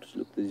down what?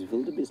 Look, these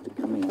wildebeest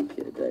are coming up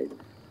here, Dave.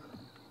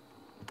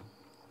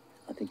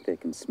 I think they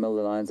can smell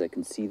the lions, they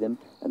can see them,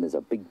 and there's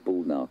a big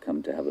bull now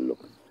come to have a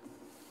look.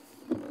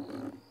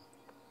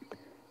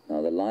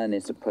 Now, the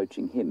lioness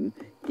approaching him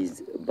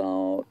is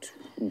about,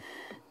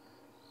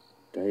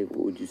 Dave, what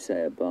would you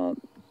say, about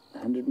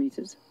 100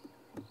 meters?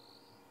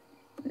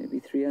 Maybe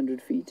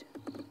 300 feet?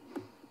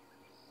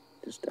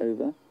 Just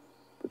over,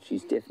 but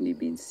she's definitely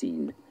been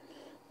seen.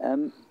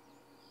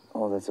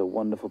 Oh, that's a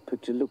wonderful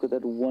picture. Look at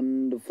that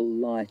wonderful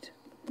light.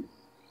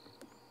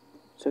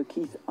 So,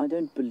 Keith, I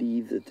don't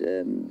believe that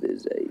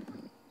there's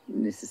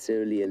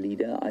necessarily a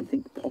leader. I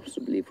think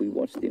possibly if we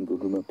watch the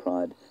Nguhuma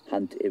Pride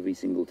hunt every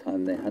single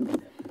time they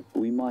hunt,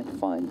 we might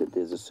find that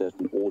there's a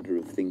certain order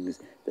of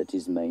things that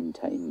is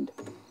maintained.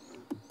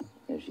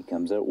 Here she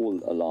comes. They're all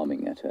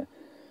alarming at her.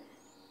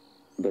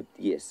 But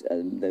yes,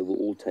 they will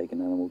all take an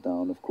animal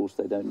down. Of course,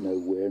 they don't know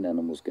where an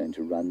animal's going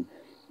to run,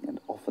 and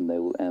often they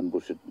will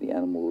ambush it. The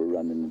animal will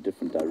run in a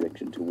different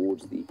direction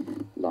towards the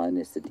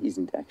lioness that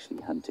isn't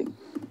actually hunting,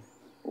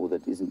 or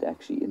that isn't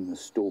actually in the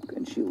stalk,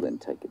 and she'll then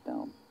take it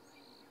down.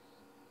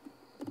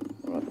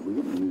 All right,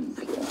 we're going to move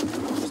here,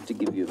 just to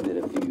give you a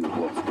better view of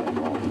what's going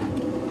on.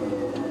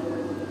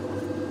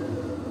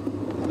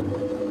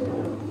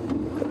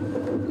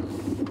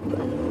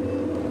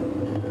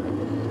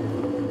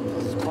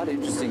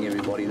 Interesting,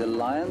 everybody. The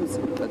lions,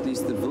 at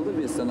least the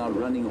wildebeest, are now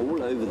running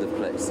all over the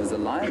place. There's a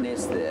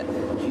lioness there.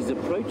 She's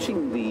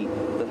approaching the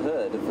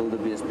herd of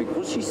wildebeest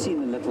because she's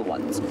seen the little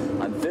ones.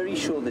 I'm very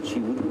sure that she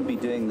wouldn't be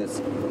doing this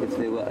if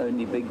there were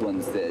only big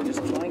ones there.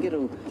 Just try and get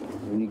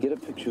when you get a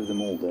picture of them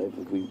all, Dave,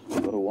 if we've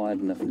got a wide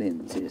enough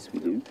lens. Yes, we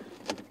do.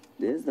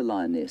 There's the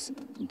lioness.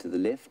 And to the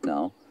left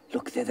now.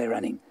 Look, there they're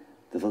running.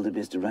 The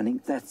wildebeest are running.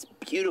 That's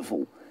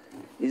beautiful.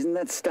 Isn't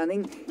that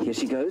stunning? Here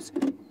she goes.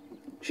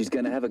 She's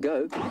going to have a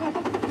go. She's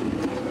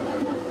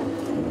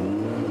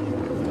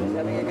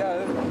having a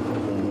go.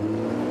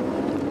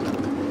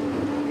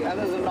 The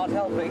others are not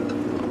helping.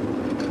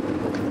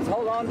 Just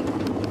hold on.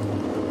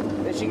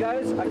 There she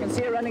goes. I can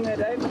see her running there,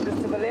 Dave.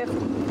 Just to the left.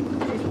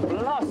 She's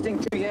blasting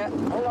through here.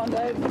 Hold on,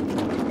 Dave.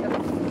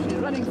 She's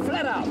running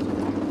flat out.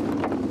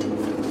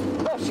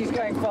 Oh, she's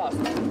going fast.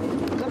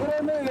 Look at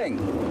her moving.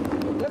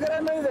 Look at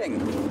her moving.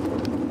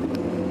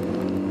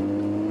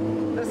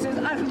 This is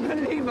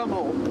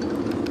unbelievable.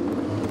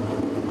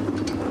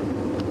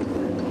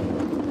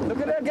 Look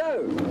at her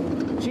go.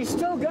 She's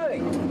still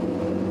going.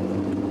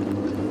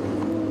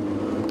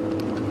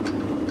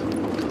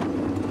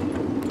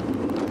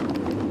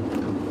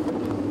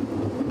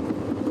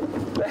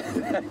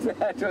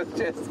 That was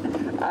just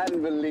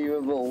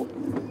unbelievable.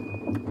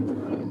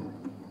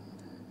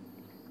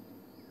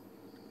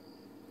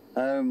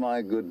 Oh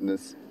my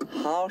goodness.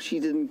 How she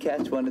didn't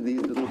catch one of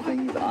these little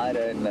things, I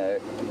don't know.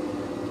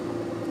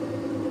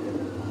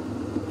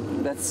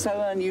 That's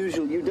so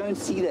unusual. You don't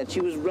see that.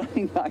 She was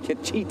running like a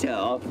cheetah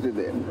after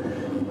them.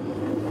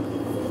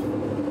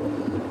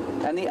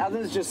 And the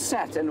others just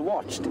sat and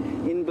watched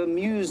in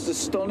bemused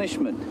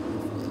astonishment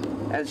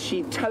as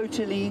she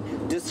totally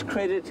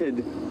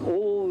discredited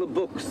all the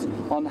books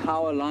on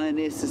how a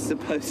lioness is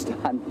supposed to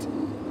hunt.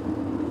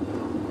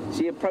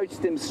 She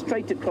approached them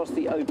straight across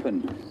the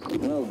open.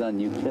 Well done,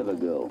 you clever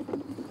girl.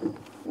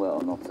 Well,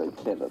 not so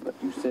clever, but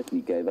you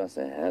certainly gave us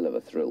a hell of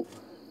a thrill.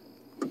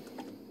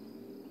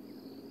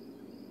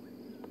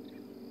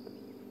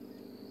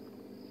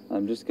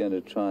 I'm just going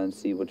to try and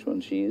see which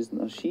one she is.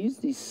 Now, she's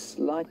the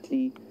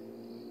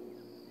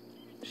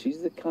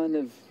she's the kind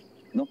of,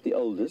 not the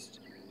oldest.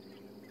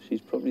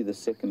 She's probably the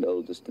second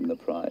oldest in the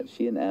pride.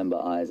 She and Amber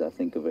Eyes, I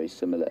think, are very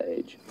similar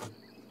age.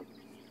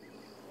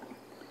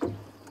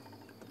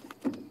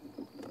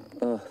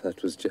 Oh,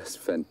 that was just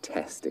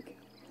fantastic.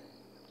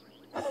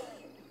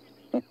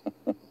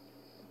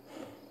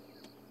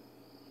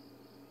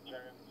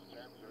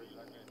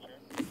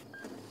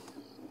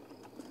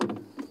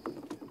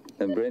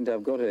 And Brent,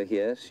 I've got her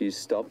here. She's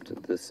stopped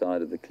at the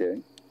side of the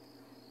clearing.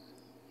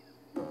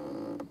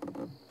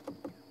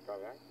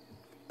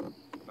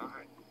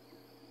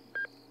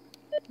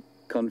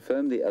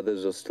 Confirm the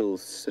others are still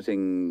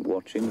sitting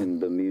watching in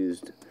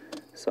bemused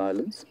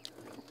silence.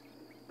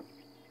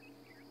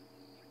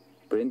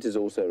 Brent is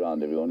also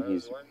around, everyone. There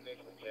was one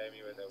next to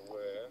Jamie where they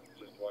were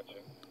just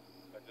watching.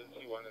 I did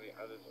see one of the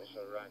others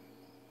also run.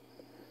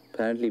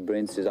 Apparently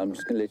Brent says, I'm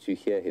just going to let you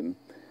hear him.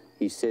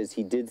 He says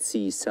he did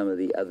see some of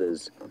the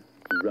others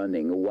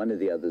running, or one of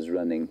the others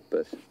running,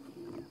 but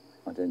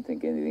I don't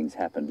think anything's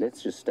happened.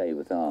 Let's just stay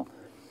with our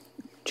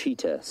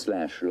cheetah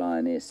 /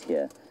 lioness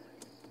here.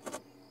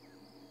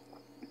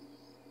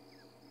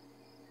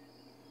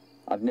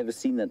 I've never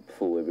seen that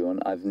before,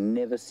 everyone. I've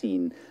never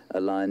seen a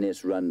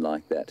lioness run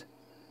like that.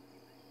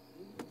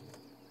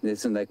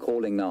 Listen, they're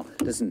calling now.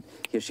 Listen,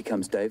 here she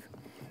comes, Dave.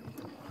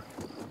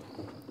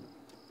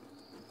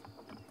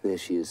 There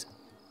she is.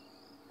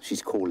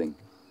 She's calling.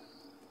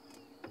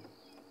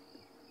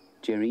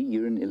 Jerry,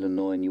 you're in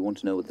Illinois and you want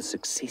to know what the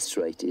success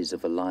rate is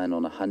of a lion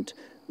on a hunt.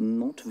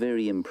 Not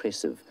very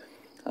impressive.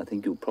 I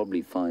think you'll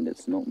probably find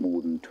it's not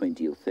more than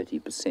 20 or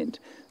 30%.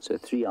 So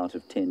 3 out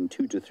of 10,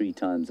 2 to 3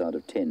 times out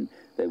of 10,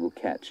 they will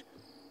catch.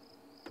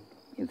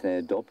 If they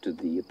adopted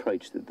the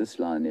approach that this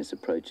lioness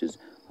approaches,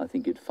 I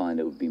think you'd find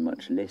it would be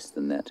much less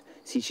than that.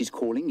 See, she's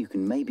calling. You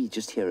can maybe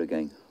just hear her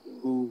going,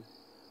 ooh,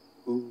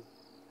 ooh.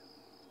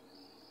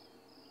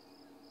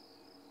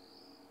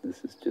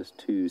 This is just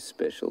too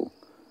special.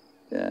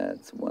 Yeah,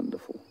 it's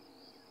wonderful.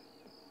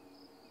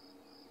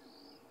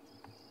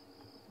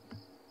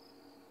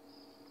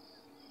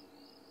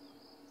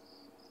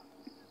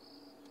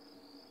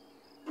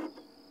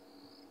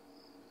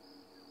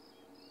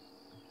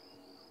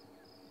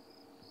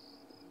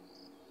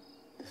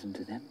 Listen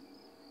to them.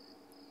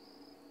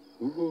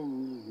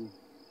 Ooh.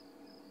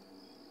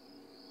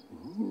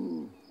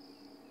 Ooh.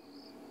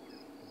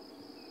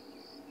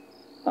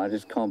 I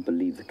just can't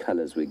believe the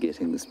colours we're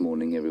getting this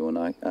morning,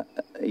 everyone.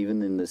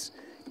 Even in this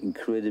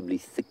incredibly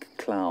thick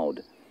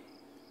cloud,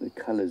 the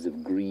colours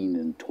of green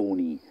and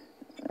tawny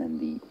and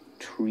the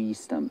tree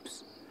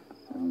stumps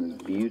and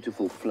this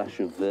beautiful flush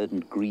of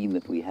verdant green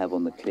that we have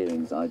on the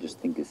clearings, I just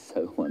think is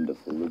so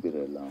wonderful. Look at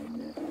her lying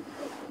there.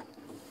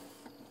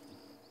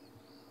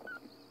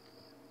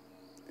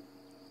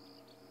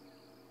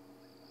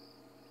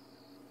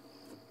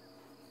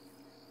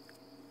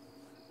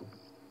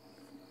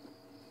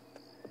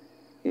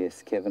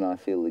 Yes, Kevin, I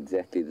feel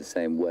exactly the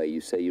same way.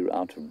 You say you're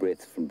out of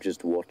breath from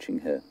just watching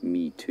her.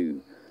 Me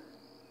too.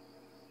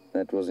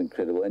 That was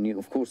incredible. And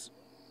of course,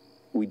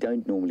 we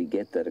don't normally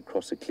get that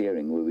across a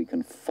clearing where we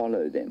can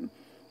follow them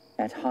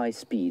at high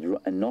speed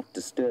and not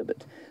disturb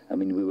it. I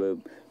mean, we were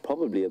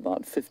probably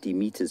about 50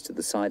 meters to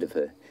the side of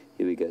her.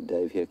 Here we go,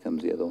 Dave. Here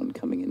comes the other one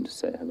coming in to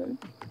say hello.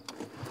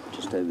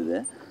 Just over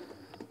there.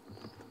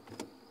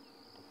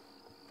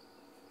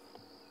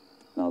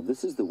 Now,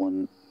 this is the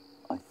one,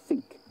 I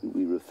think, that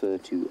we refer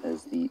to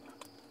as the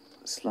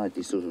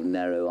slightly sort of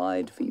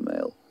narrow-eyed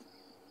female.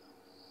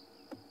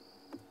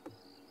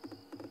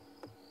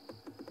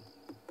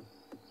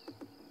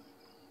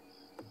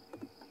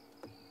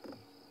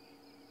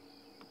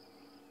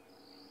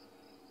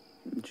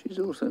 And she's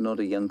also not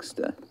a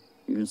youngster.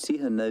 You can see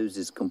her nose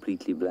is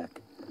completely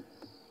black.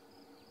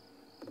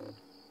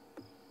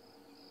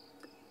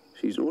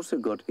 She's also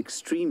got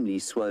extremely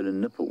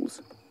swollen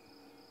nipples.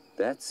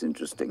 That's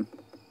interesting.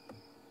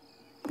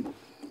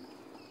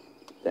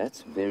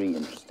 That's very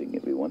interesting,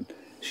 everyone.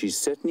 She's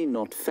certainly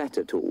not fat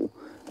at all,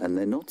 and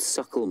they're not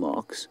suckle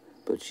marks,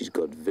 but she's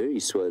got very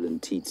swollen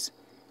teats.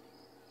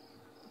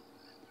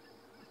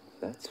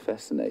 That's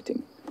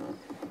fascinating.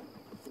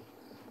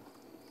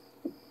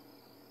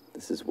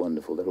 This is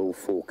wonderful. They're all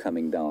 4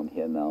 coming down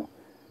here now.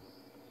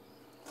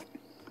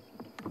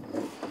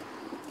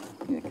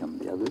 Here come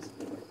the others.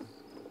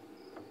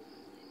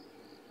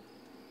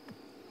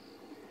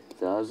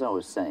 So as I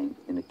was saying,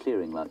 in a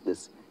clearing like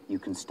this, you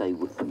can stay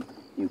with them.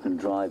 You can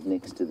drive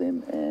next to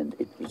them, and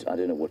I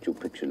don't know what your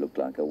picture looked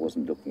like. I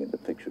wasn't looking at the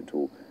picture at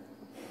all.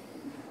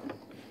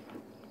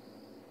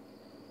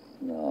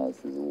 No,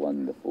 this is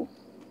wonderful.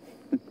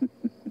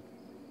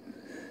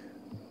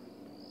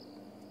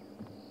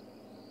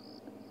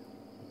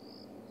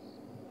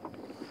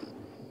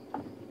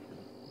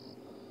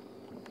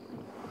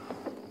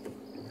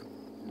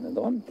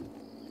 Another one.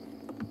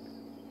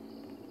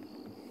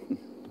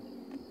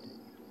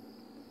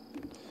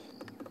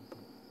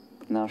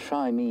 Now,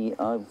 Shy Me,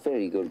 a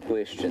very good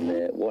question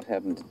there. What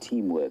happened to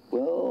teamwork?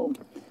 Well,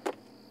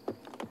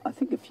 I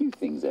think a few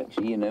things,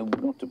 actually. You know,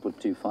 not to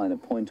put too fine a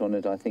point on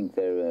it, I think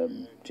they're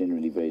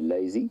generally very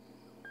lazy.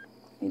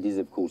 It is,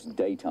 of course,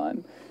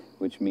 daytime,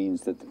 which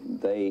means that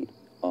they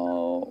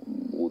are,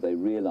 or they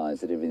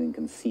realize that everything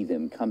can see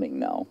them coming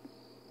now.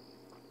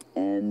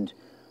 And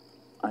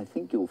I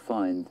think you'll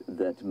find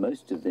that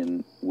most of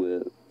them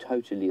were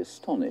totally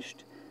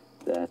astonished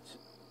that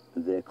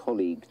their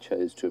colleague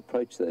chose to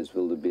approach those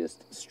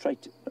wildebeest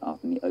straight out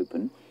in the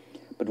open.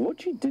 But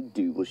what she did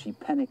do was she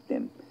panicked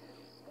them.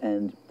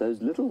 And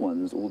those little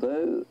ones,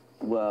 although,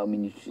 well, I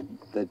mean,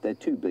 they're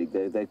too big,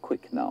 they're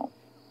quick now.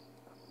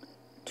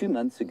 2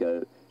 months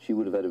ago, she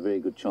would have had a very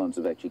good chance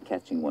of actually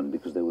catching one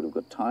because they would have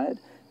got tired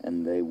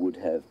and they would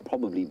have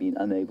probably been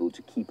unable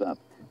to keep up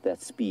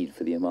that speed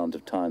for the amount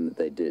of time that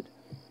they did.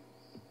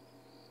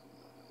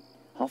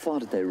 How far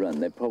did they run?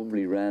 They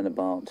probably ran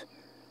about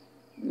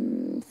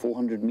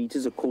 400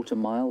 meters, a quarter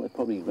mile. They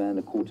probably ran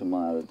a quarter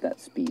mile at that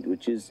speed,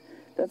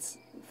 that's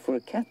for a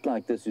cat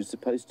like this who's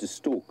supposed to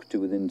stalk to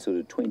within sort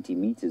of 20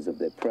 meters of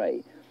their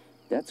prey.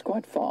 That's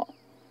quite far.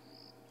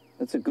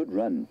 That's a good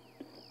run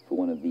for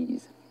one of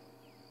these.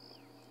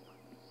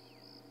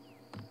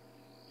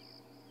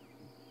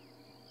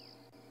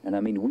 And I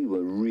mean, we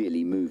were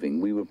really moving.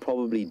 We were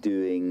probably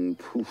doing,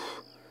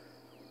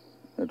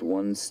 at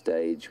one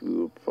stage, we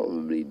were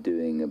probably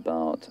doing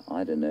about,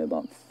 I don't know,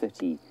 about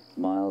 30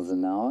 miles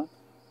an hour.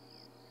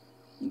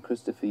 And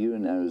Christopher, you're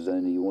in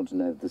Arizona. You want to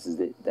know if this is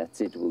it.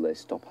 That's it. Will they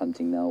stop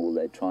hunting now? Will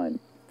they try and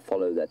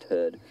follow that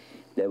herd?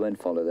 They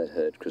won't follow that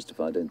herd,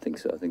 Christopher. I don't think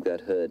so. I think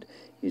that herd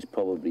is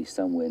probably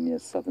somewhere near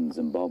southern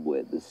Zimbabwe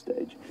at this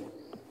stage.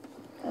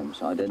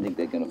 So I don't think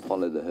they're going to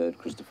follow the herd,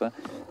 Christopher.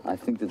 I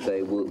think that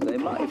they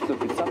might,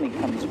 look, if something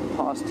comes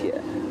past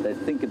here, they'd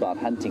think about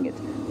hunting it.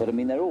 But I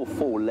mean, they're all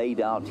four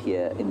laid out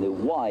here in the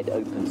wide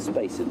open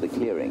space of the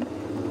clearing.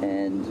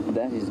 And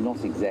that is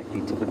not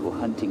exactly typical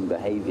hunting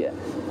behavior.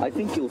 I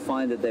think you'll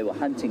find that they were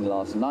hunting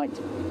last night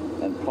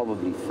and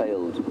probably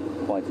failed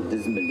quite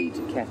dismally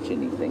to catch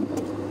anything.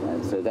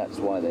 And so that's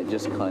why they're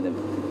just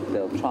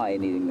they'll try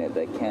anything that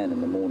they can in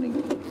the morning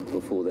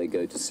before they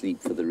go to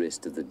sleep for the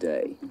rest of the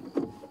day.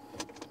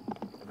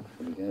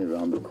 We're going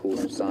around the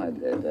corner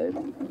side there, Dave.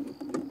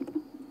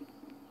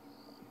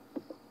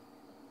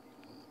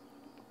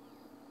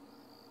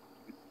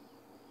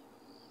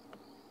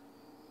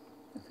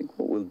 I think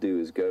what we'll do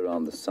is go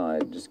around the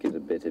side, just get a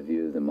better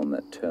view of them on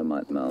that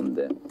termite mound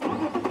there.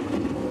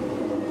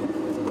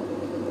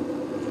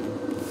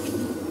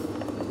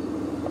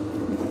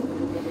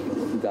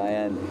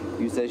 Diane,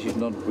 you say she's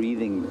not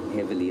breathing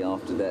heavily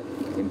after that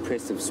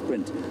impressive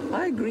sprint.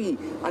 I agree.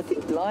 I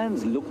think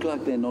lions look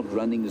like they're not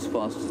running as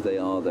fast as they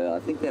are there. I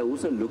think they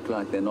also look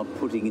like they're not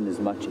putting in as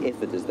much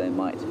effort as they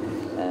might.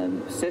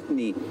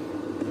 Certainly,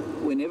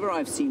 whenever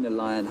I've seen a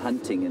lion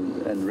hunting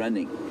and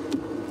running,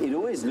 it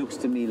always looks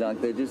to me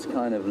like they're just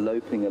kind of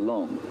loping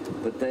along.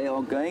 But they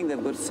are going,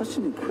 they've got such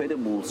an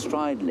incredible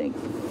stride length.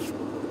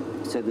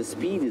 So the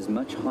speed is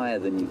much higher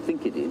than you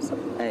think it is,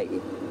 A.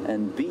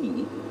 And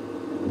B,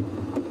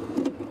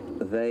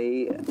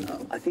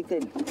 I think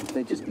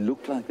they just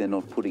look like they're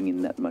not putting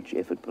in that much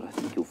effort, but I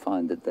think you'll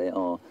find that they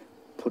are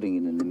putting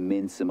in an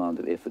immense amount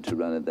of effort to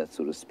run at that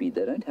sort of speed.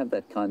 They don't have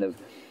that kind of,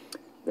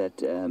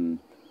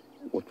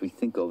 what we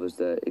think of as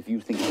if you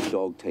think of a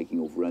dog taking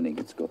off running,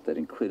 it's got that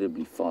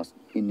incredibly fast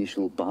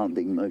initial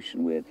bounding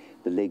motion where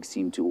the legs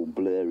seem to all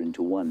blur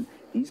into one.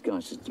 These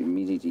guys just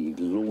immediately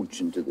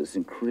launch into this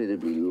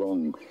incredibly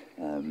long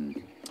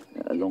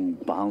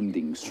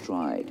bounding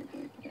stride.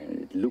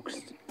 It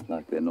looks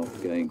like they're not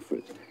going for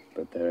it,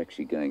 but they're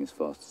actually going as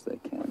fast as they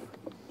can.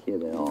 Here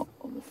they are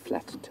on the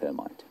flat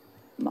termite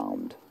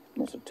mound,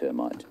 not a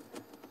termite.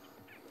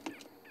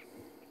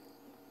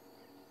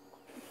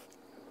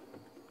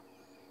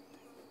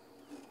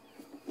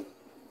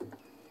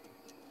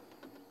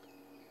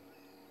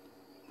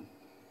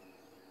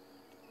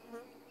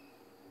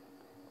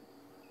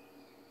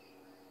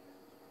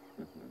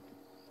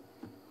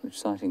 Which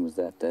sighting was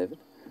that, David?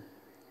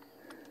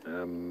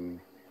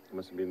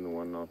 Must have been the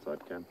one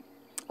outside camp.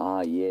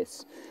 Ah,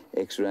 yes.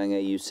 Ex-Ranger,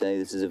 you say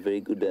this is a very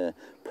good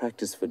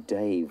practice for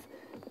Dave,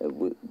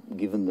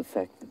 given the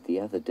fact that the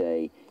other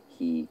day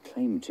he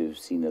claimed to have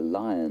seen a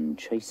lion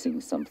chasing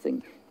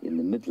something in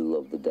the middle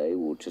of the day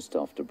or just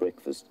after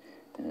breakfast.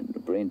 And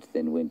Brent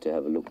then went to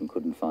have a look and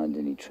couldn't find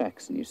any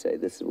tracks. And you say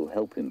this will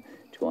help him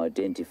to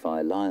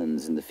identify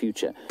lions in the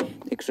future.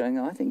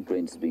 Ex-Ranger, I think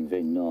Brent has been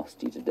very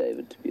nasty to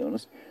David, to be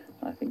honest.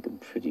 I'm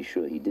pretty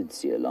sure he did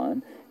see a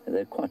lion.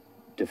 They're quite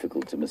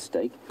difficult to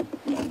mistake.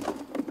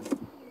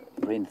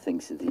 Brent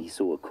thinks that he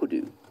saw a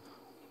kudu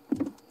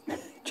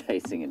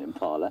chasing an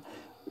impala,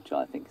 which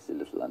I think is a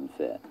little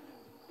unfair.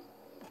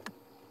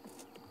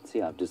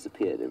 See, I've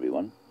disappeared,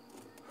 everyone.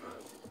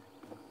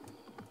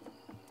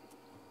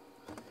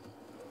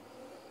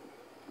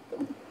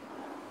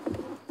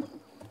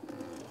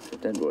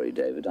 But don't worry,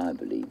 David, I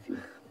believe you.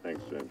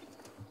 Thanks, James.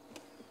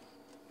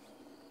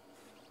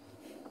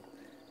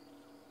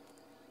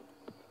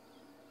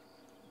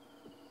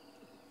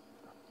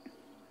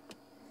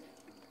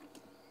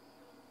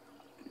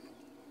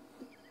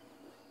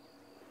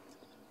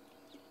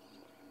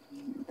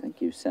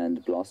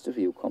 Sandblaster, for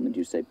your comment.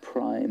 You say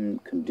prime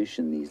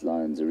condition these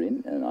lions are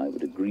in, and I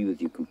would agree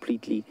with you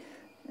completely.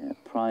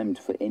 Primed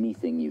for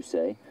anything, you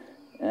say.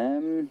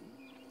 I'm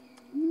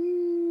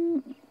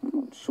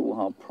not sure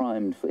how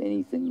primed for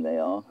anything they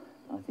are.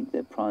 I think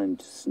they're primed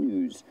to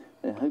snooze.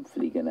 They're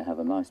hopefully going to have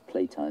a nice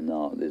playtime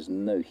now. There's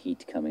no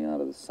heat coming out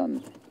of the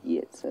sun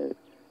yet, so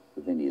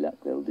with any luck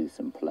they'll do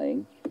some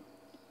playing.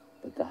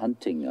 But the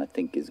hunting, I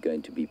think, is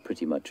going to be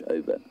pretty much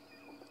over.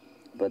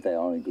 But they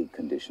are in good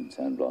condition,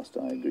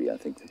 Sandblaster, I agree. I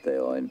think that they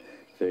are in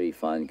very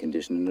fine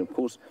condition. And of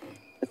course,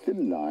 a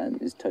thin lion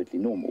is totally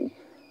normal.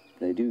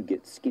 They do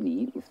get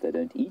skinny if they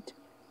don't eat,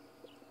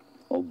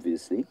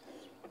 obviously.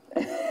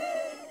 Look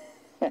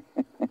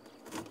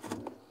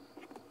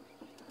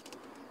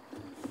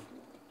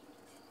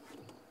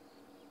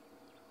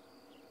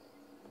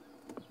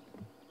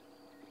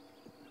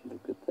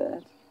at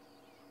that.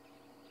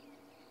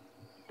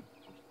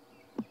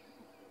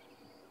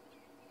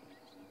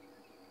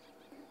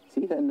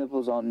 See, her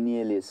nipples aren't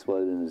nearly as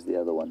swollen as the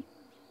other one.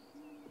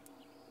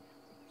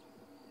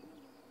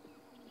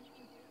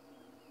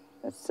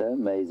 It's so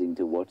amazing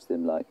to watch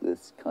them like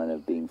this, kind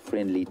of being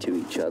friendly to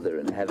each other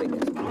and having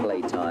some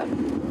playtime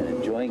and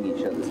enjoying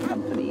each other's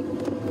company,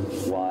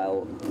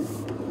 while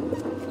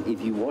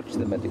if you watch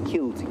them at a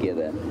kill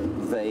together,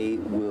 they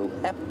will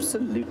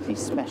absolutely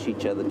smash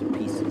each other to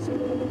pieces.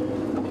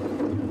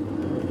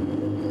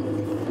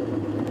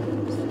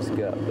 Let's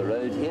go up the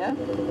road here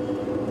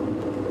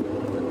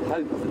and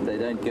hope that they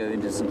don't go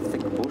into some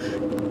thick bush.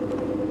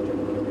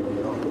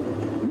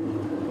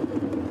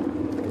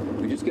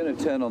 We're just going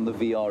to turn on the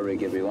VR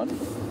rig, everyone.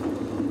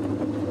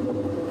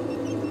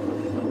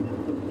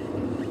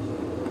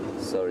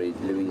 Sorry,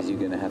 Louise, you're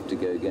going to have to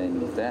go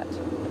again with that.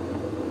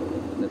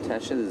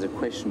 Natasha, there's a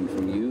question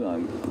from you.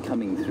 I'm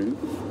coming through.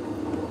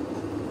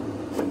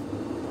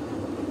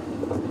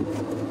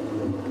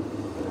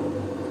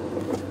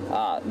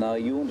 Now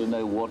you want to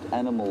know what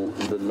animal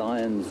the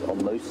lions are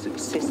most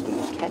successful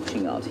at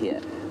catching out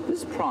here.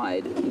 This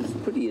pride is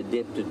pretty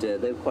adept at,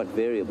 they're quite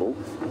variable.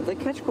 They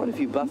catch quite a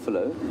few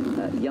buffalo,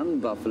 young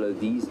buffalo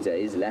these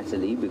days,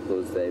 latterly,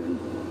 because they've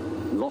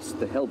lost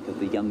the help of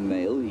the young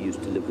male who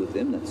used to live with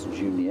them. That's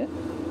Junior,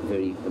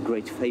 a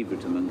great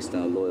favourite amongst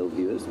our loyal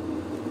viewers.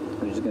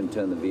 I'm just going to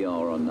turn the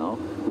VR on now.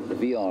 The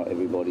VR,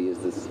 everybody, is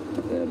this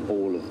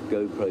ball of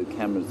GoPro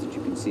cameras that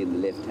you can see in the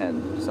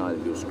left-hand side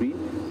of your screen,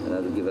 and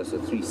that'll give us a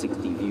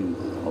 360 view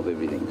of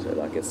everything, so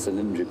like a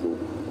cylindrical,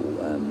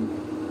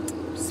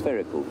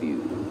 spherical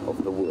view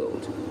of the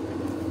world.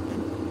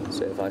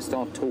 So if I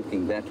start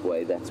talking that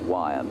way, that's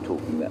why I'm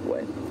talking that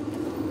way.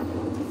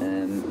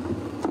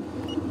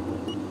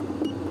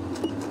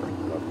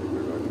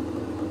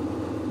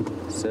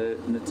 So,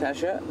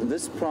 Natasha,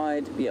 this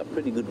pride, yeah,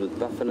 pretty good with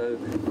buffalo.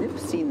 Never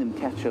seen them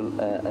catch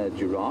a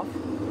giraffe.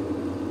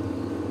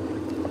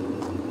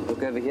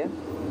 Look over here.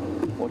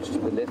 Watch to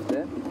the left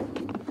there.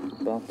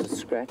 About to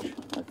scratch.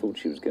 I thought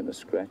she was going to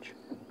scratch.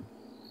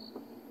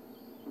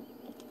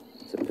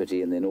 It's a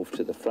pity. And then off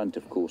to the front,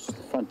 of course, the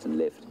front and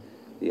left,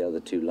 the other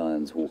two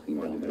lions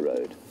walking down the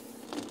road.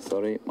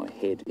 Sorry, my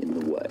head in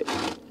the way.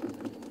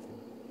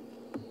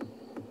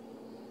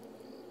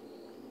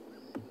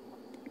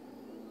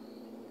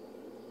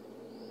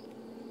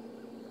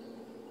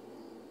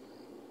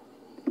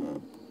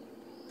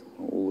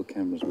 All the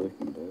cameras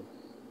working, though.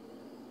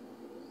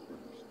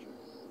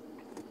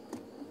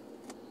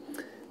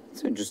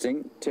 It's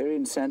interesting. Terry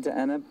and Santa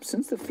Ana,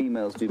 since the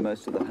females do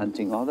most of the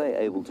hunting, are they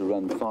able to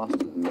run faster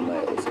than the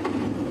males?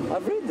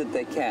 I've read that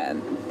they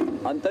can.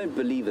 I don't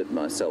believe it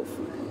myself.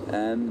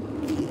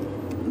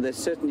 They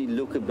certainly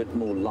look a bit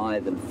more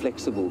lithe and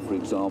flexible, for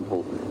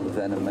example,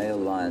 than a male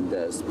lion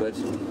does. But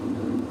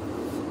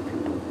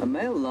a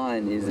male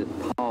lion is a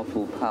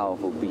powerful,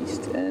 powerful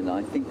beast, and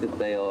I think that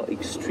they are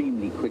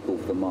extremely quick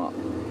off the mark.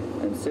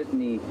 And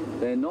certainly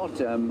they're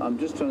not, I'm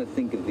just trying to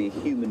think of the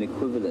human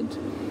equivalent.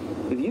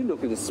 If you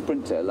look at a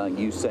sprinter like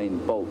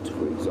Usain Bolt,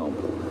 for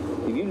example,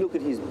 if you look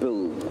at his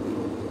build,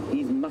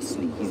 he's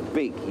muscly, he's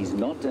big, he's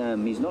not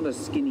a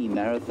skinny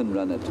marathon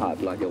runner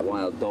type like a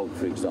wild dog,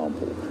 for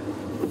example.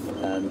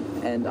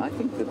 And I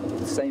think that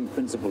the same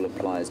principle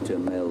applies to a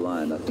male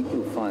lion. I think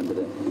you'll find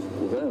that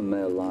although a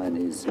male lion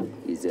is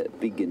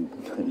big and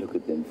look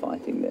at them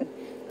fighting there,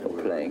 or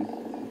playing.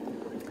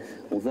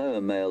 Although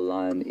a male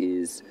lion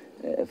is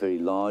a very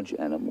large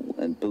animal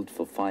and built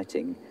for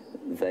fighting,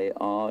 they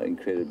are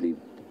incredibly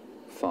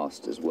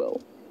fast as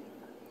well.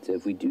 So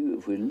if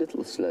we're a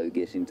little slow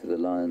getting to the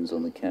lions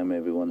on the camera,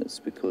 everyone, it's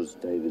because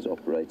Dave is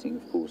operating,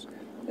 of course,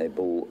 a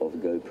ball of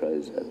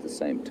GoPros at the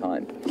same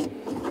time.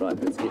 Right,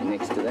 let's get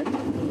next to that.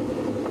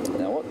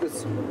 Now what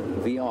this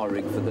VR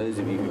rig, for those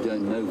of you who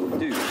don't know, will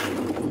do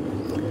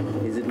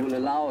is it will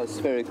allow a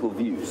spherical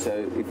view.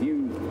 So if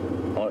you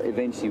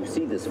eventually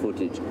see this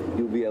footage,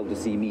 you'll be able to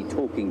see me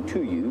talking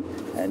to you,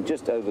 and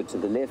just over to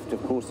the left,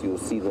 of course, you'll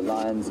see the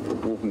lions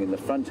walking in the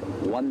front.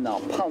 One now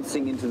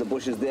pouncing into the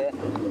bushes there,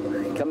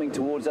 coming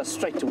towards us,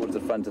 straight towards the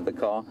front of the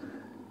car.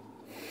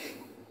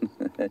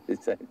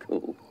 It's so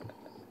cool.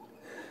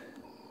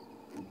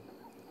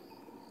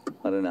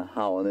 I don't know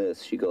how on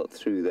earth she got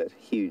through that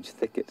huge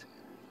thicket.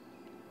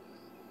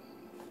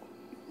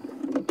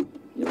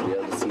 You'll be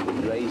able to see the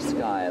grey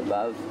sky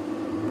above.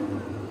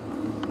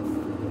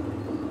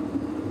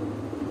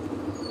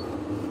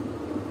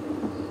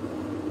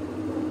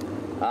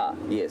 Ah,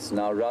 yes.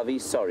 Now, Ravi,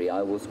 sorry,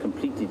 I was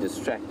completely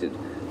distracted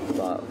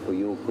for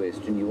your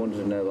question. You wanted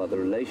to know about the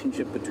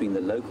relationship between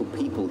the local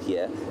people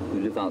here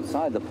who live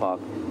outside the park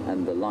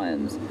and the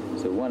lions.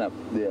 So one up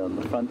there on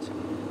the front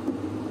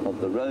of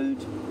the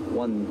road,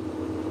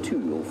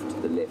 two off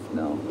to the left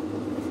now.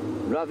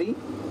 Ravi,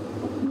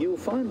 you'll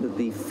find that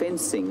the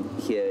fencing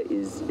here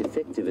is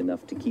effective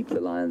enough to keep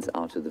the lions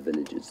out of the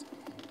villages.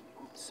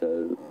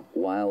 So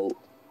while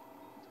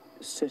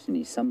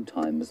certainly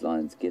sometimes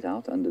lions get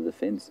out under the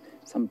fence,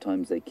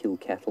 sometimes they kill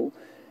cattle,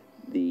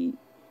 I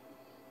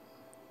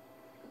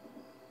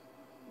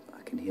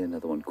can hear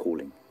another one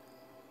calling.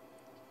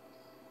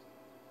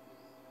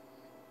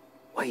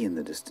 Way in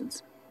the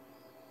distance.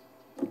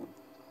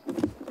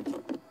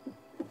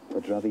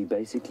 But Ravi,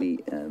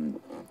 basically,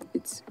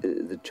 it's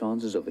the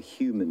chances of a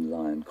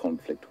human-lion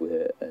conflict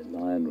where a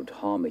lion would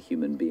harm a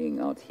human being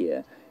out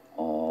here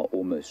are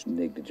almost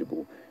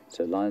negligible.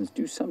 So lions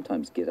do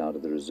sometimes get out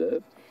of the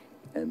reserve,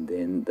 and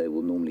then they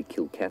will normally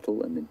kill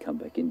cattle and then come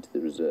back into the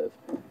reserve.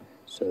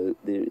 So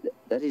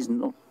that is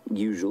not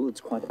usual.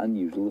 It's quite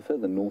unusual. The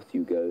further north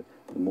you go,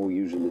 the more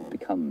usual it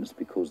becomes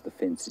because the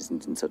fence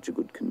isn't in such a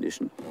good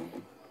condition.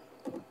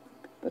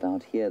 But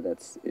out here,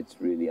 it's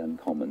really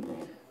uncommon.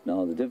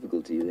 Now, the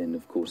difficulty then,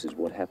 of course, is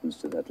what happens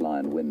to that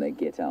lion when they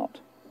get out.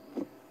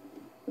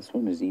 This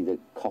one is either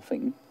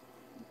coughing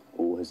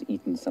or has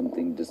eaten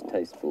something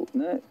distasteful.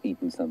 No,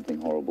 eaten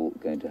something horrible,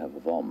 going to have a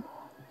vom.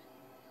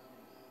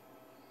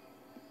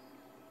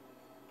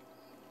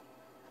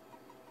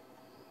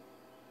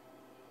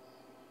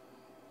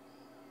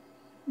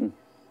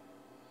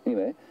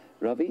 Anyway,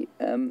 Ravi,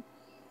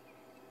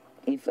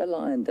 if a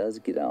lion does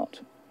get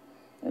out,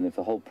 and if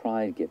a whole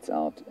pride gets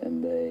out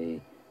and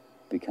they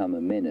become a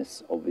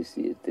menace,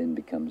 obviously it then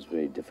becomes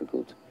very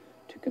difficult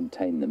to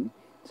contain them.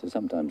 So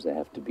sometimes they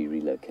have to be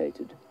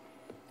relocated.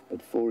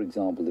 But for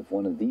example, if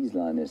one of these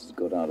lionesses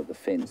got out of the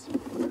fence,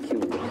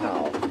 killed the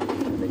cow,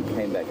 and then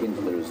came back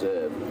into the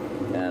reserve,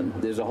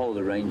 there's a whole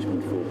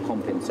arrangement for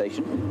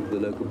compensation for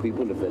the local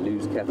people if they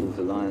lose cattle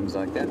to lions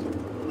like that.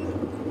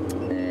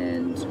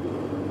 And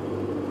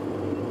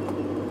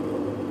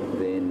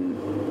then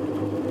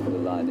the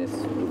lioness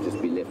would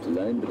just be left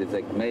alone. But if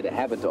they made a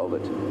habit of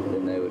it,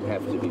 then they would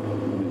have to be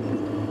moved.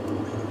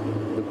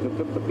 Look, look,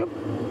 look, look, look.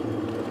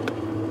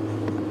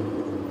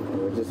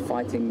 Just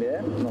fighting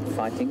there, not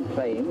fighting,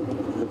 playing.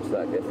 Looks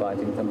like they're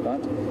fighting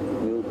sometimes.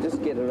 We'll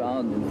just get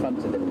around in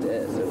front of them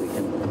there so we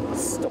can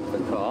stop the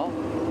car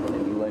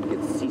and you won't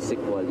get seasick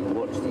while you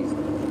watch these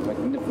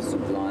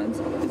magnificent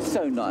lions. It's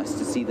so nice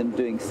to see them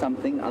doing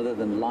something other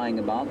than lying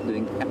about,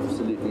 doing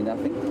absolutely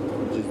nothing,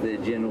 which is their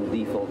general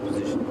default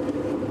position,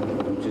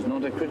 which is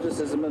not a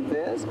criticism of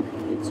theirs,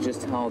 it's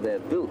just how they're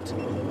built.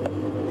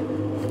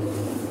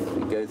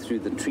 We go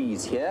through the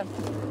trees here,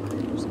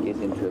 just get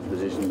into a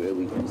position where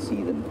we can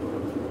see them.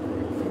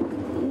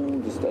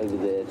 Just over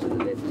there to the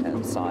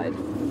left-hand side.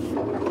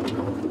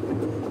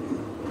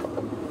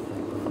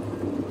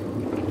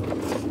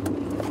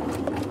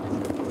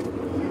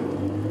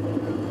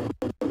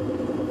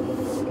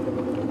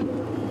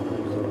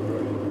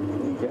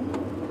 Okay.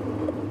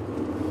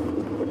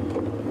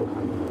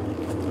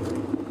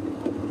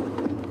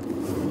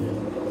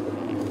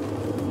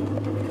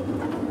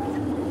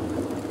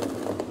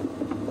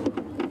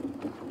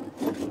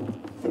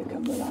 Here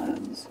come the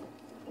lions.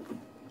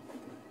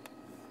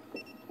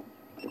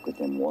 Look at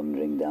them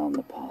wandering down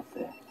the path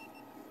there.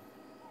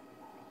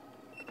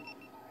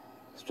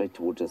 Straight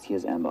towards us.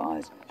 Here's Amber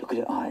Eyes. Look at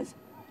her eyes.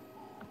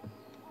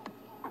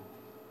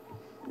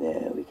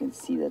 There, we can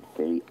see that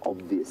very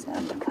obvious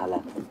amber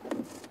colour.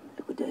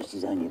 Look at her.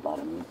 She's only about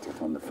a metre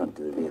from the front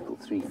of the vehicle,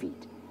 3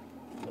 feet.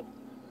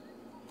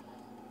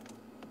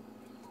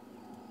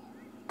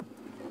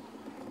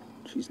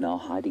 She's now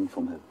hiding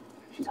from her.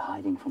 She's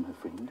hiding from her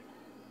friend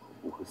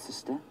or her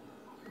sister.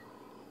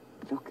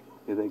 Look,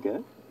 here they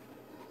go.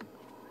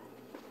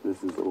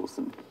 This is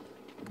awesome.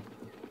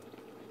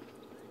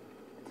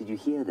 Did you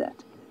hear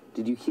that?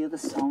 Did you hear the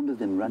sound of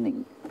them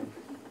running?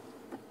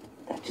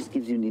 That just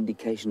gives you an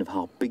indication of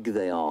how big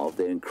they are, of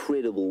their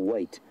incredible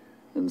weight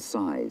and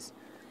size.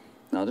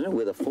 Now, I don't know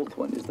where the fourth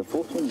one is. The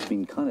fourth one's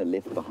been kind of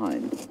left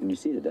behind. Can you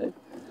see her, Dave?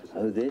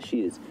 Oh, there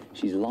she is.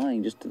 She's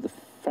lying just to the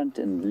front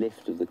and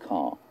left of the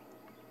car.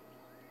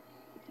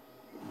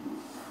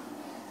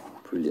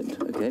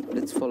 Brilliant. Okay,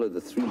 let's follow the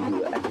three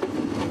who are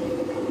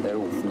active. They're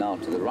all now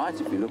to the right.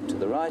 If you look to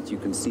the right, you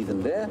can see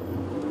them there.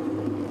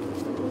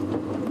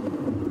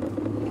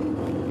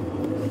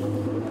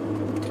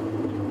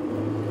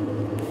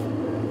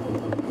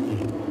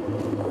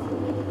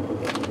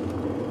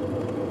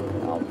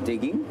 Now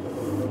digging.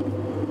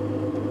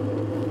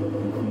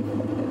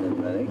 And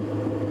then running.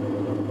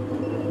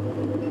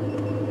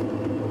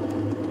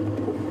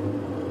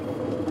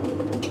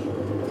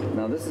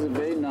 Now this is a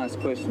very nice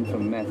question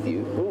from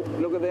Matthew. Oh,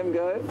 look at them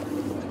go.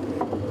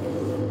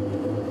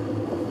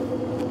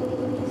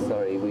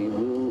 Sorry, we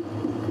will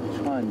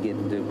try and get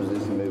into a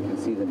position where we can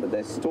see them, but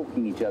they're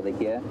stalking each other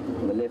here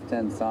on the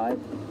left-hand side.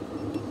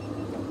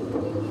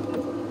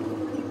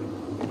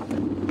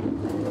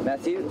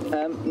 Matthew,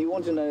 you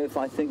want to know if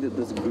I think that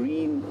this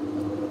green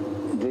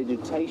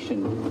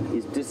vegetation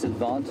is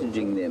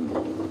disadvantaging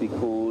them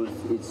because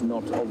it's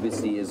not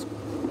obviously as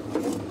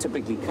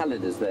typically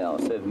coloured as they are.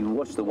 So if you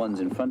watch the ones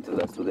in front of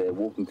us where they're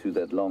walking through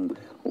that long,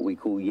 what we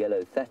call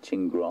yellow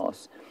thatching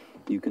grass,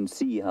 you can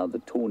see how the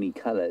tawny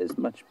colour is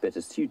much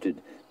better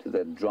suited to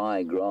that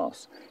dry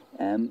grass.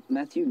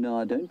 Matthew, no,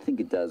 I don't think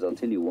it does. I'll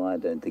tell you why I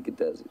don't think it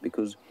does.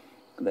 Because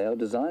they are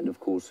designed, of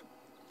course,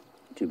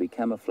 to be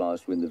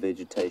camouflaged when the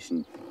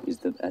vegetation is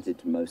at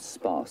its most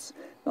sparse.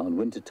 Now, in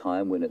winter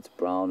time, when it's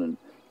brown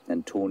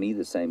and tawny,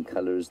 the same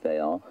colour as they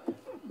are,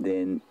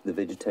 then the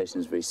vegetation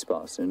is very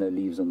sparse. There are no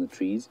leaves on the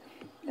trees,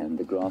 and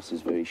the grass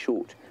is very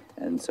short,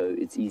 and so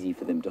it's easy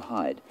for them to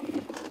hide.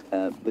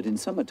 But in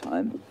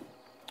summertime,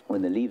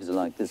 when the leaves are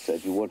like this, so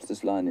if you watch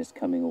this lioness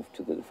coming off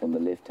from the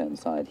left-hand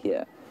side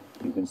here,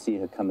 You can see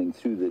her coming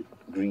through the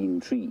green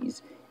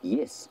trees.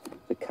 Yes,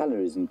 the colour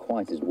isn't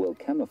quite as well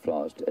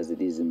camouflaged as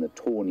it is in the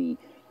tawny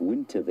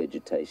winter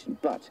vegetation,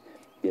 but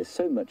there's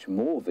so much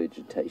more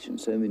vegetation,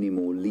 so many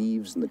more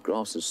leaves, and the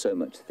grass is so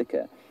much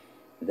thicker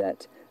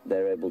that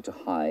they're able to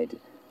hide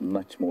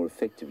much more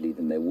effectively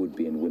than they would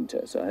be in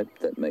winter. So I hope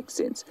that makes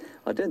sense.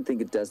 I don't think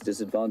it does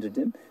disadvantage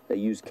them. They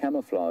use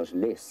camouflage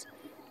less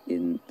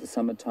in the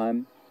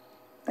summertime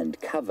and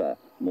cover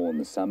more in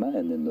the summer,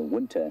 and in the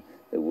winter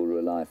they will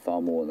rely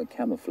far more on the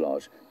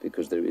camouflage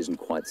because there isn't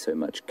quite so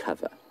much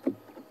cover.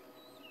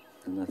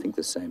 And I think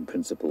the same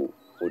principle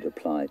would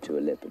apply to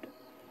a leopard.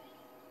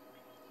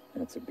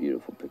 That's a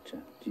beautiful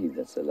picture. Gee,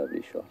 that's a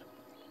lovely shot.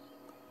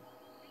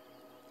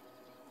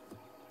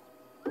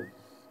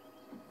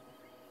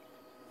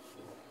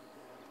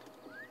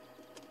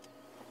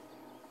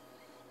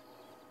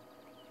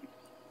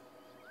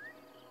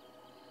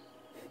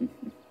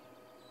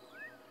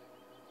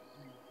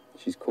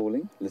 She's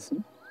calling.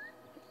 Listen.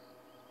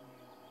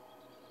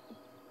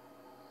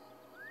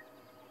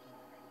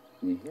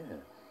 Can you hear her?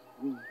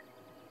 Ooh.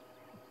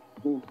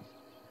 Ooh.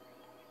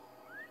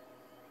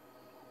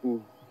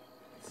 Ooh.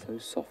 So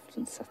soft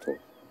and subtle.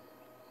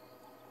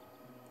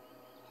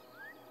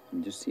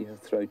 And just see her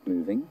throat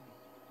moving.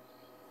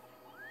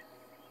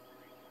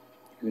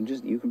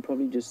 You can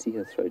probably just see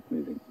her throat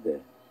moving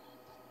there.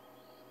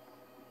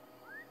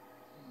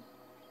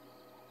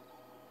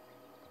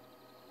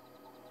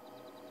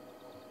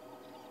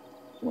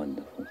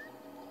 Wonderful.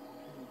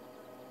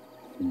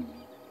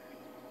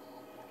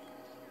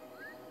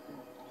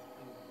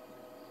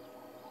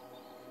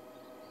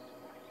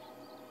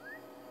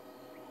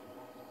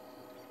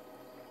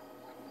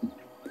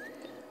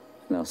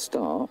 Now,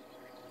 Star,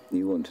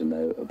 you want to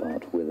know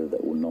about whether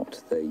or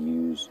not they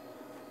use.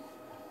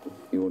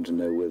 You want to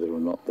know whether or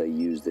not they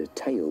use their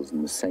tails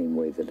in the same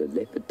way that a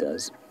leopard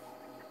does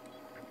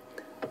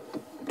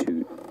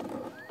to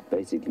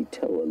basically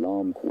tell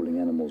alarm-calling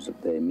animals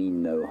that they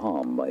mean no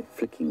harm by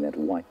flicking that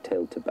white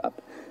tail tip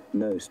up.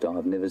 No, Star,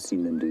 I've never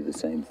seen them do the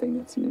same thing.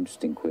 That's an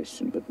interesting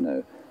question, but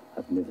no,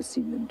 I've never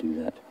seen them do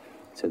that.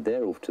 So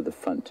they're off to the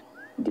front,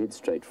 dead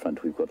straight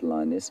front. We've got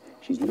Lioness.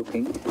 She's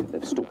looking.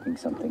 They're stalking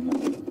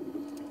something.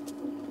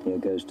 Here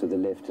goes to the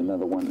left,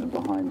 another one, and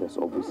behind us,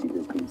 obviously,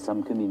 there's been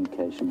some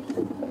communication.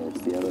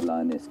 It's the other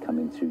lioness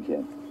coming through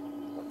here.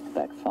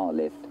 Back far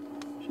left,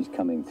 she's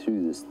coming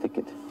through this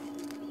thicket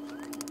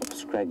of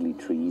scraggly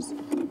trees.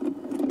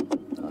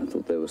 I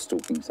thought they were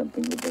stalking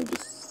something, but they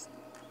just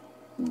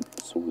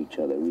saw each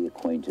other,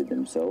 reacquainted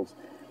themselves.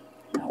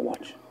 Now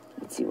watch.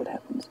 Let's see what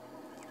happens.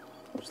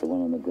 Watch the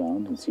one on the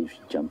ground and see if she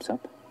jumps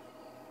up.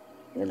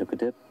 Yeah, look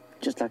at her.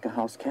 Just like a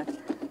house cat,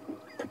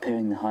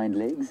 preparing the hind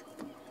legs.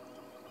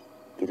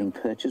 Getting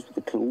perches with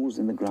the claws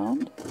in the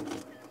ground.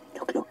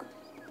 Look, look.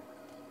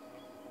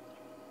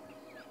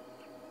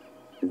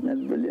 Isn't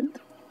that brilliant?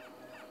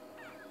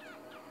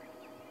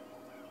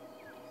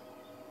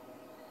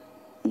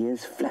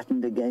 Ears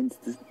flattened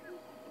against the...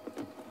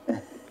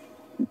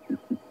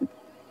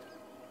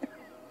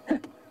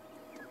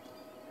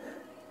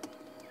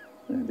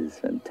 That is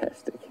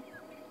fantastic.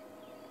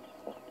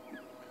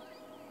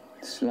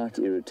 Slight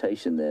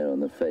irritation there on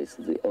the face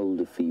of the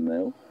older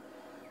female.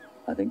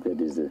 I think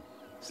that is a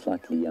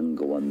slightly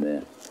younger one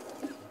there.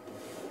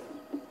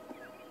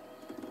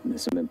 And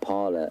there's some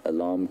impala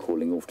alarm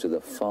calling off to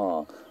the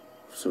far,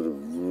 sort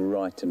of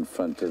right in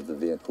front of the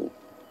vehicle.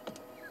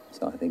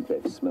 So I think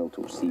they've smelt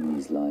or seen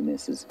these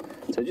lionesses.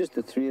 So just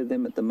the three of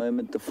them at the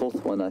moment. The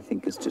fourth one, I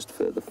think, is just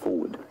further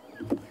forward.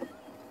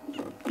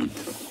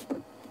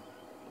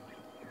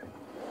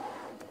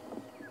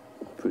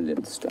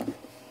 Brilliant stuff.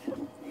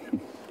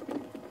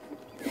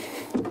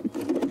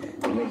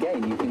 And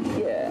again, you can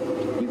hear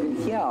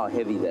how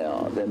heavy they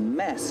are. The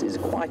mass is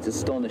quite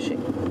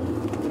astonishing.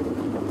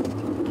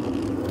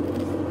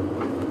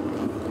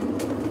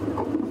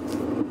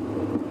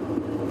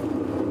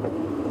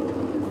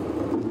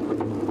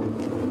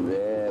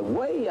 They're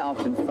way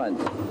out in front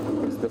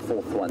is the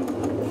fourth one.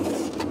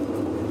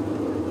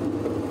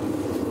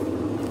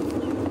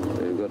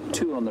 So we've got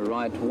two on the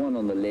right, one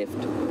on the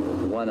left,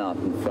 one out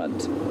in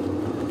front.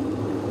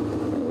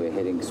 And we're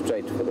heading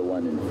straight for the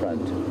one in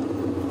front.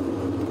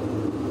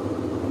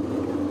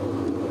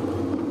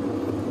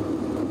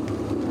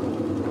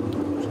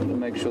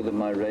 Make sure that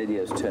my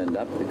radio's turned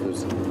up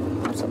because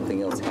if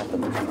something else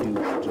happens, you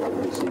do want to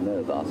obviously know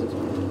about it.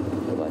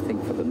 But I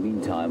think for the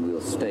meantime,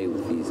 we'll stay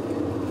with these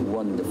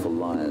wonderful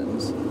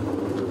lions.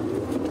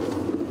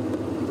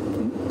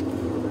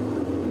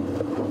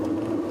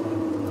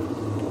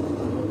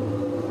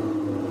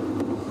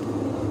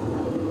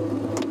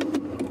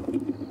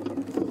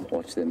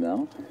 Watch them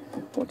now.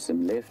 Watch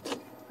them left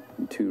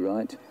and two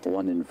right,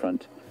 one in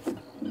front.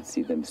 And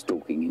see them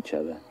stalking each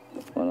other.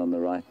 One on the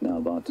right now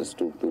about to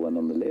stalk the one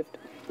on the left.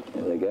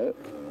 There they go.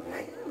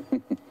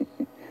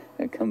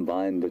 A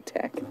combined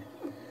attack.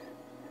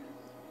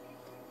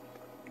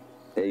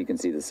 There you can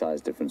see the size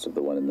difference of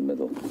the one in the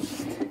middle.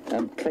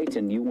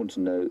 Clayton, you want to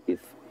know if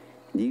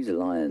these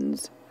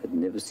lions had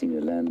never seen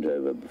a Land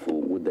Rover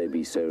before, would they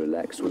be so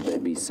relaxed? Would they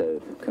be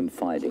so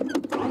confiding?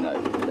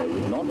 No, they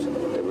would not.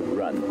 They would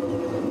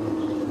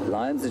run.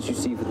 Lions that you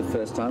see for the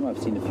first time, I've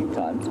seen a few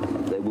times,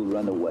 they will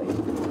run away.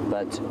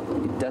 But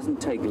it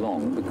doesn't take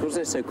long, because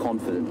they're so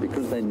confident,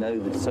 because they know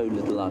that so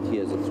little out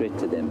here is a threat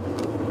to them.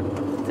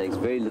 It takes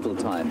very little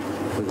time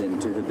for them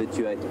to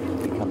habituate,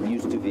 become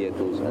used to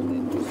vehicles, and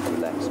then just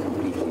relax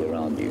completely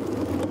around you.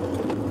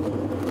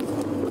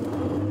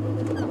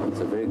 It's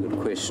a very good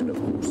question, of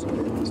course,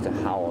 as to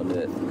how on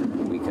earth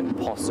we can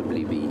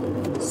possibly be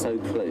so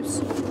close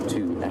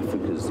to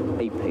Africa's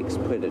apex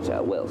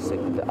predator. Well,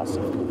 second to us,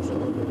 of course.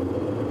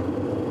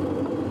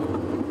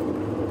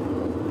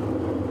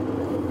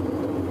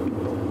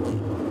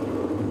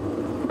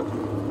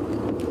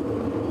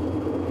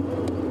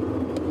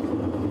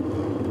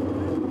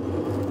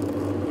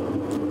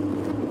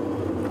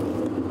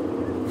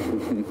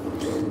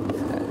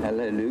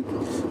 Hello, Luke.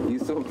 You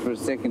thought for a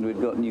second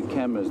we'd got new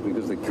cameras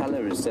because the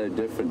color is so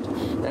different.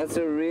 That's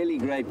a really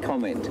great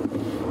comment.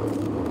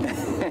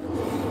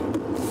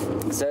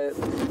 So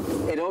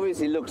it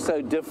obviously looks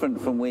so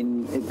different from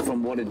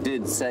what it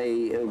did,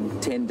 say,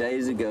 10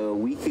 days ago, a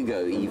week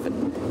ago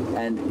even.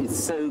 And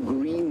it's so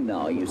green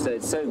now. You say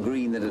it's so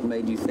green that it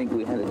made you think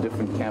we had a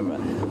different camera.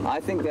 I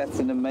think that's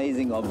an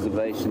amazing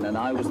observation. And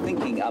I was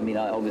thinking, I mean,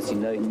 I obviously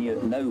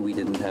know we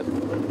didn't have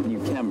new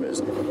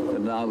cameras.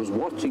 But I was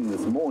watching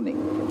this morning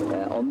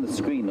on the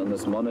screen, on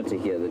this monitor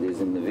here that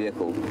is in the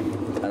vehicle.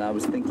 And I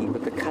was thinking,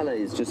 but the color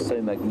is just so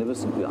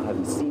magnificent. I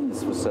haven't seen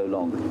this for so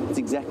long. It's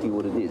exactly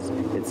what it is.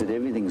 It's that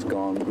everything's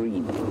gone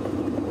green.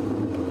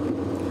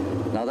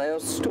 Now they are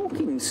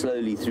stalking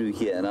slowly through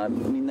here, and I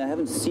mean they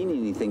haven't seen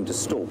anything to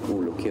stalk. Oh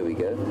look, here we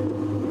go.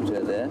 Put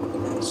her there,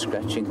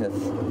 scratching her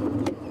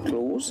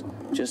claws,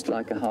 just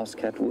like a house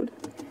cat would.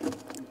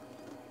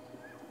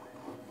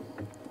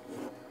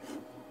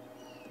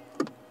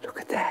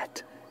 Look at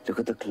that. Look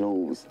at the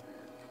claws.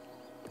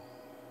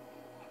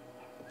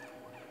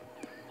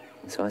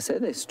 So I say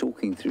they're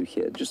stalking through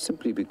here just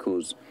simply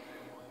because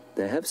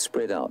they have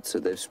spread out, so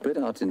they've spread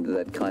out into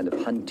that kind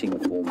of hunting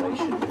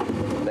formation.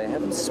 They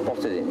haven't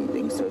spotted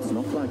anything, so it's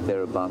not like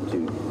they're about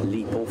to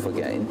leap off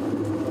again.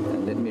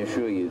 And let me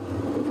assure you,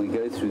 if we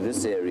go through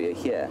this area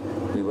here,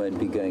 we won't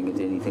be going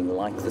at anything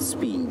like the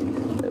speed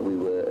that we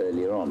were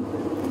earlier on.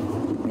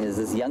 There's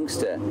this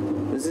youngster.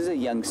 This is a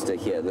youngster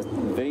here, the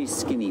very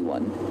skinny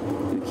one,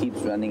 who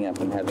keeps running up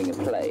and having a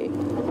play.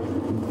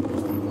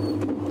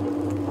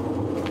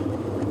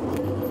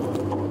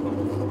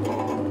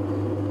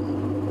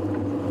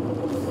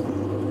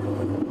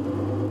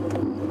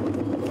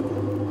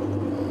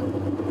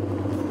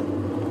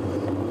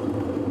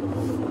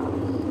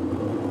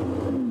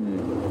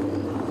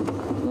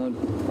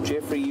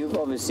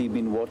 Obviously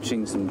been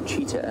watching some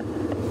cheetah,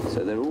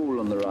 so they're all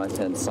on the right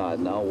hand side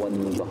now,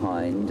 one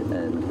behind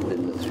and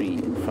then the three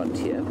in front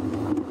here.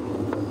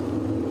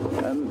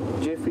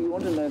 Jeffrey, you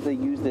want to know if they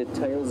use their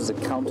tails as a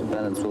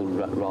counterbalance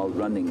while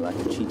running like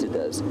a cheetah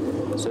does.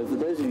 So for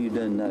those of you who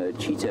don't know, a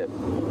cheetah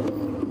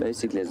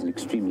basically has an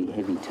extremely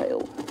heavy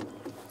tail,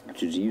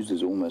 which is used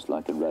as almost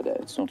like a rudder.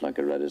 It's not like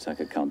a rudder, it's like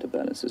a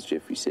counterbalance, as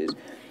Jeffrey says,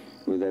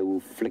 where they will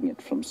fling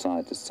it from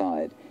side to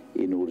side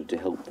in order to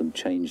help them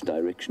change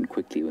direction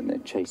quickly when they're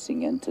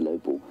chasing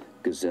antelope or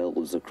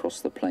gazelles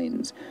across the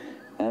plains.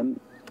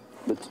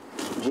 But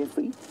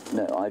Jeffrey,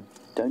 no, I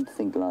don't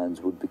think lions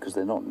would, because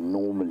they're not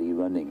normally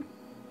running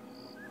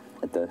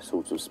at those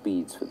sorts of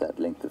speeds for that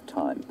length of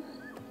time.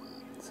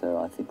 So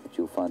I think that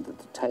you'll find that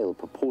the tail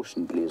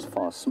proportionately is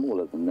far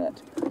smaller than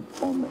that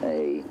on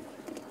a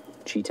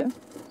cheetah,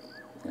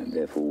 and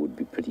therefore would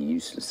be pretty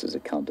useless as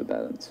a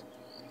counterbalance.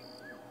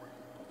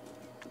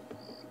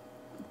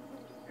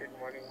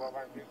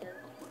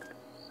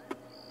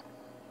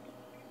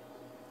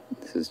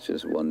 This is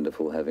just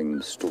wonderful having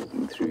them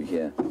stalking through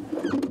here.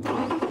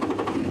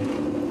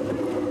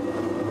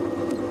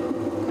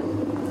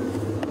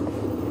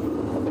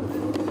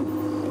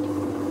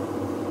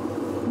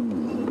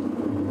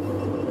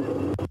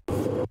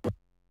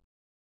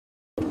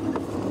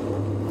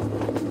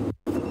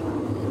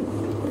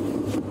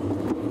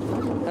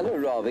 Hello,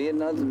 Ravi.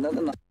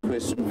 Another nice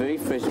question. Very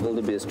fresh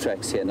wildebeest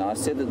tracks here. Now, I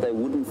said that they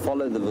wouldn't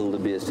follow the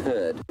wildebeest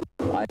herd.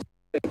 I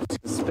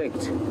suspect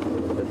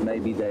that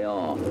maybe they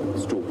are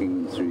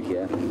stalking them through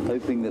here,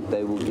 hoping that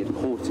they will get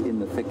caught in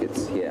the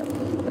thickets here.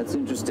 That's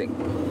interesting.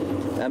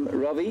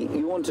 Ravi,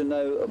 you want to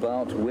know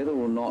about whether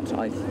or not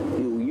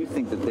you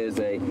think that there's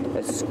a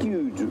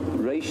skewed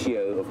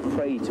ratio of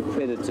prey to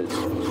predators,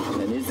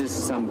 and is this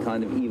some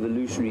kind of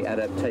evolutionary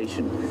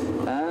adaptation?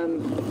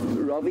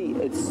 Ravi,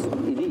 it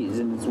is,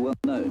 and it's well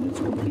known. It's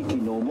completely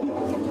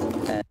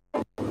normal, and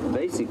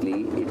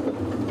basically,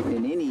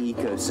 in any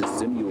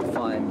ecosystem, you will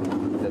find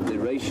that the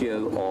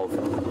ratio of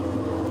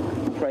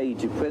prey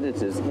to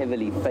predators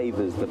heavily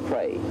favors the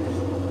prey.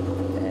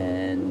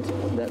 And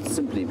that's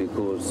simply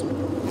because,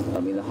 I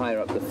mean, the higher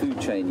up the food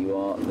chain you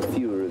are, the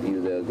fewer of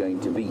you there are going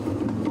to be.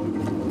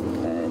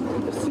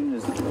 And as soon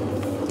as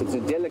it's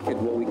a delicate,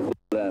 what we call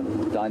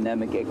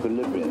dynamic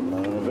equilibrium,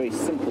 on a very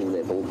simple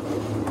level,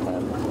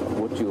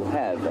 what what you'll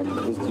have,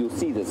 and you'll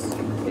see this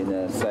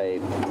in, say,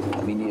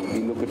 I mean, if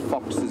you look at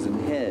foxes and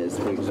hares,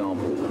 for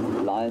example,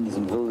 lions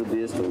and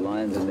wildebeest, or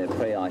lions and their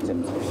prey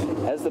items,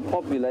 as the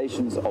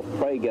populations of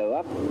prey go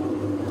up,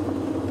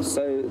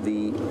 so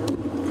the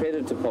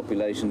predator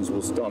populations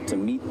will start to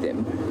meet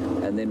them,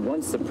 and then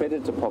once the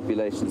predator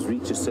populations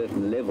reach a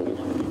certain level,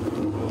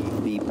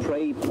 the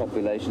prey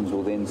populations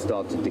will then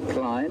start to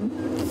decline,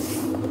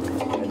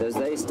 and as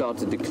they start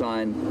to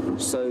decline,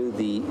 so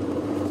the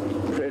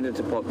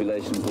predator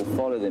populations will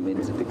follow them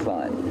into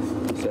decline.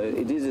 So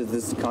it is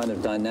this kind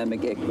of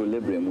dynamic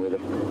equilibrium where the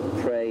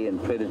prey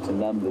and predator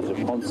numbers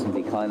are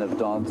constantly kind of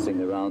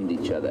dancing around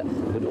each other.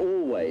 But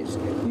always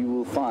you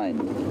will find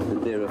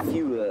that there are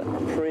fewer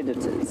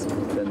predators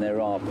than there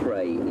are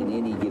prey in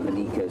any given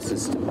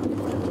ecosystem.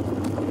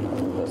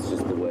 That's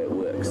just the way it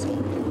works.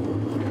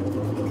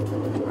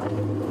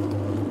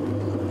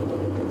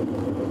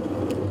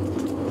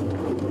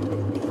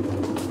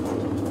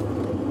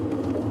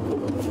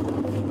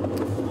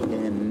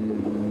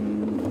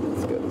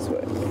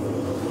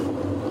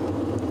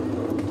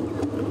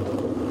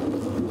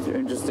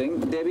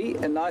 Debbie,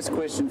 a nice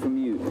question from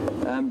you.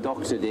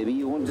 Dr. Debbie,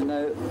 you want to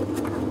know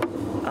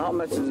how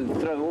much does it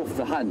throw off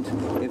the hunt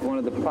if one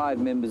of the pride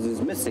members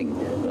is missing,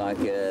 like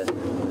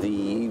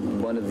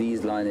one of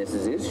these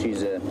lionesses is.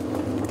 She's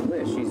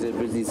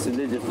busy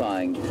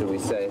solidifying, shall we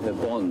say, her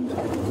bond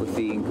with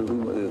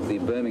the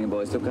Birmingham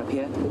boys. Look up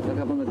here. Look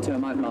up on the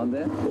termite mound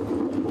there.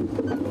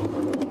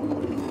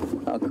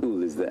 How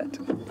cool is that?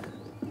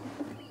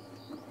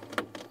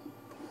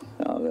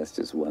 Oh, that's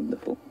just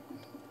wonderful.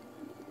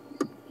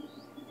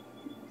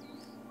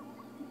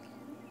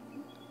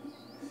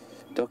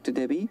 Dr.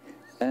 Debbie,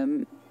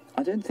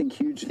 I don't think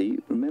hugely.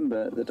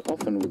 Remember that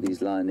often with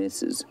these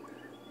lionesses,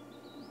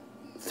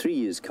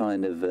 3 is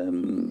kind of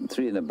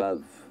 3 and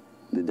above.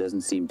 There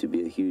doesn't seem to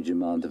be a huge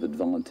amount of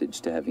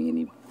advantage to having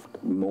any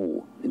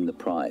more in the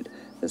pride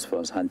as far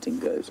as hunting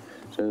goes.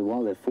 So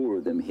while there are 4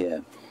 of them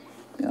here,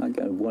 you know,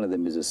 one of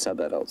them is a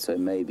sub-adult, so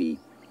maybe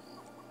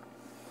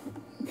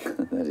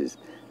that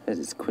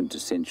is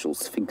quintessential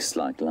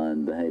Sphinx-like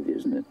lion behavior,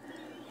 isn't it?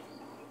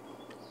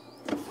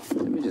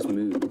 Let me just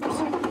move,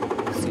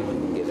 see if we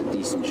can get a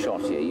decent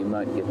shot here. You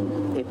might get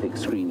an epic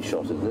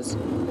screenshot of this.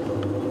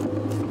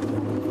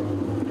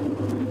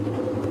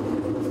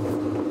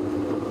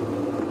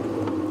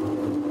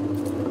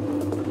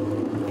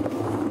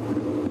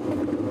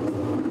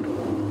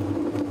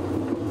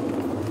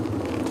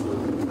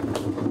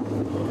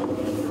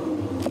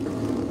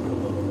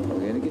 We're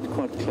going to get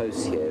quite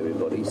close here,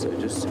 everybody, so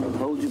just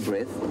hold your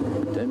breath.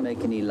 Don't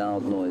make any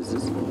loud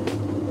noises.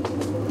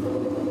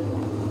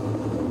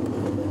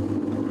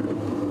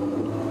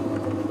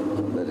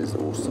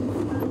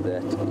 Awesome.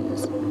 That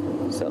is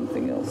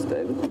something else,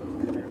 David.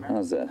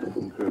 How's that? Are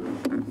you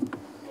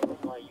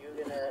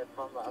going to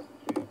come up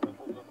to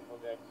for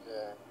that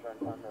try and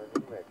find those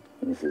anyway?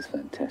 This is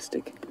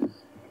fantastic.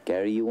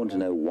 Gary, you want to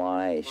know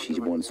why she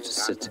wants to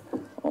sit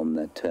on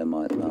that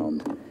termite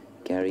mound?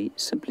 Gary,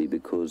 simply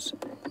because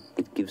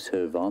it gives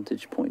her a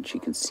vantage point. She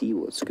can see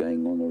what's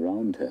going on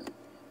around her.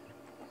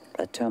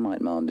 A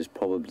termite mound is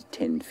probably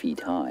 10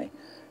 feet high,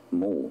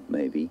 more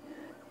maybe,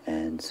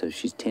 and so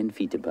she's 10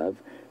 feet above.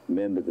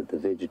 Remember that the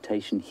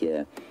vegetation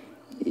here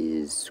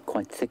is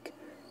quite thick,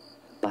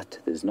 but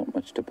there's not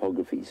much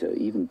topography, so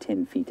even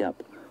 10 feet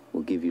up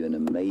will give you an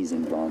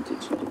amazing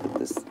vantage. Look at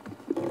this.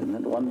 Isn't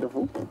that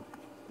wonderful?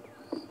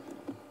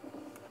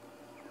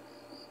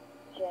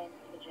 James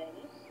for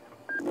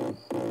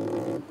Jamie.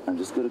 I'm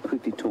just going to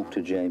quickly talk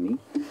to Jamie.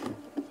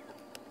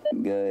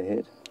 Go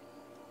ahead.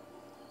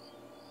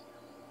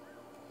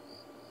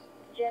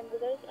 James, were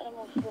those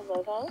animals still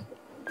mobile?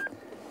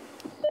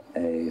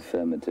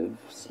 Affirmative,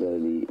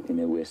 slowly in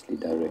a westerly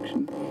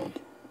direction.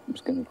 I'm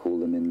just going to call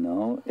them in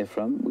now.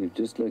 Ephraim, we've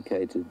just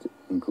located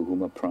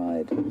Nkuhuma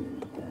Pride,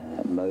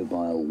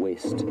 mobile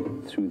west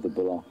through the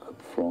block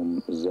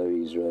from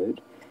Zoe's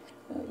Road.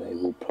 They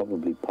will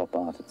probably pop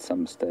out at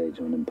some stage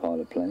on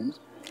Impala Plains.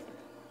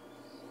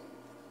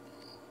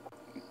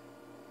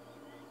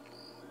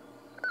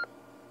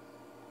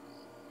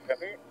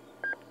 Copy.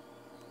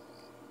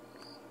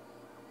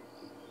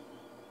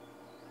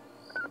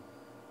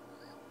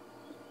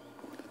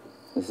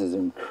 This is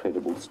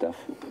incredible stuff.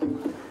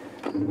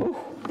 Oh,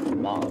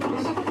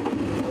 marvelous.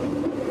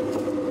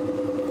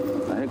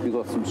 I hope you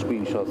got some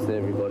screenshots there,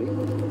 everybody.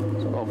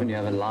 So often you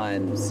have a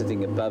lion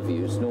sitting above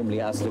you. It's normally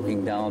us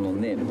looking down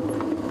on them.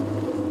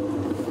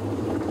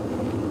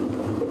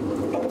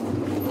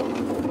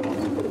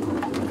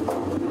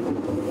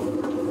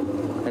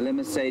 Hello,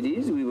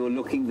 Mercedes. We were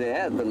looking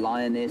there at the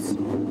lioness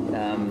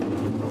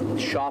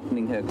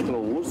sharpening her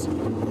claws.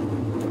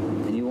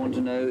 To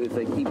know if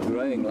they keep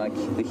growing like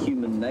the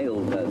human nail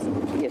does.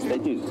 Yes, they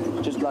do.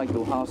 Just like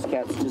your house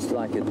cats, just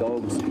like your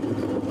dogs,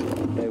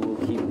 they will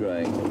keep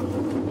growing.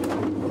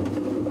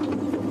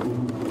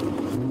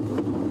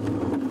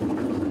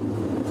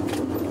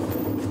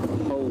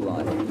 Whole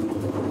life.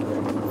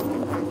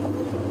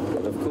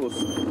 But of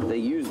course, they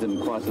use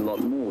them quite a lot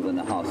more than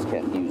a house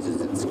cat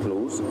uses its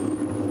claws.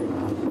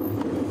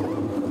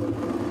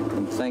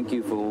 Thank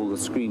you for all the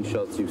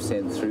screenshots you've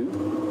sent through.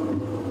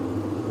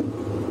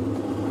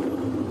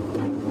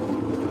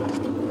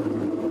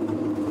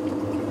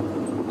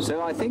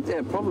 So I think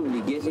they're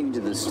probably getting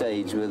to the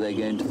stage where they're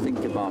going to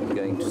think about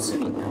going to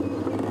sleep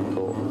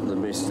for the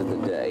rest of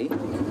the day.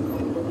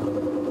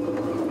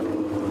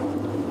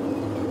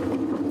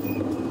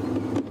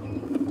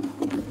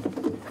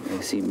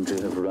 They seem to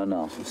have run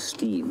out of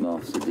steam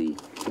after the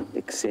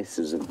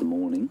excesses of the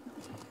morning.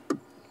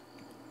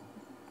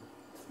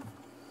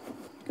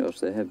 Gosh,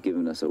 they have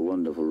given us a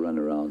wonderful run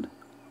around.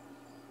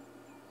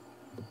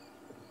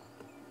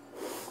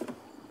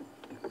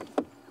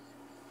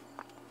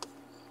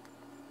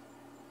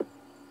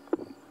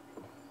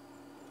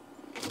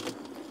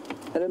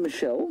 Hello,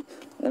 Michelle.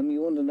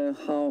 You want to know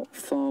how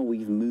far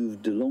we've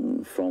moved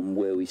along from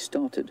where we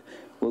started?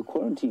 Well,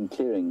 quarantine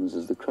clearings,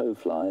 as the crow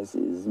flies,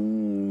 is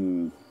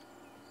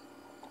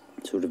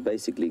sort of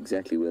basically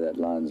exactly where that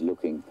line's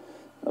looking.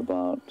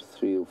 About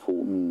 3 or 4,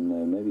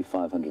 no, maybe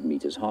 500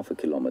 meters, half a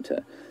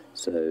kilometer.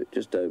 So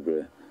just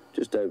over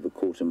a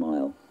quarter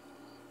mile.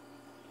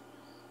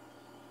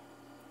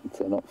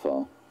 So not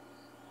far.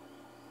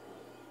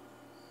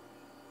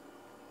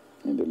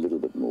 Maybe a little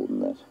bit more than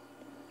that.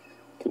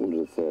 Call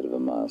it a third of a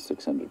mile,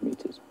 600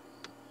 meters.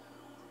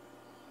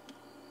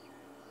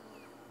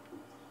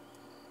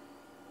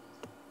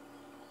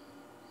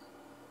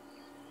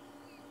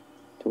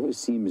 It always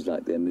seems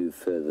like they move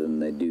further than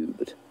they do,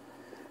 but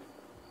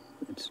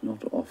it's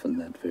not often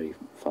that very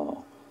far.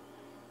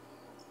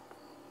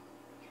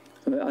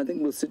 I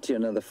think we'll sit here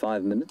another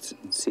 5 minutes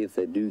and see if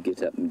they do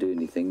get up and do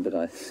anything, but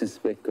I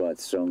suspect quite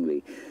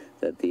strongly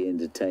that the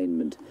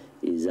entertainment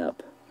is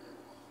up.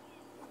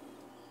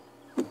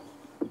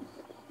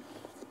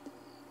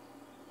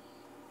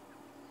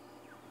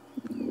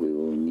 We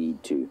will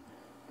need to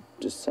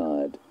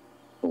decide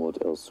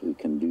what else we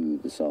can do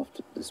this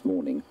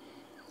morning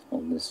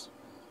on this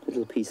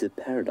little piece of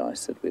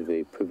paradise that we're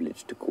very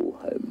privileged to call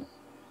home.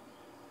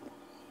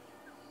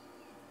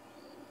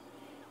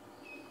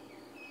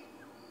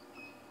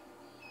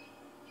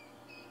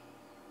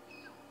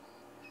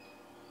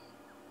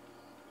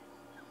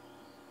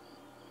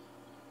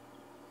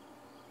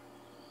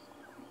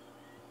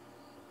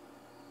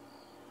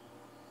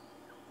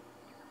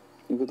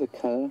 Look at the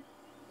colour,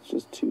 it's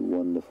just too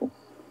wonderful.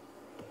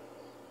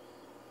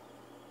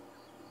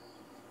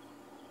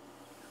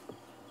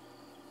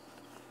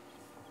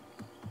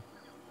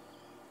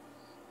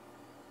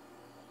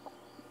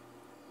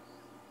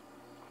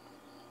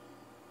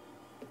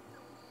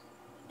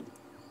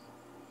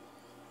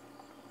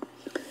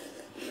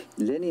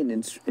 Lenny, an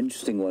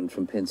interesting one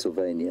from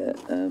Pennsylvania.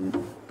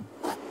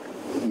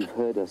 You've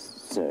heard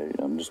us, sorry,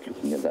 I'm just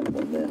looking at that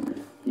one there.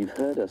 You've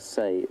heard us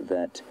say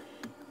that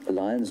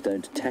lions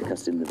don't attack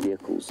us in the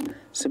vehicles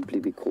simply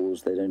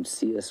because they don't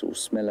see us or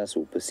smell us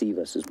or perceive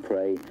us as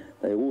prey.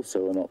 They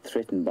also are not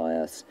threatened by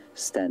us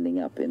standing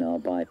up in our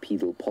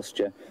bipedal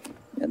posture,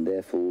 and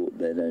therefore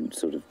they don't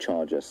sort of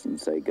charge us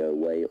and say go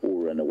away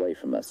or run away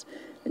from us.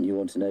 And you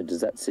want to know,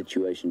 does that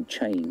situation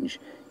change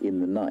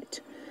in the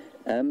night?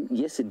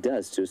 Yes, it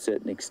does to a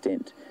certain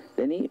extent.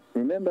 Lenny,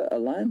 remember, a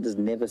lion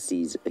never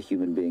sees a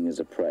human being as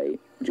a prey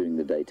during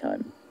the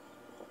daytime.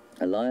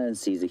 A lion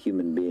sees a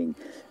human being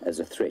as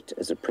a threat,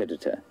 as a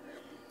predator.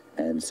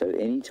 And so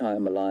any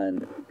time a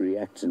lion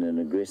reacts in an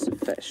aggressive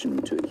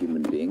fashion to a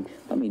human being,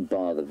 I mean,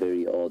 bar the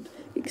very odd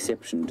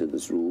exception to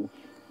this rule,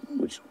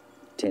 which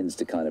tends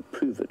to kind of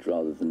prove it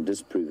rather than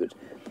disprove it,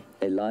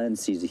 a lion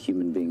sees a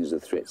human being as a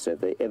threat. So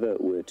if they ever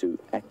were to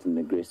act in an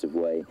aggressive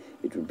way,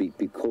 it would be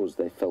because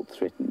they felt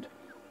threatened.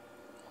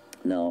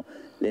 Now,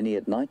 Lenny,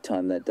 at night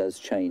time that does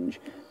change,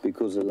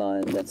 because a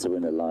lion, that's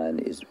when a lion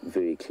is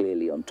very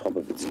clearly on top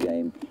of its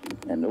game.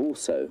 And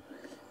also,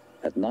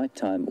 at night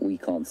time we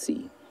can't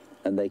see,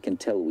 and they can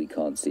tell we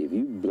can't see. If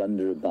you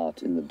blunder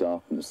about in the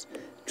darkness,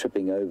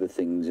 tripping over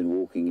things and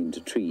walking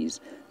into trees,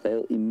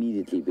 they'll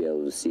immediately be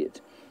able to see it.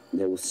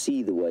 They will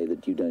see the way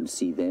that you don't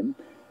see them,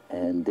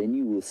 and then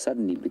you will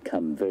suddenly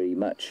become very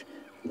much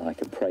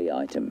like a prey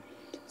item.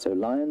 So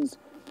lions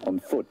on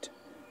foot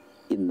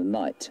in the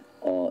night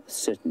are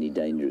certainly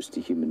dangerous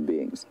to human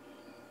beings.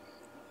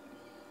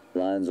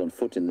 Lions on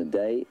foot in the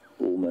day,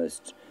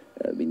 almost,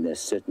 there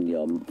certainly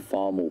are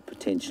far more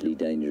potentially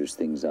dangerous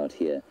things out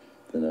here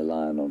than a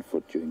lion on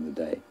foot during the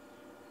day.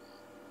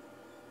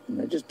 And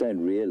they just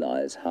don't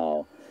realize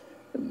how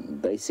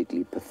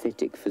basically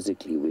pathetic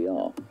physically we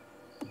are.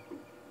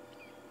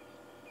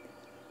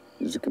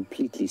 There's a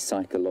completely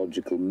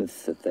psychological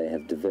myth that they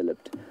have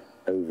developed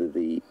over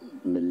the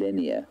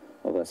millennia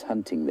of us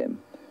hunting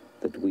them,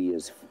 that we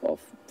are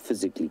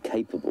physically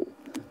capable.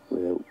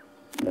 We're,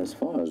 as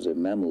far as a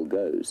mammal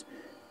goes,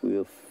 we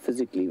are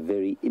physically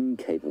very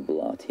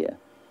incapable out here.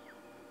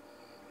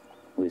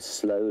 We're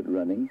slow at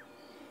running.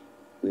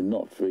 We're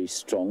not very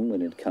strong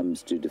when it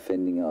comes to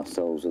defending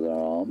ourselves with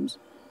our arms.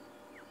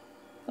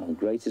 Our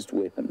greatest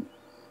weapon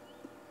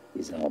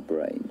is our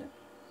brain.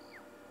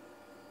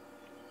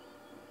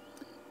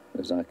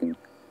 As I can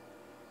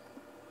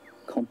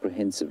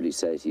comprehensively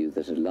say to you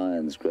that a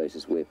lion's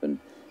greatest weapon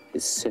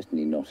is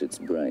certainly not its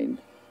brain.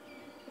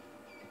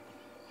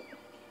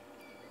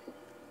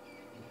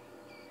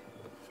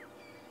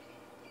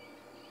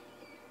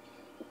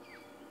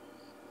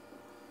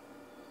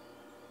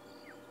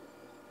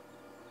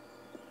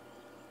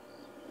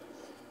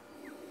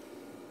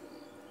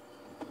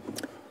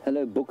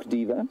 Hello, Book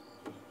Diva.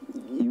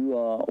 You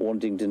are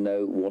wanting to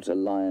know what a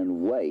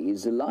lion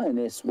weighs. A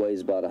lioness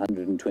weighs about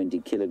 120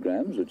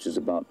 kilograms, which is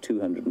about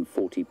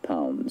 240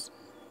 pounds.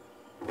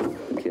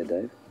 Look here,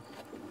 Dave.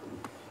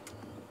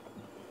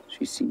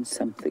 She's seen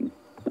something,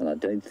 and I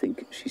don't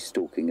think she's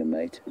stalking a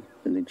mate. I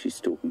don't think she's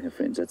stalking her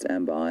friends. That's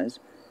Amber Eyes.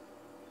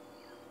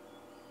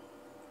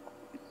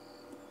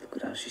 Look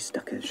at how she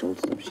stuck her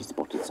shoulders up. She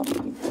spotted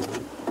something.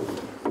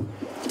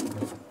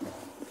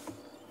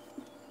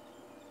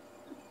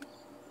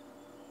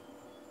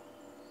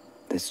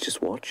 Let's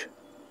just watch.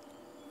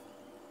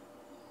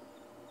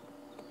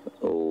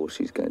 Oh,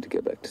 she's going to go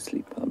back to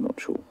sleep. I'm not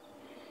sure.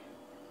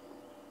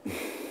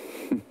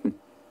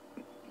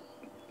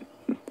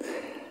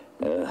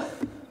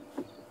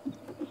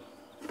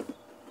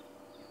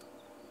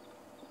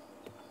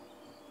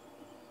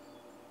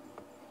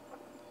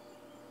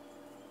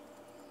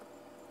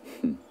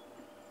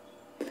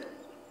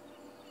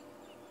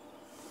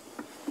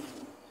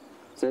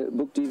 So,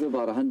 Book Diva,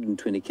 about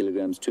 120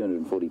 kilograms,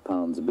 240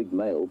 pounds. A big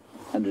male,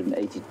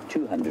 180 to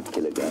 200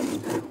 kilograms,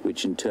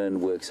 which in turn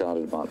works out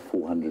at about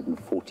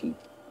 440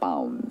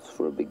 pounds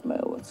for a big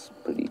male. That's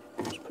pretty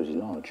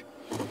large.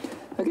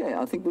 Okay,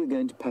 I think we're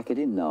going to pack it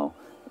in now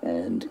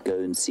and go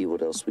and see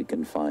what else we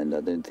can find. I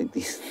don't think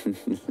these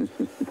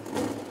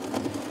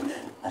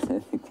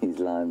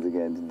lions are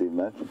going to do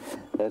much.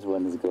 That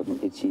one has got an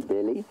itchy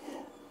belly.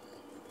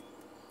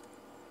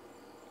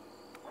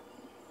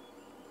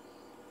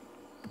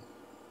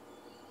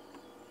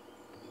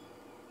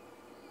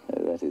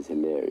 That is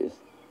hilarious.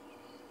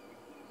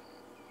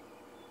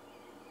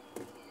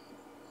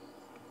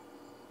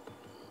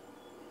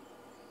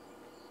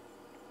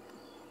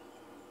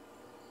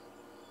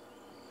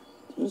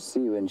 Just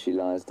see when she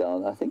lies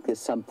down. I think there's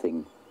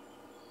something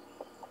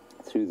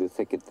through the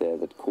thicket there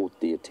that caught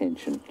the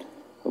attention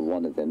of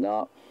one of them.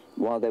 Now,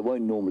 while they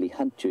won't normally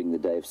hunt during the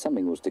day, if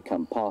something was to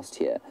come past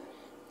here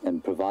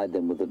and provide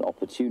them with an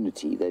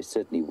opportunity, they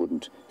certainly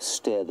wouldn't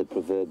stare the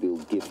proverbial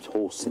gift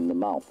horse in the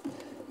mouth.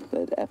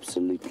 They'd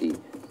absolutely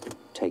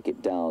take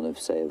it down if,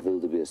 say, a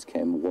wildebeest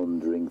came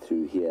wandering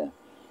through here.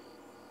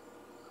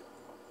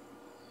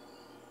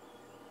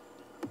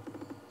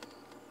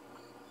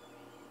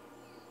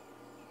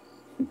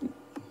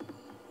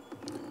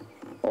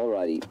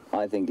 Alrighty,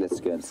 I think let's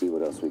go and see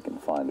what else we can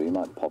find. We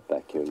might pop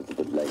back here a little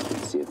bit later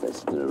and see if they're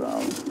still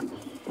around.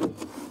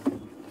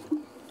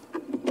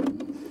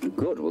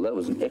 Good, well that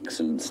was an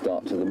excellent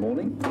start to the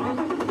morning.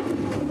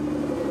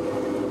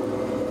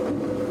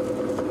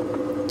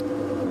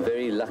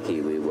 Very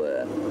lucky we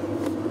were.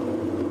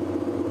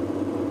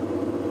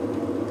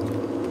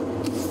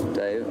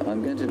 Dave,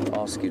 I'm going to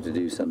ask you to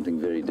do something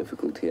very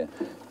difficult here.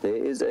 There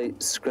is a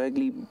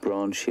scraggly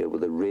branch here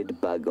with a red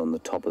bug on the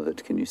top of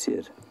it. Can you see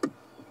it?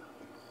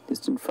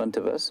 Just in front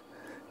of us,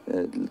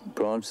 a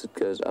branch that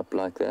goes up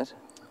like that.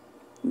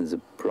 And there's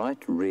a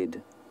bright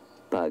red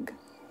bug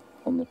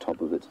on the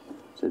top of it.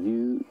 So if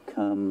you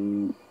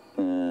come,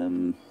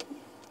 no,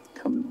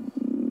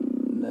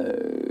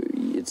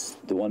 it's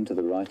the one to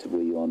the right of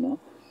where you are now.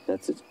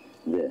 That's it,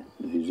 there.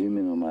 If you zoom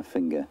in on my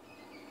finger,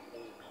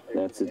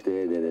 that's it,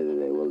 there,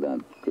 well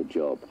done, good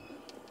job.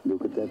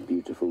 Look at that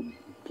beautiful,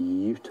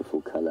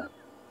 beautiful color.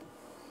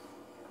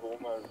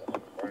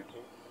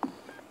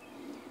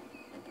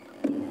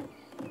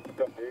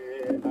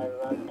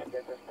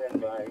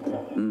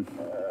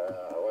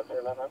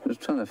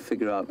 Just trying to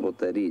figure out what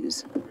that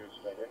is.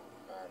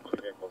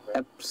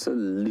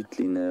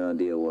 Absolutely no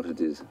idea what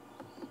it is.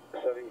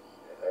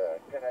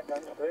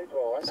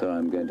 So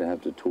I'm going to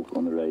have to talk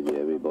on the radio,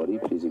 everybody.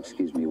 Please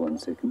excuse me 1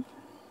 second.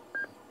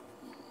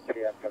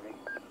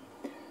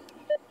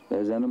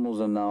 Those animals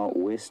are now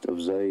west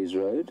of Zoe's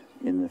Road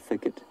in the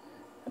thicket.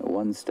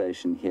 One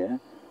station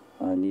here.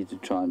 I need to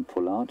try and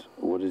pull out.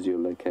 What is your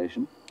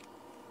location?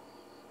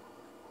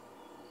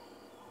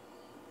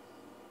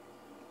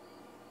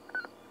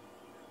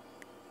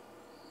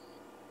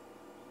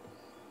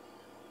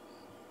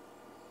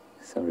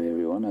 Sorry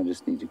everyone, I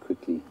just need to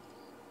quickly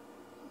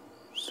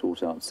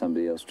sort out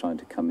somebody else trying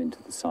to come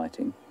into the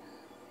sighting.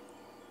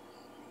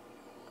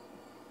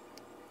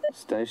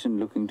 Station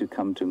looking to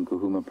come to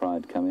Nkuhuma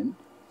Pride, come in.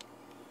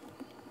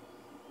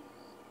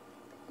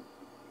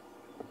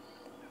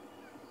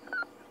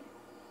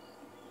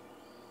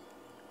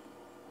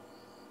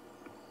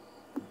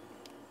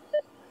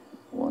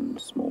 One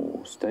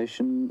small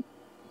station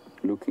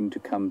looking to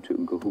come to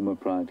Nkuhuma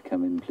Pride,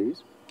 come in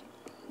please.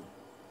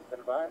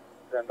 Stand by,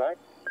 stand by.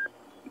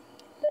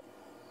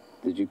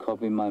 Did you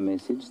copy my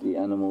message? The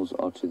animals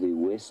are to the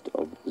west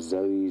of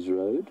Zoe's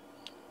Road.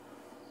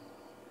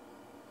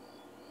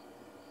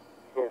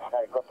 Yes,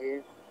 I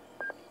copy.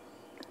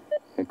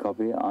 Okay,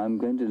 copy. I'm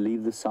going to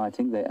leave the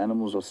sighting. The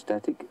animals are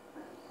static.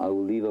 I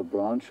will leave a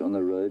branch on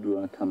the road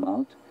where I come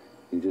out.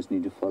 You just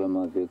need to follow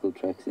my vehicle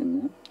tracks in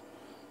there.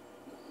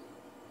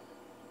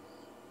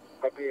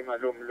 Copy,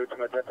 Malum,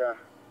 Lutmatata,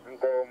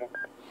 Nkomo.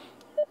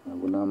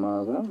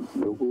 Agunamaga,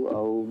 loku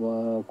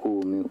au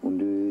kumi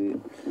undi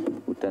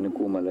utani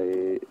kumala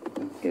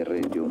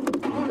radio.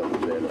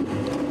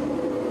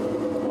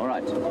 All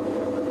right.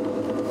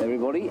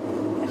 everybody.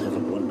 That was a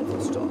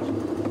wonderful start.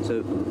 So,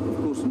 of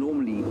course,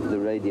 normally the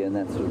radio and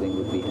that sort of thing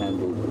would be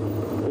handled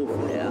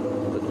off air,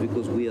 but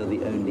because we are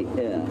the only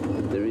air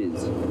there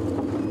is,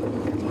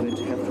 we're going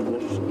to have to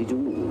watch it all,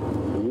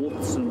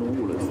 warts and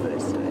all, as they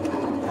say.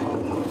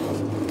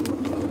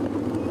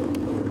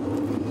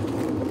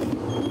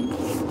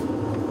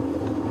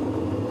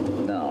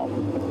 Now,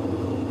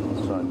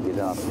 let's try and get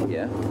up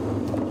here.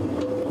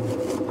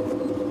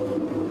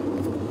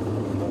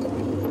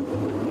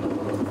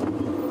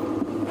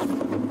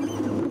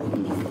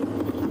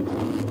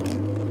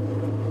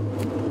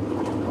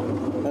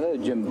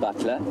 Jim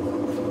Butler,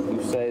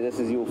 you say this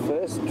is your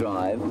first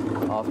drive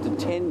after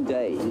 10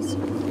 days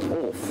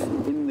off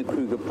in the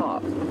Kruger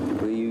Park,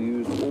 where you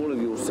used all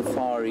of your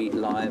Safari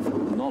Live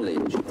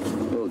knowledge.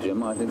 Well,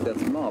 Jim, I think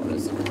that's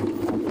marvellous.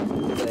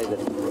 You say that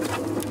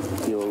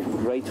you're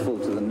grateful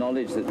to the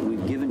knowledge that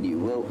we've given you.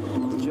 Well,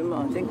 Jim,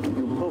 I think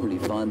you'll probably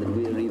find that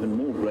we are even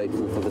more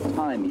grateful for the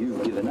time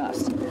you've given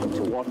us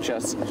to watch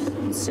us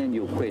and send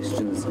your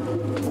questions,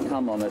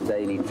 come on a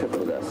daily trip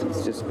with us.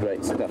 It's just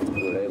great stuff that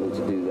we're able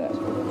to do that.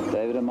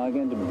 David, am I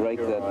going to break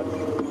that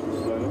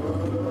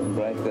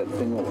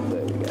thing off?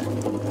 There we go.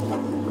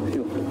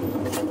 Phew. I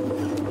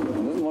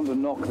don't want to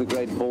knock the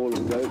great ball of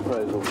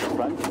GoPros off the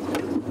front,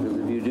 because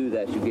if you do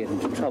that, you get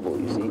into trouble,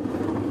 you see.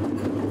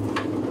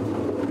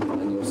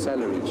 And your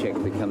salary check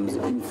becomes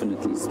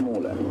infinitely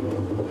smaller.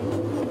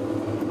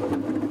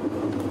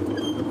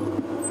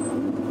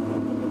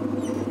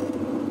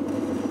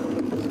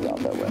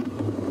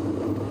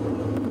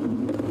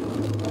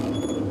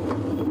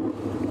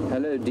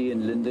 Hello, Dee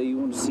and Linda. You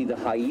want to see the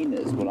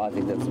hyenas? Well, I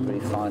think that's a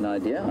very fine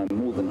idea. I'm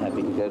more than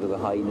happy to go to the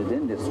hyena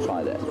den. Let's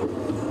try that.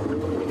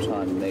 We'll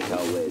try and make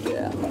our way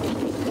there.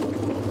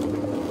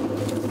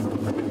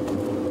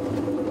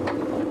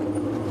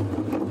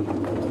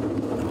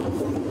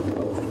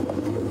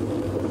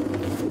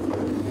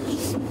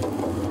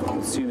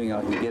 Assuming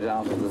I can get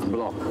out of this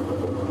block.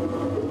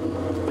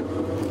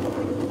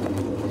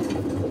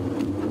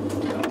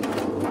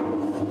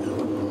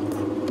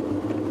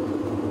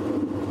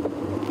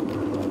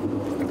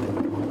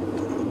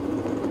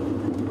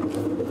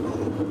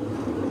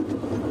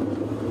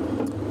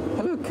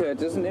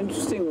 Curtis, an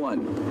interesting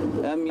one.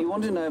 You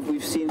want to know if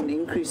we've seen an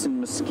increase in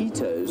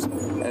mosquitoes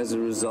as a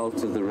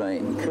result of the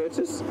rain.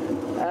 Curtis,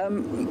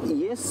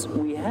 yes,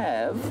 we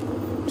have,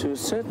 to a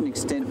certain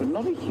extent, but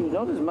not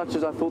as much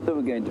as I thought they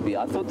were going to be.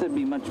 I thought there'd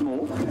be much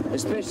more,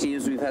 especially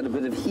as we've had a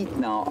bit of heat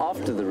now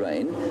after the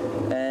rain,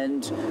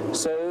 and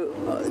so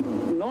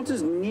not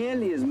as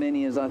nearly as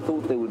many as I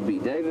thought there would be.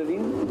 Dave, have you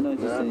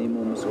noticed any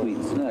more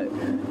mosquitoes? No.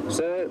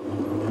 So,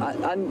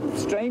 I'm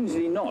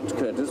strangely not,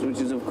 Curtis, which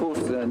is of course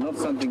not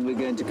something we're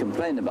going to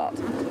complain about.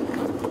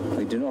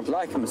 We do not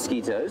like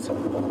mosquitoes.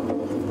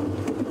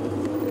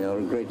 They are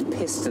a great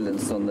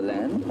pestilence on the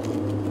land.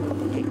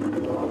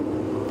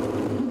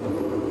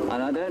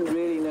 And I don't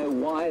really know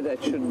why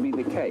that should be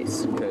the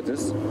case,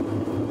 Curtis.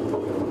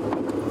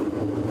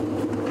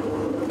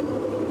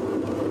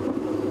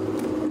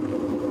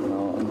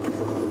 Now,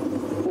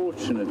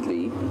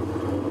 unfortunately,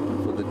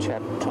 for the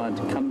chap trying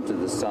to come to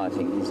the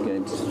sighting, he's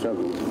going to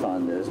struggle to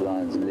find those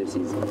lines unless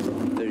he's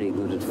very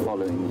good at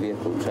following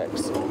vehicle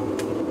tracks. But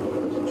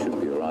it should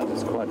be alright.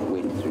 It's quite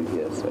wet through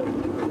here, so...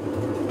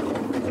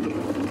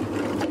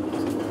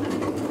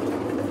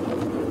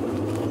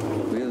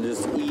 We'll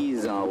just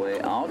ease our way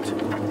out.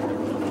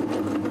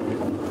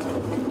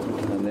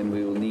 And then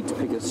we will need to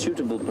pick a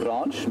suitable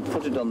branch and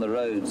put it on the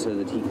road so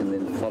that he can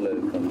then follow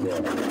from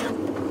there.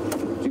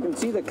 You can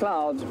see the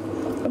clouds.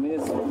 I mean,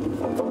 it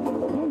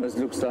almost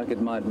looks like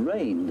it might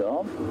rain,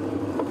 Dom,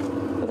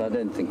 but I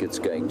don't think it's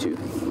going to.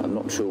 I'm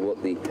not sure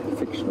what the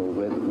fictional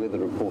weather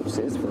report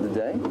says for the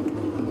day.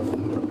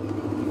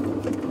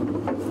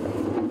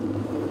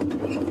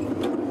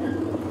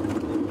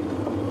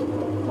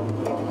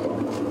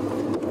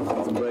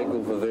 Let's break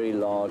off a very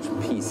large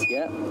piece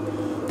here.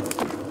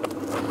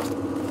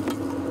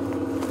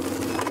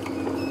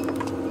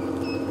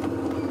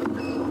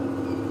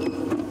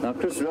 Now,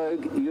 Chris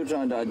Rogue, you're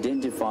trying to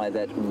identify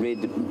that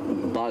red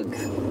bug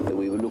that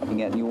we were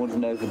looking at, and you want to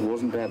know if it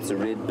wasn't perhaps a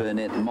red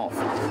burnet moth.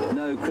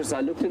 No, Chris,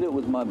 I looked at it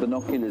with my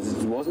binoculars.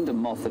 It wasn't a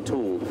moth at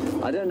all.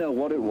 I don't know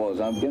what it was.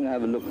 I'm going to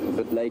have a look a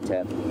bit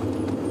later.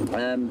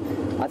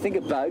 I think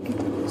a bug.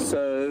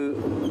 So,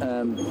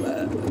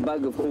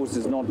 bug, of course,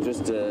 is not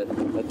just a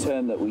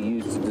term that we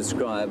use to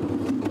describe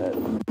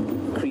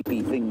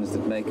creepy things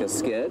that make us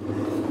scared.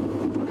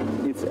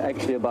 It's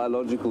actually a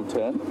biological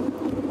term,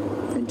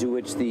 into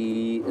which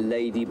the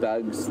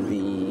ladybugs,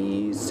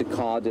 the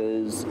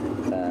cicadas,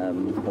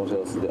 what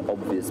else are the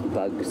obvious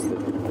bugs that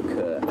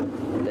occur?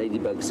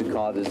 Ladybugs,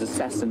 cicadas,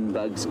 assassin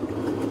bugs,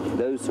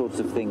 those sorts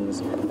of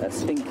things,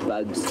 stink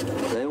bugs,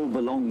 they all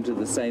belong to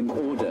the same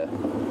order.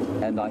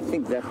 And I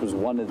think that was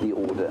one of the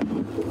order.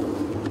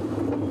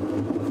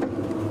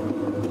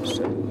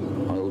 So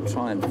I'll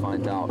try and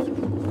find out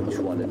which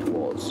one it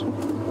was.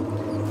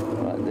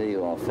 Right, there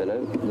you are,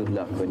 fellow. Good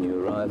luck when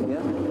you arrive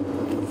here.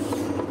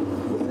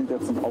 I think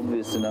that's an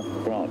obvious enough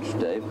branch,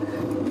 Dave.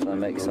 Try and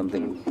make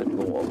something a bit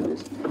more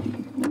obvious.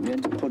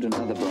 got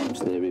another branch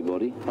there,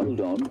 everybody. Hold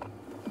on.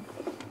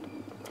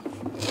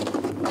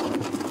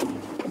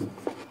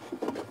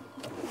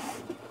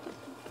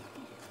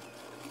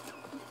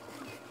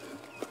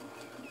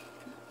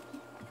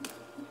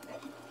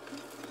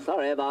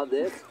 Sorry about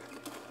this.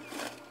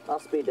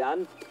 Must be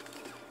done.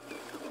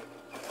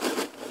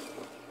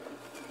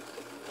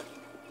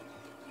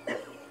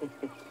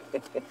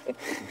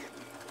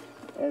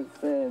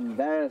 It's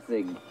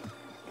embarrassing.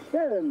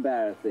 So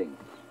embarrassing.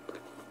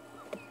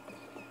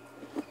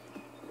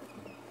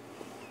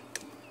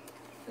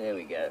 There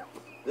we go.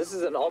 This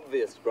is an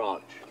obvious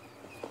branch.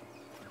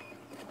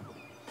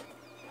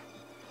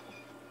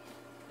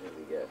 There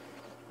we go.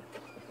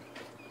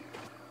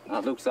 Ah,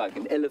 it looks like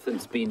an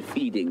elephant's been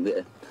feeding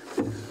there.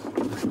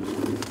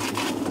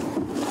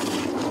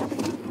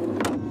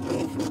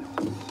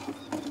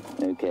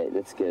 Okay,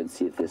 let's go and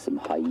see if there's some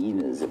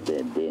hyenas at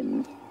their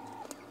den.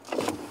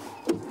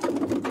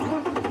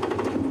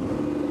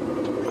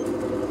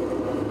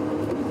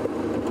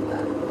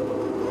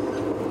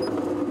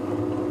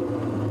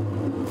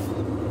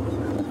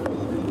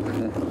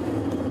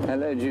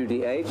 Hello,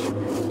 Judy H.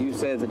 You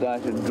said that I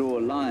should draw a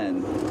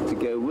lion to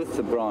go with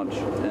the branch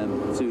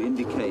to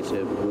indicate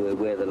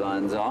where the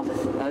lions are.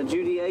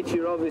 Judy H.,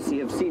 you obviously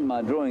have seen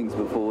my drawings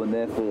before and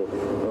therefore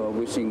are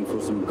wishing for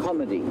some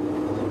comedy.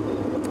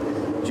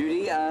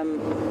 Judy,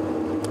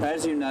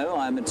 as you know,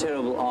 I'm a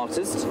terrible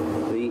artist.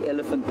 The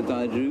elephant that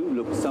I drew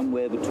looked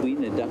somewhere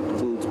between a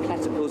duck-billed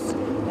platypus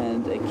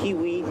and a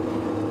kiwi,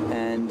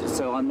 and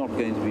so I'm not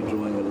going to be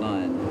drawing a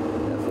lion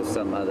for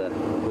some other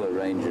poor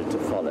ranger to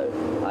follow.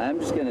 I am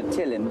just going to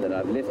tell him that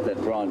I've left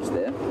that branch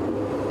there,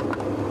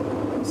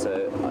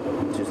 so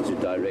just to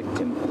direct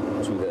him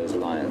to those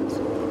lions.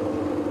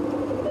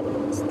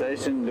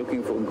 Station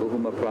looking for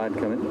Nkuhuma Pride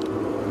coming.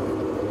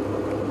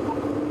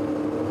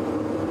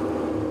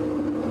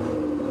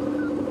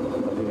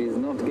 But if he's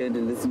not going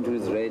to listen to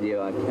his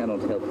radio, I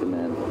cannot help the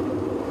man.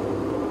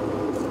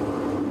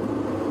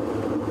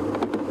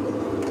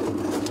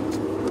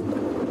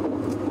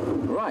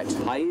 Right,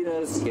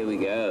 hyenas, here we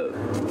go.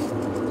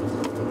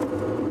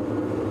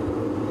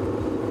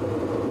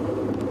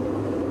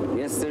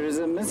 Yes, there is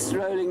a mist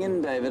rolling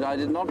in, David. I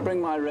did not bring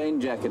my rain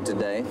jacket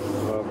today.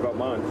 Well, I've got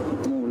mine.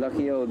 Oh,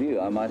 lucky old you.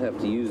 I might have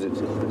to use it.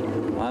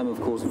 I'm,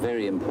 of course,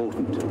 very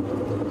important.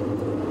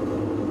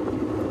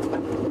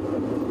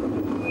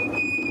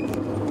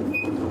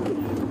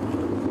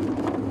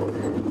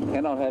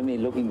 Cannot have me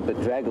looking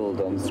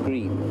bedraggled on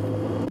screen.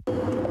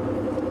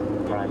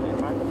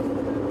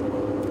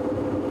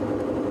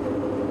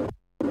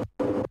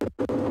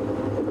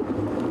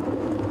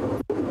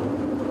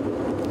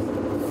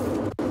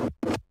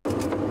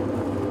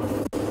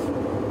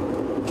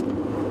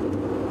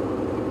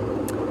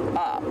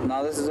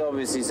 Now, this is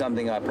obviously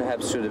something I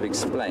perhaps should have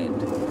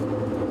explained.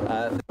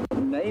 The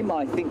name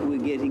I think we're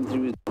getting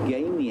through is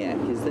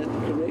Gainiac. Is that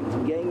correct?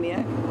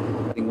 Gainiac?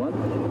 One?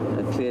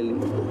 Clearly.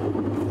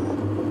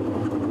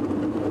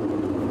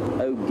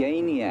 Oh,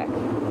 Gainiac.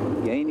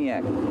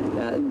 Gainiac.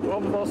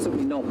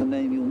 Possibly not the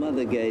name your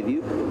mother gave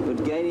you, but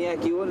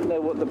Gainiac, you want to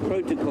know what the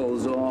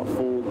protocols are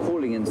for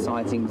calling in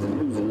sightings and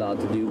who's allowed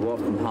to do what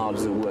and how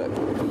does it work.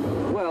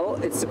 Well,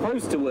 it's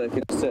supposed to work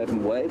in a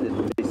certain way that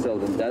very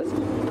seldom does,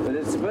 but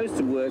it's supposed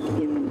to work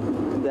in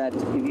that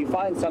if you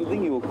find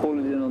something, you will call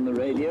it in on the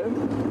radio.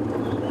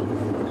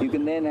 You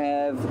can then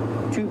have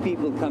 2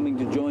 people coming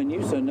to join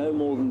you, so no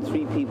more than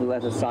 3 people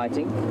at a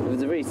sighting. If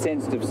it's a very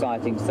sensitive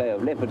sighting, say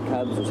of leopard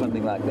cubs or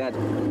something like that,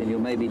 then you're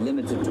maybe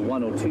limited to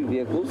 1 or 2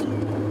 vehicles.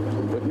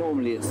 But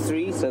normally it's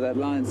 3, so that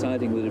lion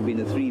sighting would have been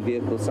a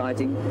 3-vehicle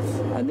sighting.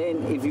 And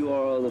then if you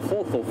are the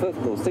 4th or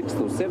 5th or 6th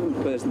or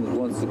 7th person that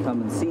wants to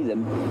come and see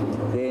them,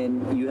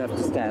 then you have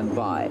to stand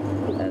by.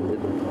 And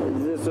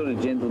there's a sort of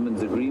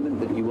gentleman's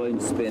agreement that you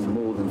won't spend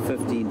more than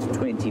 15 to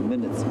 20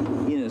 minutes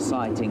in a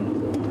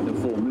sighting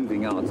before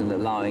moving out and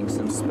allowing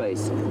some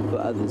space for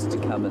others to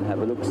come and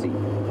have a look-see.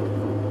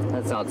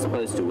 That's how it's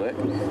supposed to work.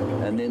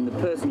 And then the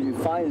person who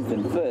finds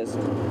them first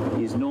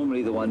is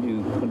normally the one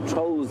who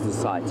controls the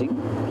sighting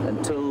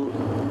until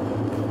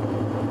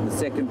the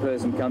second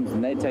person comes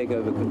and they take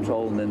over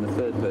control, and then the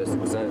third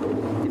person. So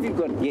if you've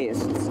got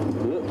guests,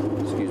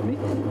 excuse me,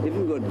 if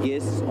you've got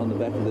guests on the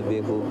back of the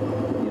vehicle,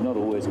 you're not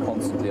always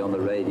constantly on the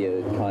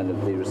radio. Kind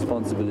of the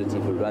responsibility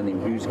for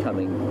running who's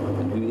coming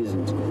and who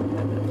isn't,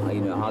 and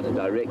you know how to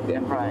direct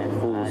them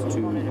falls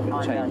to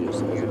the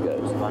changes as it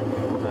goes.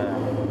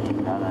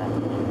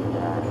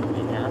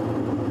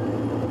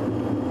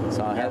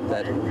 So I hope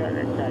that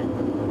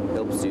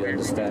helps you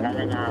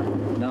understand.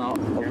 Now,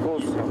 of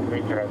course,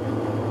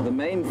 the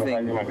main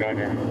thing,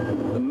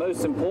 the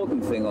most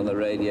important thing on the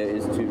radio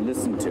is to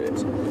listen to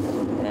it.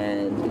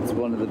 And it's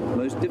one of the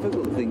most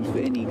difficult things for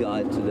any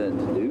guide to learn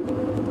to do.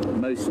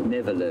 Most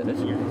never learn it.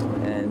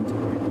 And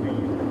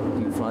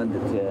you find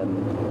that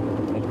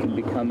it can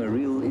become a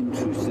real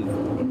intrusive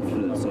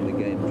influence on a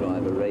game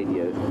driver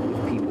radio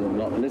if people are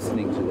not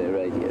listening to their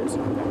radios.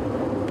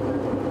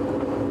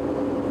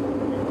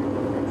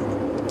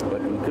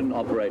 Couldn't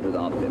operate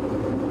without them.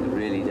 It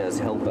really does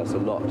help us a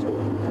lot.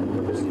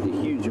 Obviously, the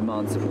huge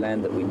amounts of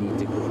land that we need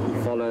to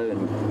follow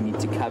and need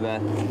to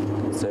cover,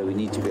 so we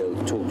need to be able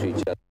to talk to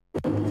each other.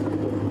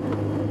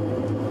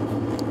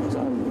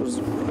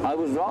 I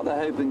was rather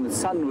hoping the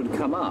sun would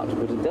come out,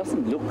 but it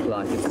doesn't look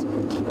like it's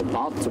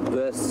about to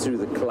burst through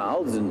the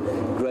clouds in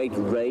great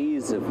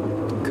rays of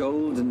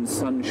golden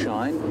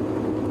sunshine.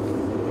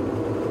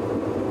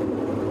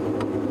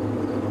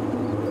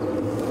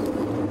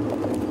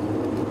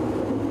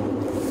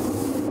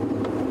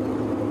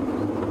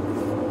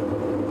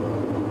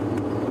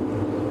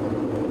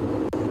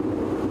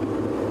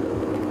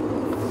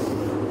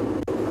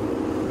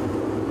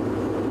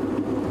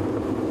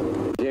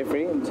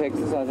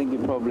 Texas, I think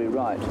you're probably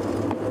right.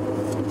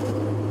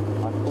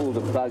 I called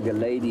a bug a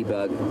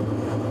ladybug,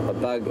 a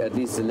bug, at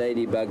least a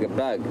ladybug, a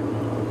bug.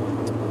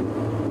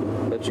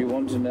 But you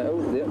want to know,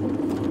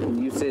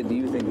 you said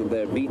you think that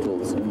they're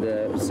beetles,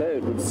 and so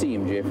it would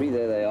seem, Jeffrey,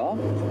 there they are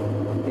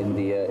in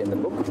the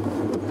book.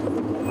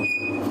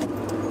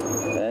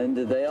 And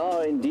they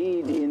are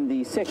indeed in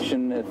the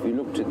section, if you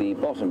look to the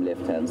bottom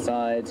left-hand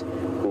side,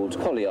 called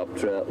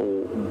Coleoptera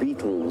or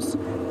beetles.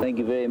 Thank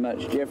you very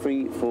much,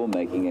 Jeffrey, for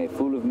making a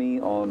fool of me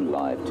on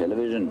live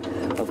television.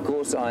 Of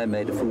course, I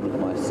made a fool of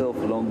myself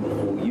long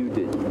before you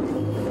did.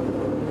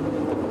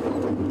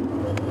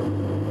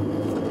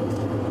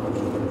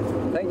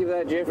 Thank you for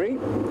that, Jeffrey.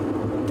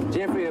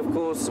 Jeffrey, of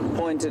course,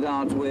 pointed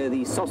out where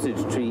the sausage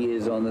tree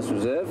is on this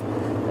reserve.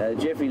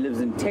 Jeffrey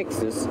lives in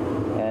Texas,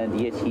 and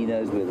yet he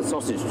knows where the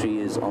sausage tree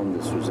is on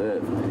this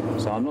reserve.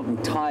 So I'm not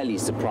entirely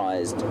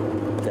surprised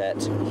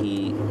that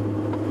he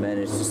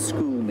managed to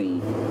school me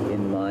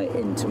in my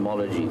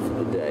entomology for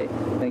the day.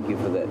 Thank you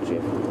for that,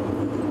 Jeff.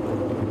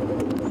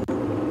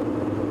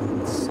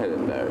 It's so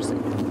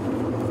embarrassing.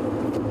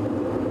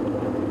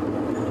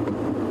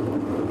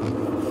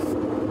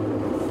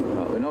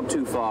 Right, we're not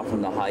too far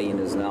from the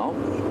hyenas now.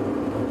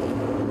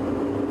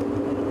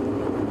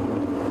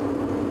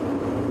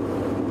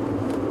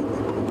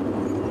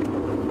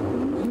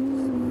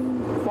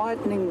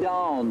 Quietening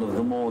down of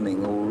the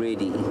morning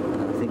already,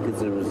 I think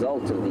as a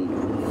result of the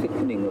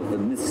thickening of the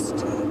mist.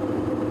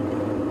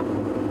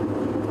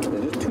 There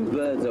are just two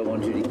birds I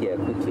want you to hear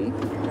quickly.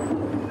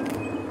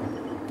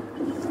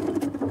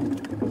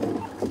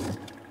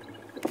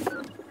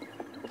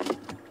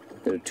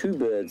 There are two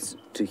birds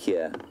to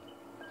hear.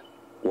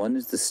 One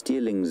is the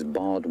Steerling's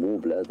barred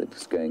warbler that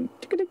is going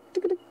tick-a-tick,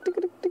 tick-a-tick,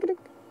 tick-a-tick, tick-a-tick.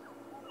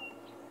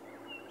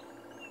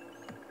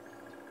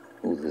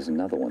 Oh, there's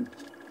another one.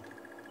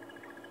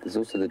 There's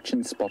also the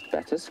chin spot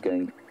batis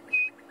going,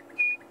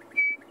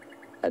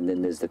 and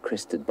then there's the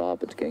crested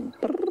barbet going.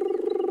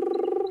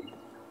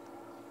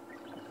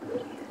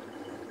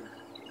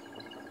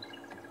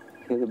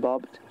 Hear the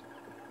barbet?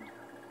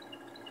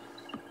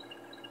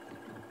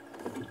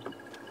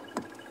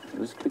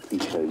 I'll just quickly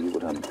show you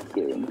what I'm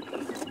hearing.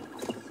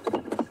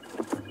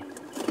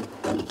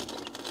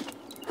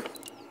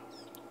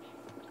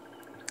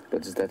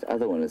 But is that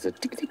other one? It's a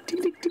tick tick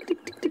tick tick tick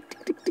tick tick tick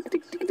tick tick tick tick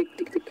tick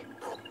tick tick.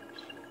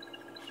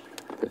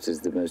 That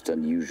is the most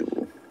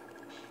unusual.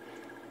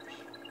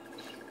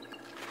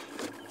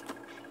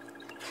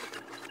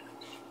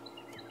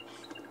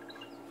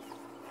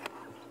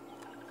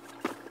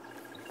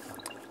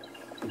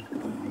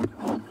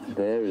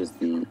 There is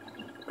the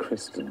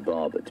crested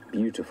barbet,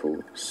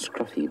 beautiful,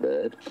 scruffy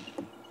bird.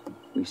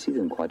 We see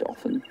them quite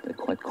often, they're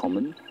quite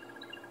common.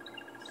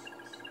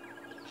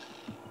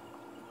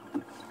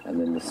 And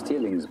then the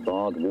Steerling's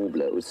barred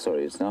warbler,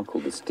 sorry, it's now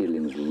called the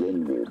Steerling's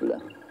wren warbler.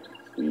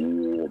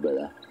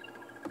 Warbler.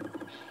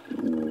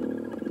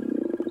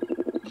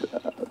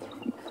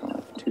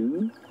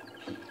 352.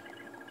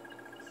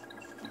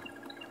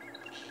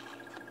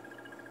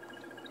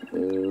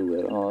 Oh,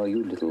 where are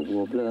you, little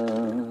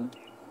warbler?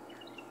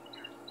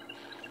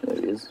 There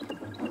he is.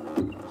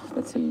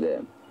 That's him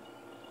there.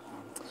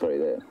 Sorry,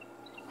 there.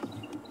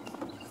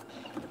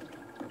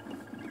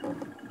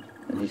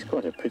 And he's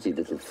quite a pretty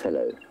little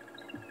fellow.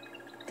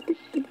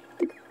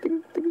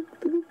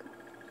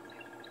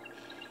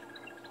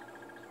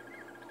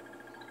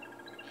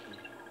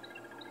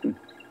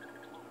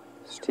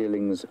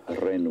 Steerling's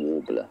wren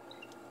warbler.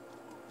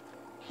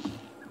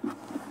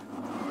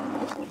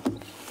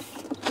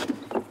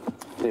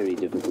 Very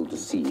difficult to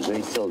see,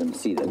 very seldom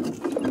see them.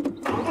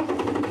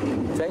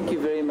 Thank you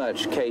very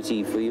much,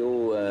 Katie, for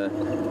your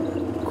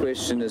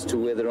question as to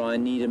whether I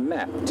need a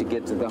map to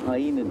get to the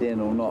hyena den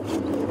or not.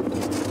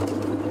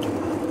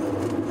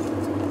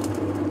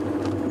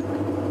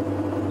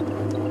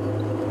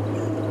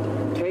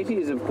 Katie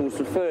is, of course,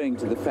 referring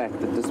to the fact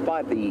that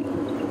despite the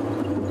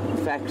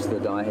fact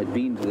that I had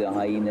been to the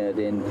hyena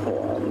den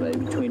for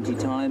maybe 20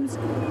 times,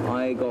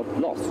 I got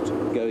lost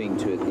going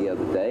to it the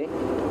other day.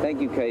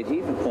 Thank you,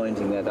 Katie, for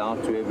pointing that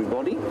out to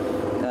everybody.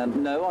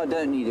 No, I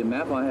don't need a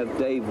map. I have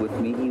Dave with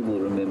me. He will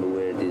remember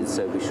where it is,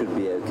 so we should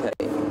be okay.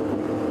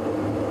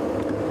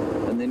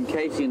 And then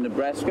Katie in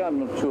Nebraska, I'm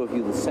not sure if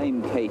you're the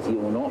same Katie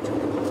or not,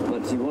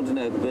 but you want to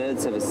know if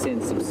birds have a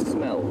sense of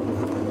smell.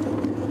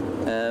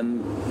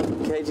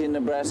 Katie in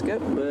Nebraska,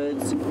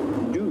 birds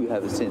do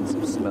have a sense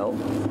of smell.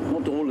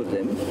 Not all of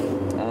them.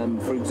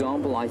 For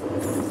example, I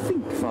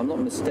think, if I'm not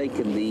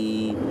mistaken,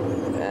 the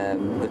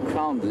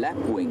crowned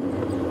lapwing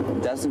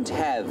doesn't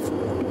have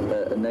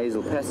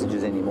nasal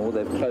passages anymore.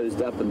 They've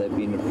closed up and they've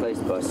been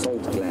replaced by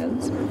salt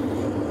glands.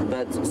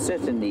 But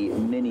certainly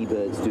many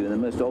birds do, and the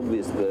most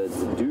obvious birds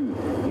that do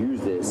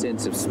use their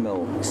sense of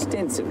smell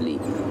extensively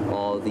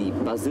are the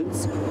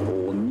buzzards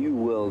or New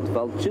World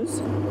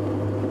vultures.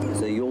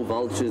 So your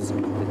vultures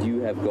that you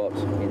have got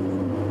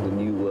in the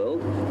New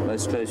World,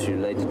 most closely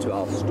related to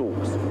our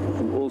storks,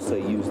 who also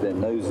use their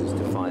noses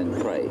to find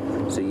prey.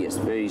 So yes,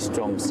 very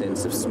strong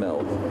sense of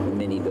smell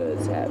many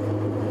birds have.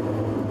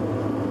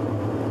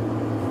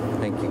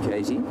 Thank you,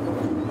 Katie.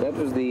 That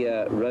was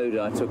the road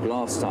I took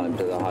last time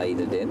to the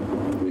hyena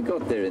den. We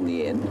got there in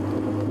the end.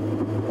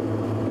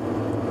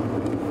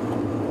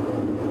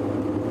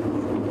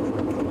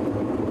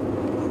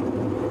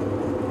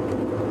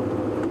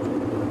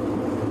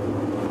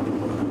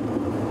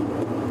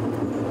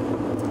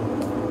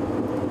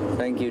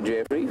 Thank you,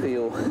 Jeffrey, for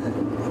your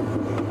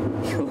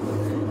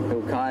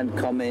kind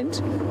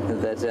comment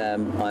that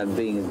I'm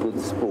being a good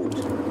sport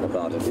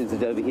about it. Is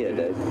it over here,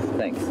 Dave?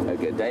 Thanks.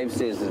 Okay, Dave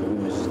says that we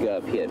must just go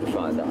up here to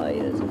find the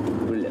hyenas.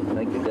 Brilliant.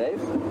 Thank you,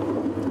 Dave.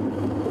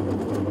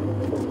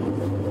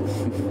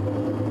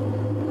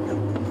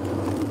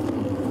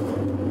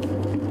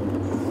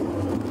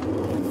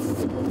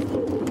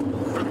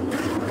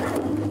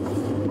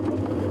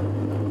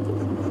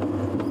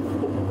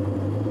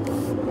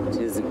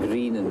 It is a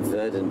green and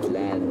verdant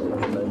land at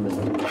the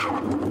moment.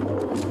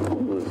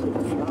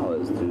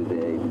 Flowers through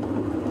there.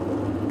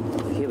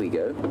 Here we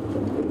go.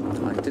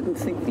 I didn't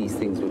think these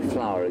things would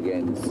flower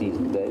again in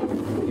season, Dave.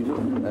 You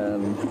didn't?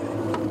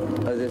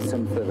 Oh, there's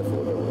some further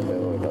forward.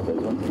 Don't worry about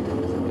those ones.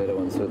 Some better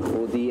ones further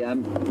forward.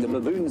 The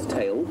baboon's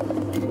tail,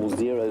 or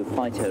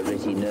Xerophyta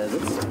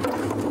retinervis,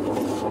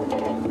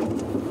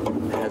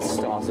 has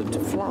started to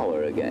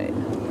flower again.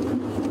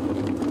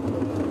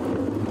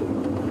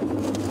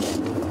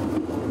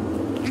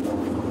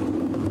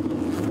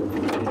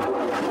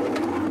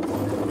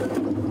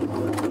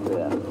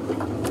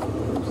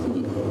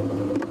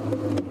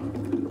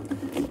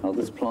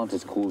 Plant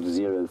is called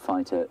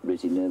Xerophyta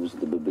retinervis,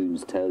 the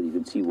baboon's tail. You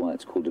can see why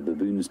it's called a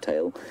baboon's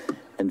tail.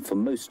 And for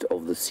most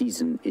of the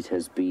season, it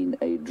has been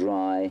a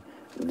dry,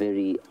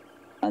 very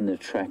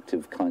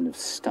unattractive kind of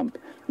stump.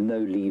 No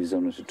leaves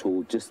on it at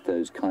all, just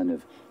those kind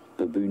of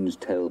baboon's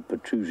tail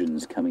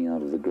protrusions coming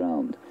out of the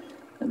ground.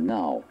 And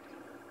now,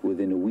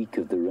 within a week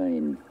of the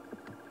rain,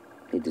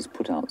 it has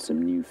put out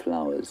some new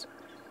flowers.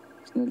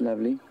 Isn't it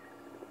lovely?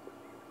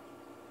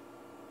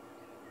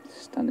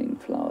 Stunning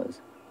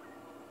flowers.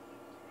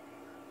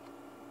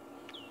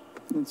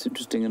 That's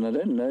interesting, and I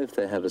don't know if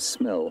they have a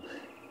smell.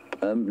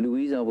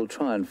 Louise, I will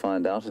try and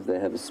find out if they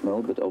have a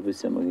smell, but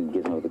obviously I'm going to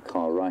get out of the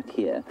car right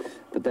here.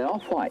 But they are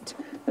white,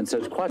 and so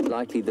it's quite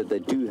likely that they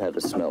do have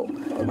a smell.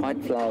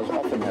 White flowers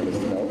often have a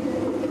smell,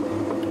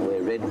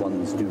 where red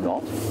ones do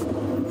not.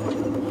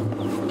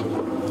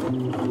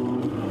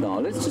 Now,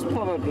 let's just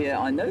pop up here.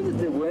 I know that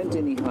there weren't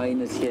any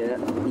hyenas here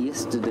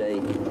yesterday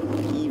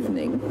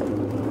evening.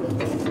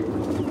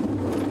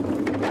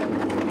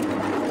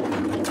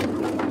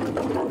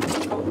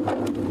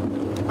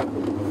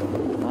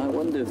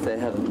 If they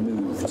haven't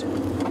moved.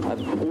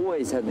 I've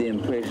always had the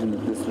impression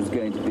that this was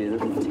going to be a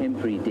little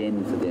temporary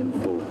den for them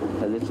for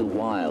a little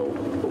while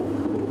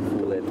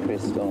before they're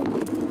pressed on.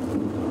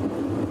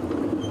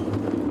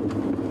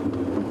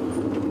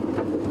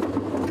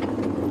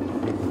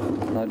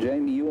 Now,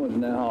 Jamie, you want to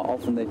know how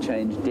often they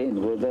change den.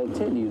 Well, they'll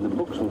tell you, the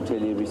books will tell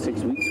you every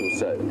 6 weeks or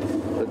so.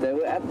 But they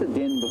were at the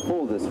den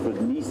before this for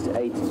at least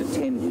 8 to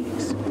 10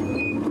 weeks.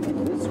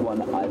 This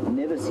one I've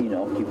never seen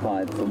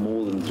occupied for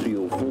more than 3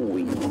 or 4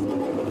 weeks.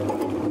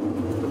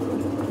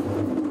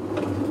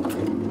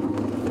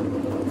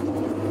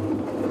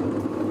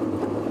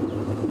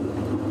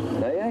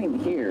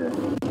 Here.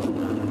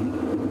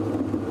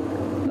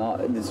 Now,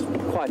 it's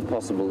quite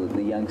possible that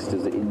the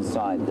youngsters are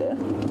inside there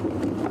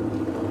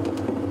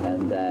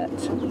and that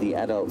the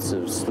adults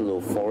are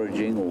still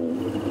foraging or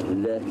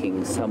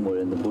lurking somewhere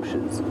in the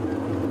bushes.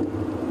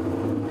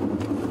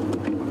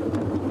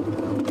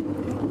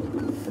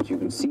 But you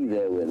can see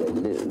there where they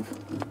live,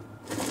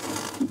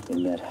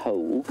 in that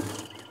hole,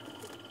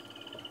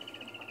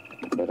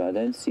 but I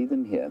don't see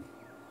them here.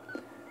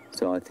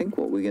 So I think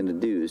what we're going to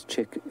do is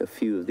check a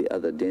few of the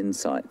other den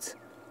sites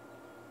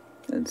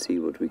and see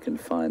what we can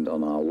find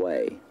on our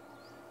way.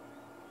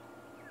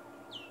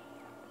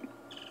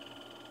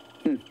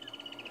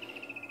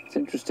 It's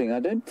interesting. I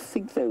don't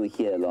think they were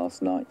here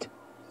last night.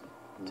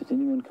 Did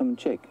anyone come and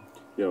check?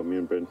 Yeah, me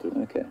and Brent did.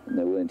 Okay, and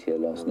they weren't here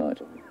last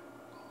night.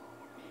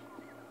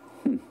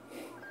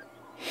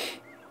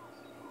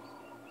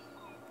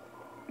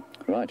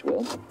 Right,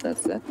 well,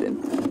 that's that then.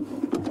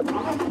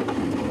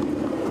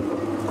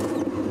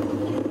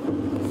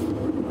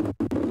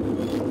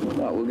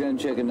 Right, we'll go and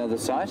check another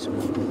site.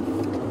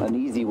 An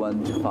easy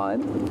one to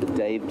find, but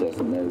Dave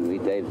doesn't know.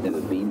 Dave's never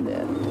been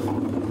there,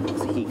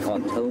 so he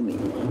can't tell me.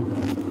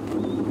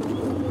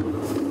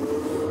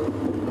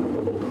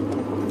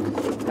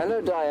 Hello,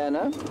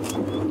 Diana.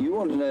 You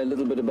want to know a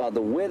little bit about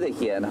the weather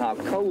here and how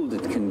cold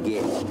it can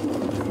get.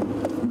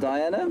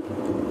 Diana,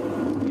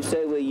 you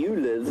say where you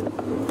live,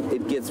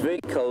 it gets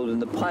very cold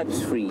and the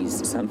pipes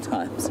freeze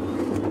sometimes.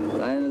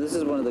 Diana, this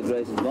is one of the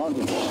great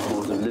advantages, of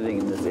course, of living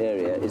in this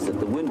area, is that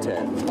the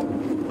winter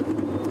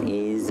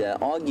is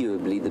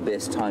arguably the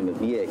best time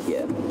of year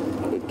here.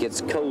 It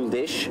gets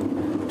coldish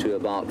to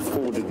about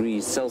 4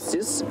 degrees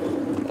Celsius,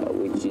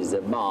 which is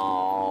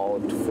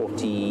about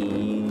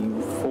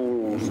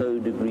 44 or so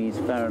degrees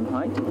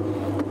Fahrenheit.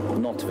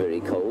 Not very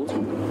cold.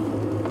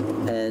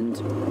 And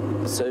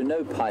so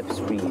no pipes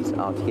freeze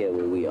out here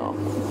where we are.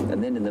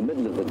 And then in the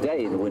middle of the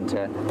day in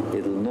winter,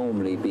 it'll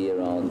normally be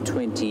around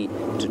 20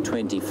 to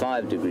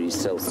 25 degrees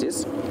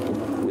Celsius,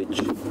 which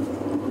is,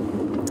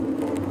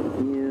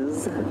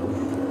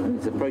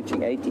 it's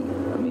approaching 80. I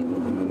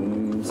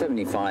mean,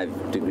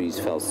 75 degrees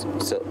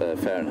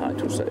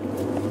Fahrenheit or so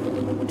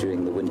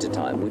during the winter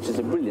time, which is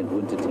a brilliant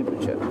winter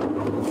temperature.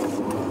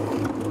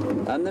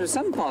 And there are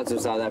some parts of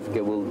South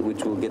Africa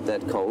which will get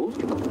that cold.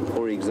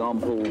 For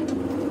example,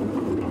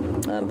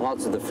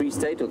 parts of the Free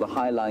State or the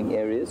high-lying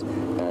areas,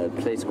 a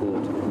place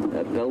called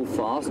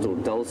Belfast or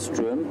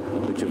Dullstroom,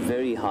 which are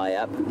very high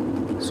up,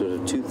 sort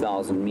of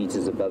 2,000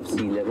 meters above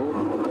sea level.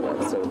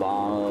 That's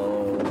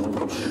about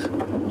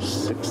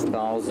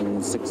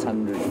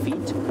 6,600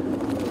 feet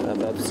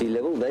above sea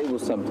level. They will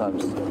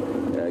sometimes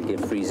get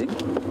freezing.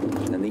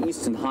 And the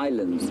eastern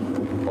highlands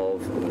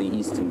of the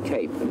Eastern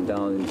Cape and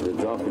down into the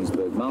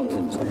Drakensberg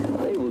Mountains,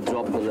 they will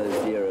drop below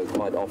zero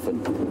quite often.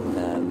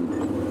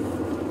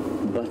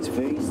 But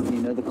very,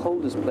 the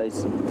coldest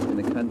place in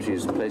the country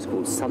is a place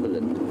called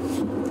Sutherland,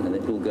 and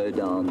it will go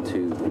down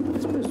to, I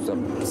suppose,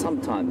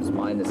 sometimes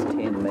minus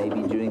 10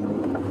 maybe during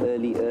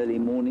early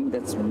morning.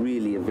 That's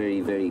really a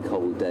very, very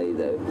cold day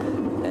though,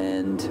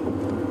 and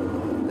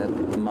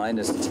that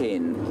minus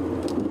 10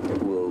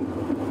 will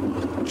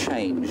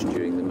change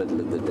during the middle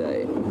of the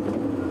day.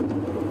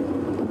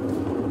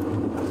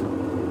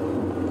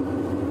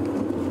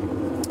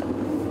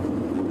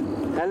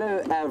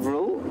 Hello,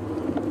 Avril.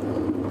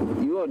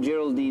 You are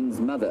Geraldine's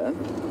mother.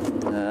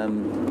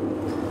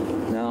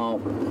 Now,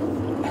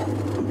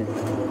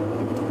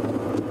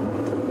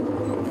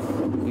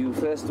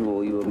 first of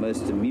all, you were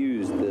most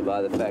amused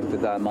by the fact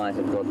that I might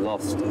have got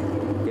lost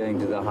going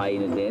to the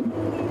hyena den.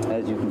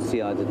 As you can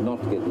see, I did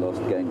not get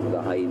lost going to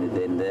the hyena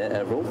den there,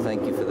 Avril.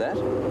 Thank you for that.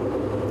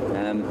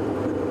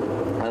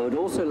 I would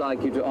also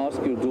like you to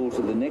ask your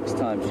daughter the next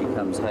time she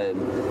comes home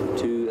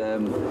to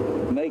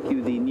make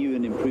you the new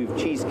and improved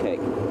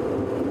cheesecake.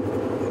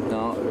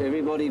 Now,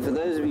 everybody, for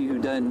those of you who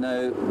don't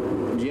know,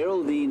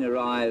 Geraldine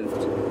arrived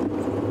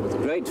with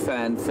great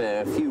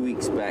fanfare a few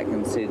weeks back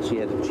and said she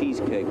had a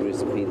cheesecake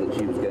recipe that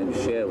she was going to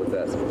share with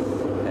us.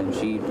 And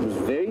she was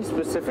very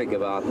specific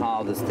about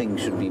how this thing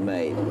should be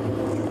made.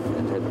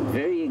 And had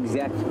very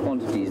exact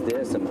quantities. There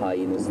are some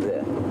hyenas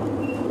there.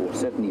 Or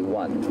certainly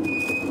one.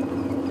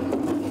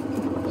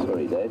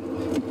 Sorry, Dave.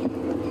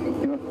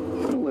 You're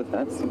cool with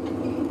that.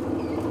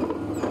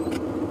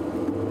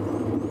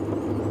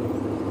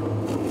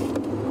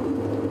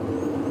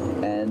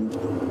 And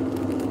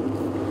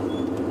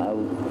I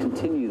will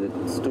continue the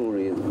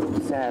story,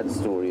 the sad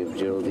story of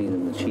Geraldine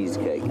and the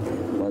cheesecake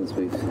once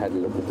we've had a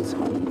look at this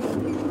hyena.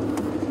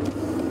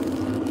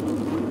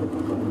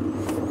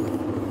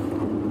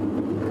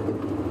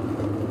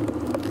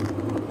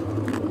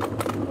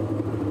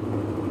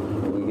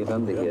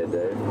 Under here,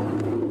 Dave.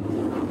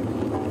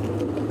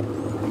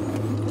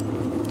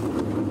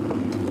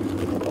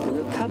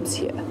 There are cubs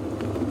here.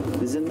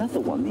 There's another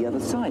one the other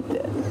side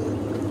there.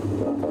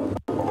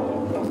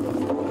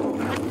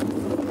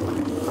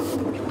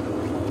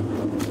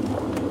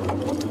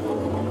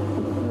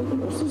 I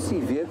can also see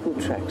vehicle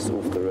tracks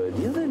off the road.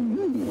 Yeah, they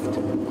moved.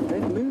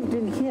 They've moved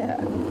in here.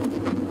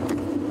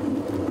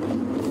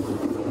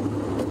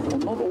 Well,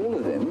 not all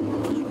of them.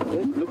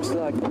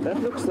 That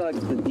looks like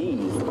the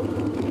D.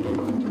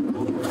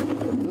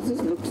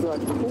 This looks like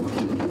the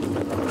porky.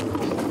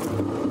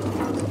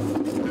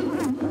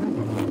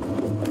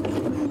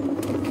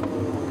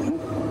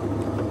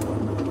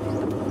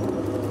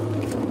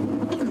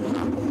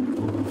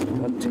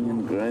 Grunting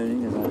and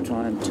groaning as I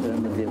try and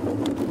turn the vehicle.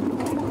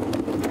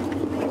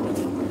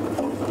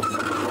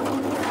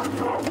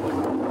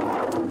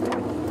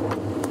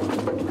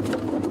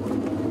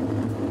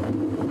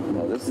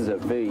 Now this is a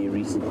very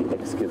recently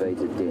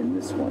excavated den,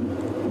 this one.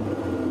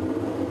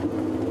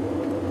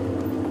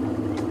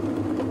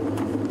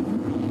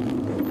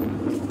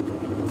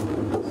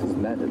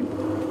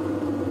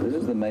 This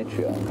is the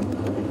matriarch.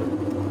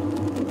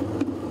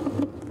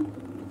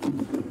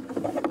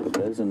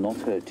 Those are not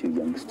her two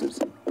youngsters.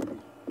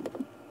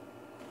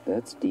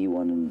 That's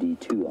D1 and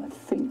D2, I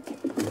think.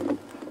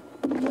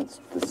 And that's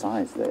the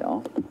size they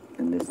are.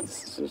 And this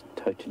is a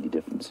totally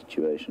different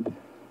situation.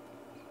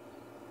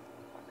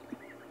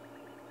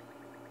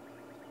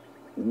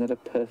 Isn't that a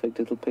perfect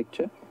little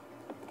picture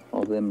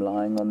of them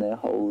lying on their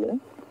hole there?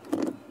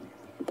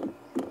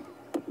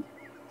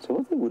 So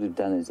what they would have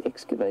done is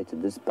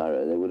excavated this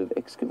burrow. They would have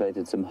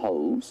excavated some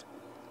holes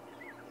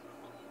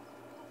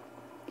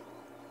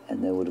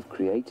And they would have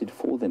created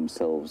for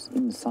themselves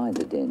inside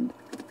the den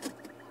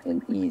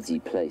an easy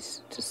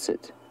place to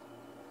sit,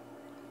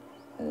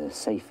 a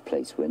safe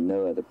place where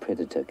no other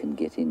predator can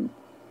get in.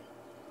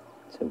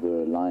 So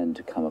were a lion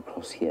to come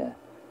across here,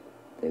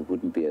 they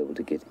wouldn't be able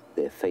to get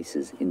their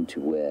faces into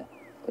where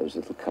those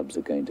little cubs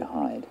are going to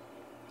hide.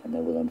 And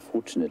they will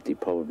unfortunately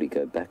probably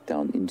go back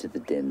down into the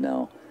den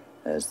now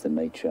as the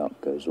matriarch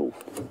goes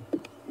off.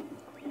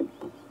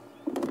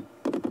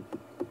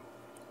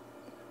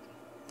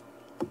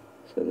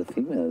 So the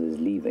female is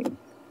leaving.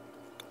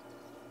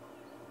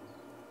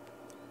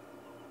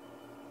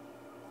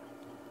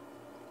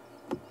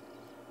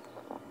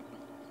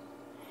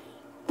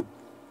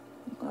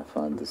 I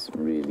find this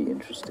really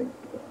interesting.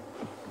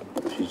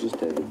 She's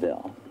just over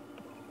there.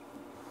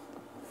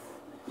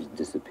 She's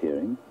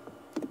disappearing.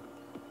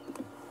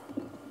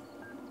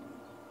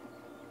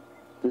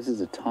 This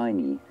is a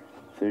tiny,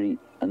 very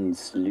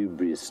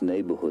unsalubrious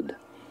neighborhood.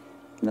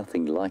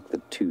 Nothing like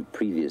the two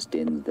previous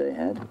dens they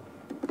had.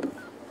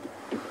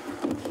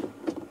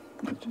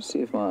 Let's just see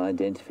if my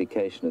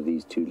identification of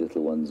these two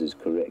little ones is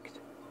correct.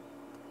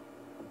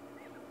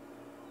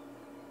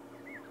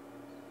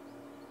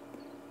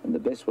 And the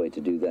best way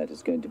to do that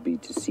is going to be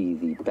to see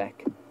the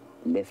back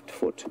left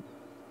foot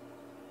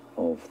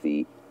of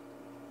the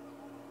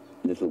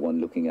little one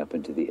looking up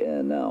into the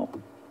air now.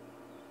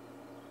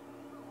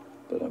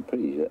 But I'm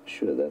pretty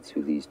sure that's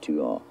who these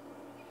two are.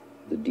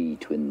 The D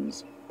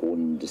twins, born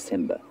in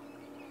December.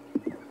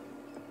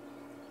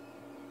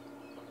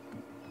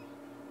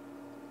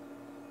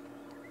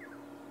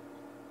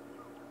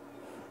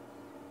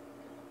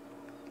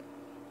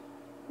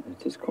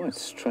 It is quite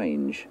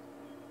strange.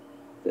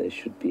 They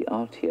should be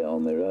out here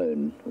on their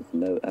own with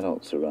no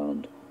adults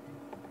around.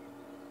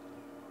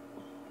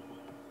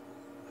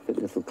 Their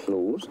little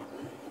claws.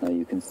 Now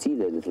you can see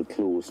their little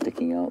claws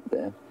sticking out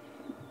there.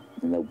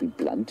 And they'll be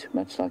blunt,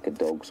 much like a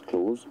dog's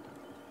claws.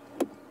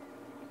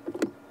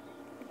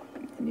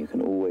 And you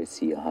can always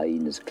see a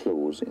hyena's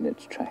claws in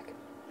its track.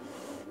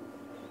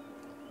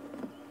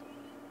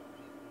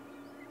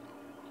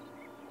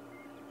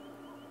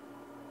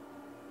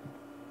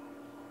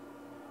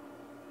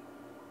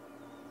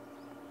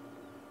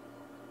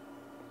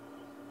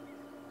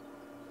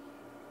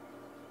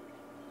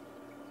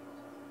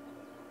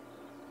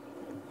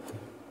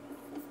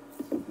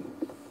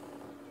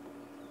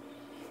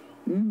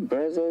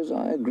 Brazos,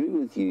 I agree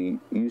with you.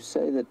 You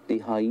say that the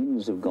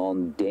hyenas have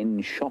gone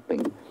den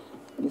shopping.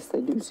 Yes,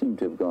 they do seem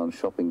to have gone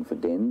shopping for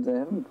dens. They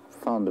haven't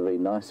found a very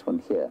nice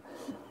one here.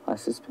 I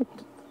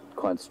suspect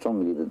quite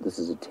strongly that this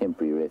is a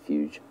temporary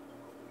refuge,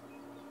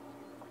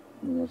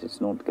 and that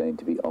it's not going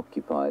to be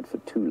occupied for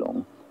too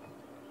long.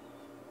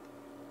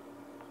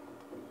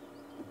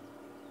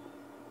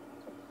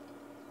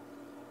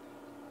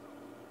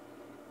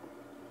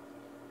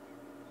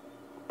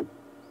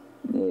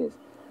 Yes.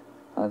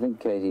 I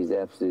think Katie's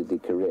absolutely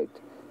correct.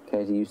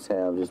 Katie, you say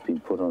I've just been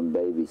put on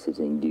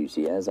babysitting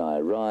duty. As I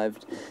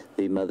arrived,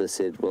 the mother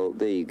said, well,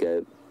 there you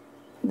go.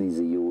 These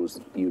are yours.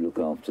 You look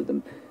after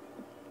them.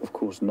 Of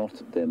course,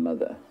 not their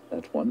mother,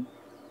 that one.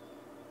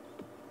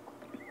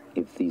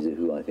 If these are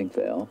who I think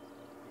they are.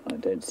 I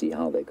don't see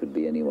how they could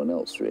be anyone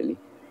else, really.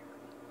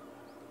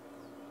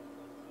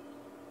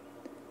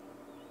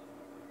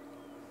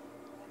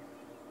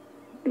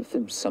 If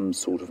there was some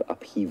sort of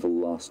upheaval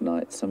last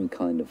night, some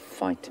kind of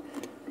fight.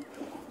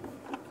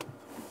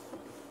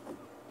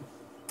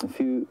 A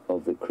few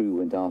of the crew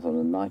went out on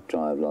a night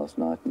drive last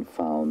night and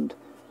found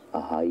a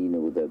hyena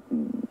with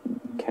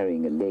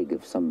carrying a leg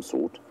of some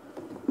sort.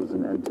 It was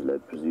an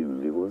antelope,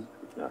 presumably, was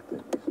it? I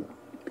think so.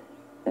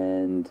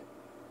 And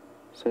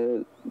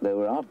so they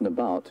were out and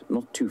about,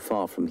 not too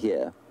far from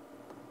here.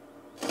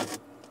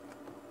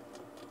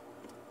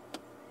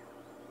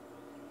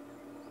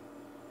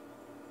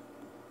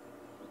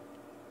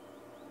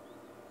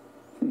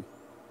 They'll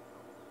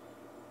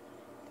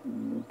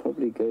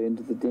probably go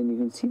into the den. You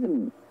can see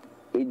them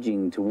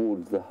edging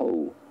towards the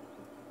hole.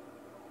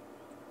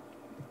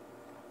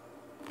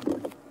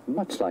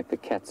 Much like the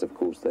cats, of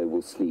course, they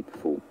will sleep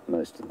for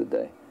most of the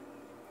day,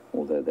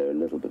 although they're a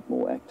little bit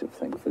more active,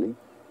 thankfully.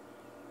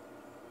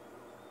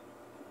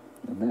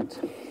 And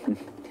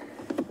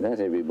that,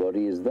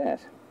 everybody, is that.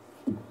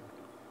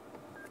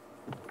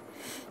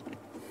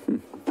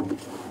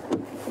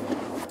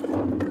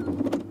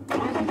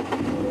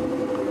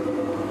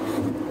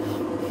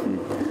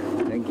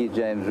 Thank you,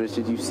 James.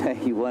 Richard, you say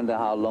you wonder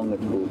how long it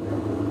will,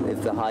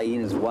 if the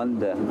hyenas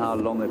wonder how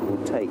long it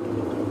will take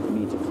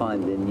me to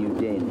find their new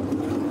den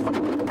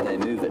when they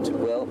move it.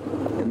 Well,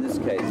 in this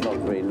case, not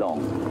very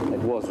long. It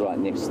was right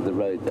next to the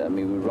road there. I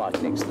mean, we're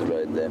right next to the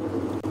road there.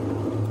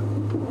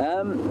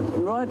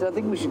 Right, I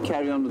think we should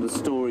carry on with the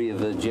story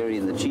of Jerry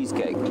and the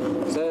cheesecake.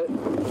 So,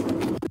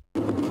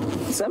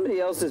 somebody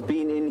else has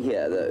been in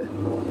here, though.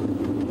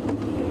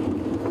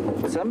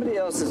 Somebody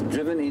else has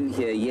driven in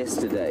here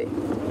yesterday.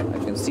 I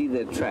can see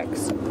their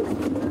tracks.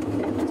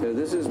 So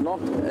this is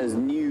not as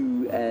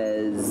new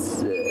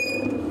as...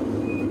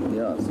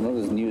 yeah, it's not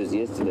as new as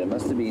yesterday. It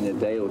must have been a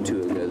day or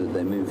two ago that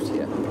they moved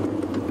here.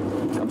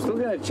 I'm still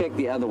going to check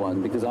the other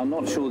one because I'm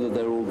not sure that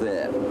they're all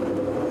there.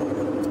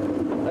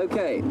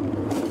 Okay,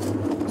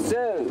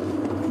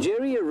 so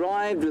Jerry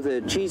arrived with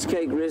a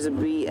cheesecake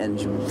recipe and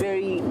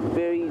very,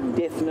 very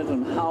definite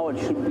on how it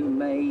should be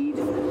made,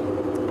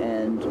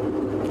 and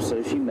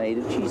so she made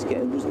a cheesecake.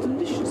 It was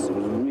delicious. It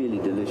was really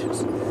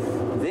delicious.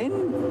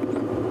 Then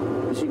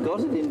she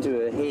got it into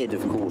her head,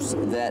 of course,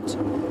 that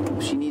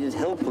she needed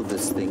help with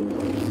this thing,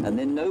 and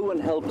then no one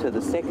helped her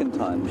the second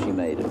time she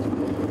made it.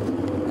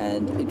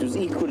 And it was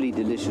equally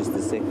delicious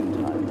the second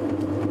time.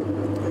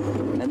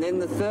 And then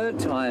the third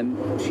time,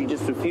 she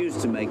just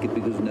refused to make it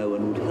because no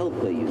one would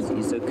help her, you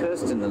see. So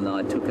Kirsten and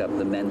I took up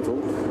the mantle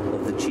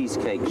of the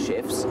cheesecake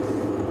chefs,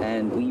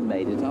 and we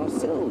made it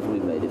ourselves. We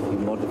made a few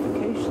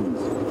modifications.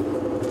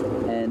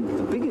 And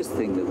the biggest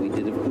thing that we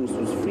did, of course,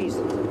 was freeze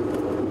it.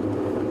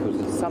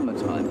 Because it's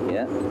summertime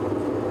here,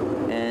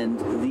 and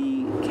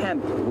the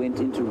camp went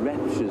into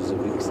raptures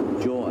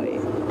of joy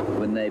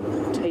when they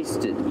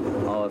tasted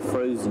our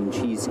frozen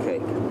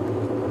cheesecake,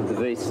 the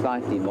very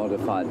slightly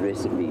modified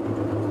recipe.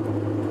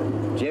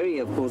 Jerry,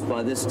 of course,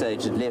 by this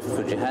stage had left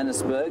for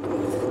Johannesburg,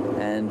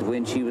 and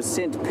when she was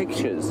sent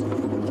pictures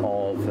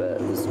of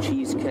this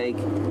cheesecake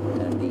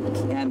and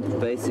the camp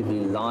basically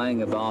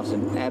lying about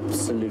in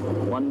absolute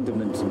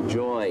wonderment and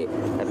joy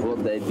at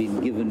what they'd been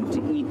given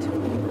to eat,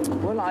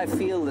 well, I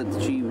feel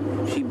that she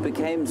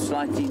became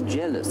slightly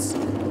jealous.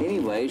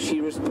 Anyway,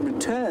 she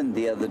returned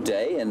the other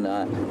day, and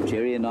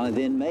Jerry and I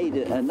then made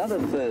another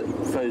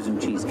frozen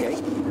cheesecake.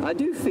 I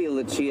do feel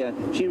that she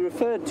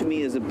referred to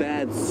me as a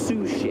bad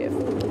sous chef,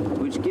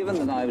 which, given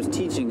that I was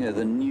teaching her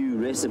the new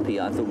recipe,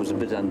 I thought was a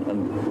bit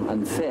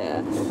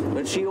unfair.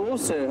 But she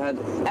also had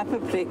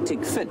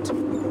apoplectic fit.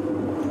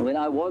 When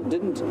I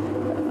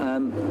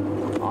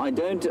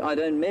I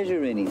don't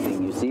measure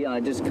anything, you see. I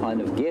just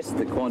kind of guess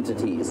the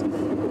quantities,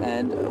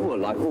 and well,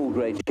 like all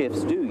great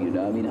chefs do, you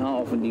know. I mean, how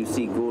often do you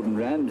see Gordon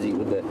Ramsay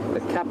with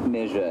a cup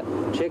measure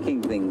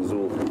checking things,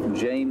 or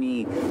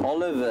Jamie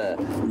Oliver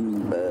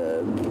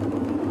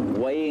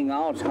weighing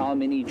out how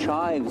many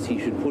chives he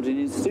should put in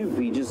his soup?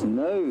 He just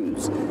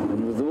knows.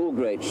 And with all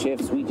great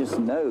chefs, we just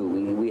know.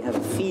 We have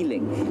a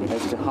feeling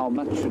as to how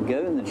much should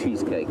go in the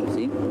cheesecake, you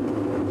see.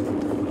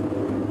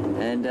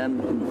 And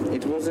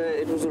it was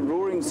a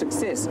roaring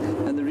success.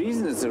 And the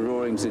reason it's a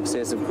roaring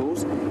success, of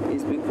course,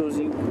 is because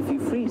if you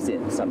freeze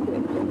in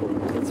something,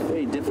 it's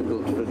very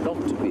difficult for it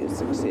not to be a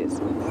success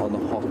on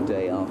a hot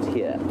day out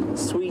here.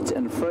 Sweet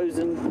and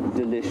frozen,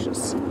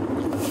 delicious.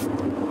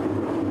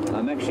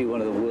 I'm actually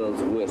one of the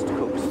world's worst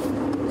cooks.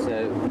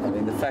 So, I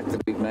mean, the fact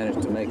that we've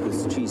managed to make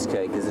this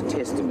cheesecake is a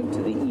testament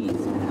to the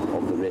ease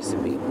of the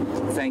recipe.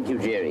 Thank you,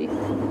 Jerry.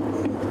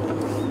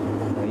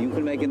 You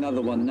can make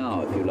another one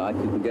now if you like.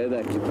 You can go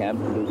back to camp.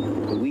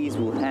 Louise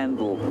will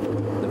handle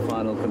the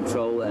final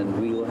control, and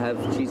we will have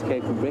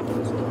cheesecake for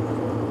breakfast.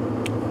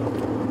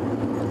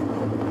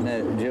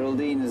 No,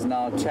 Geraldine is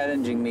now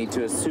challenging me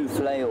to a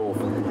souffle off.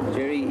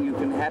 Jerry, you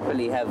can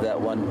happily have that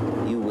one.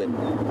 You win.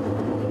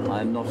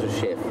 I'm not a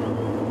chef.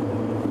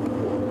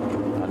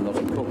 I'm not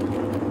a cook.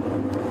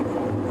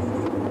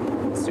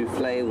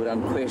 Souffle would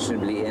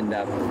unquestionably end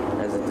up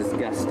as a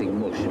disgusting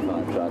mush if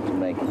I tried to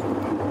make it.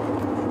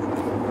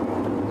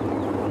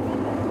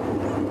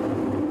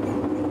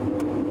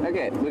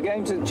 Okay, we're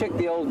going to check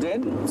the old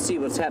den, see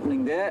what's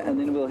happening there, and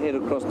then we'll head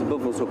across to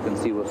Buffelshoek and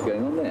see what's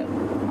going on there.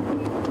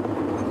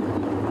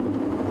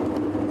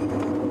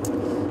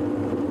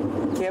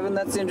 Kevin,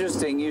 that's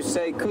interesting. You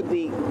say, could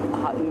the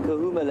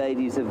Nkahuma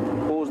ladies have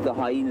caused the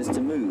hyenas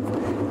to move?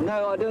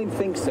 No, I don't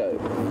think so.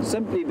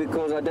 Simply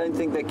because I don't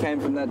think they came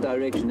from that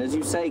direction. As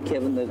you say,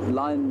 Kevin, the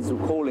lions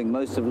were calling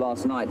most of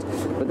last night,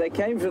 but they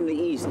came from the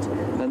east,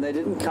 and they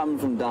didn't come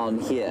from down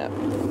here.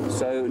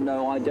 So,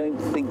 no, I don't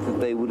think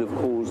that they would have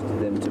caused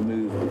them to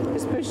move,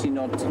 especially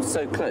not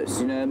so close.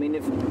 You know, I mean,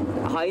 if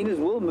hyenas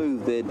will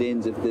move their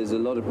dens if there's a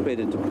lot of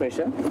predator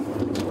pressure,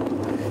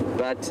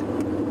 but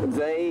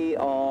they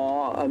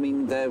are, I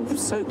mean, they're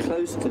so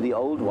close to the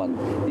old one.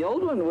 The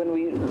old one, when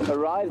we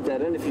arrived there, I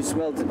don't know if you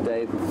smelled it,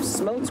 Dave,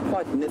 smelled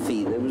quite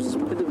niffy. There was a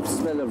bit of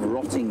smell of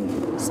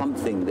rotting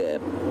something there.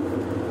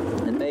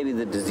 And maybe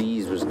the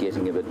disease was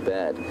getting a bit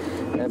bad.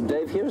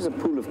 Dave, here is a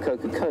pool of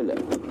Coca-Cola.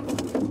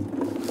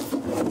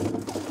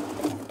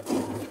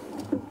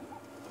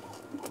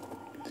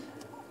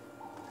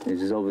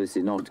 It is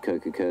obviously not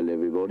Coca-Cola,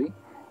 everybody.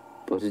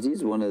 But it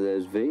is one of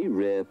those very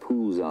rare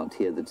pools out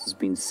here that has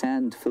been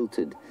sand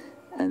filtered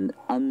and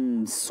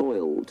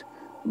unsoiled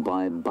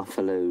by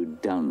buffalo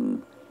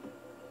dung.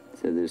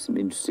 So there's some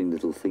interesting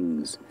little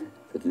things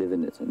that live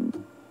in it.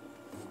 And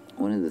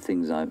one of the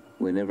things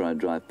whenever I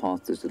drive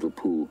past this little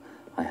pool,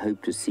 I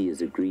hope to see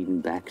is a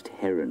green-backed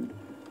heron.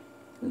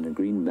 And a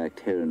green-backed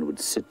heron would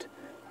sit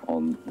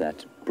on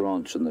that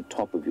branch on the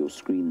top of your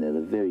screen there,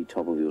 the very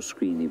top of your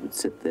screen. He would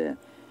sit there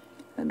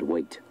and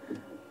wait.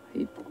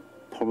 He'd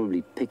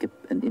probably pick up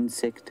an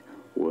insect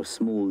or a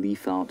small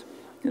leaf out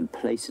and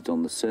place it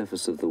on the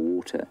surface of the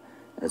water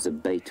as a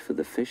bait for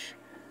the fish,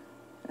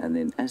 and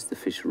then as the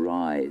fish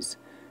rise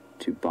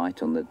to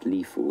bite on that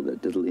leaf or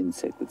that little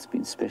insect that's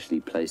been specially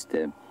placed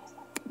there,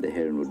 the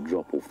heron would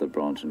drop off the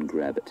branch and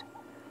grab it.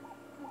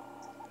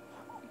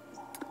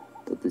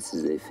 But this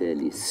is a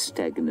fairly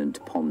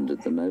stagnant pond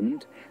at the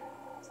moment.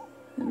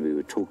 And we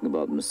were talking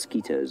about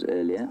mosquitoes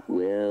earlier.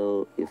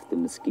 Well, if the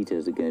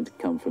mosquitoes are going to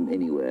come from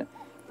anywhere,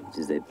 it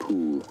is a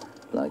pool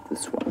like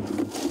this one.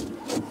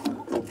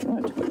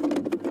 Right.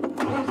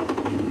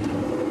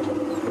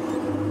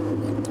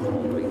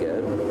 On we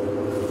go.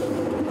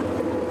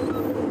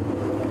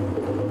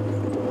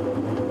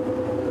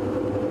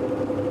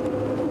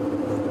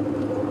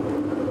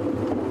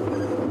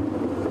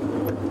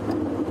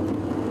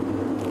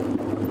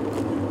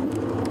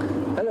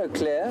 Hello,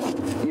 Claire.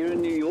 You're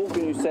in New York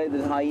and you say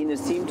that hyenas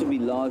seem to be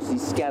largely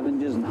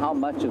scavengers, and how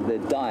much of their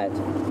diet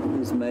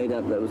is made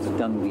up, that was a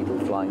dung beetle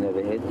flying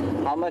overhead,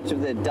 how much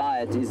of their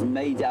diet is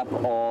made up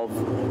of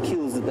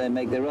kills that they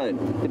make their own?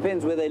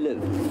 Depends where they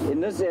live. In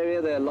this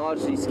area they are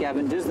largely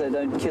scavengers. They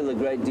don't kill a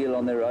great deal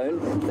on their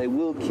own. They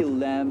will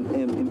kill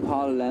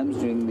impala lambs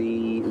during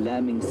the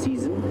lambing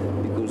season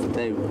because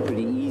they're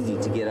pretty easy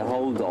to get a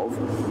hold of.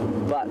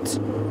 But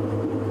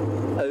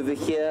over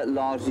here,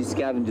 largely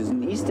scavengers.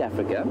 In East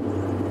Africa,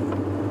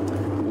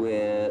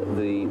 where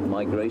the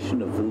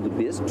migration of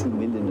wildebeest, 2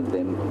 million of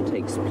them,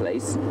 takes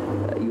place,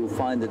 you'll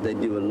find that they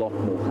do a lot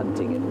more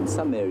hunting, and in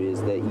some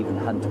areas they even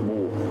hunt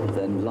more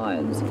than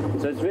lions.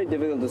 So it's very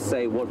difficult to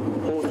say what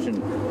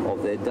proportion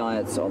of their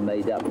diets are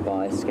made up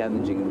by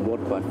scavenging and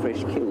what by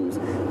fresh kills.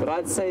 But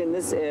I'd say in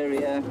this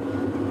area,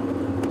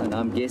 and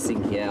I'm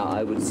guessing here,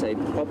 I would say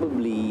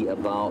probably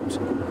about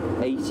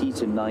 80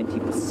 to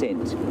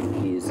 90%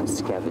 is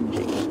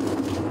scavenging.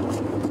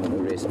 And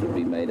the rest would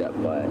be made up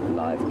by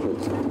live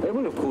kills. They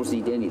will of course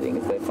eat anything.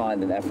 If they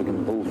find an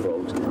African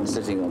bullfrog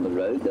sitting on the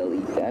road, they'll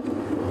eat that.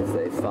 If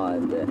they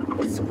find a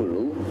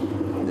squirrel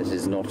that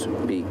is not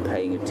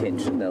paying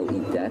attention, they'll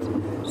eat that.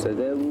 So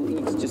they will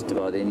eat just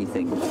about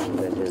anything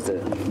that has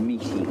a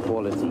meaty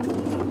quality.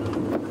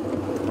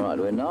 Right,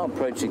 we're now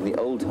approaching the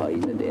old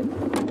hyena den.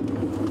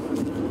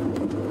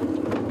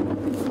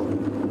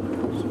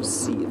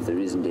 See if there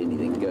isn't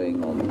anything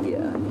going on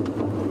here.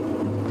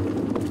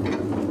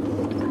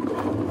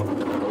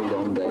 Hold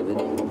on, David.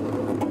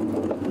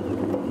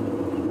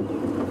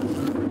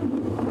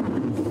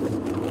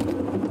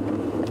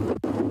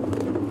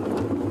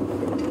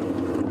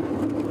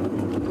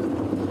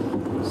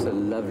 It's a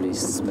lovely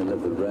smell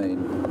of the rain.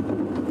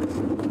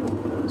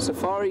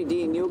 Safari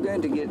Dean, you're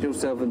going to get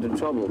yourself into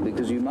trouble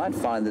because you might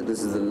find that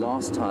this is the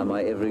last time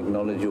I ever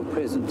acknowledge your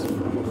presence.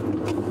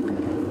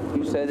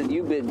 You say that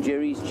you bet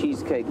Jerry's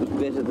cheesecake was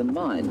better than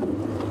mine.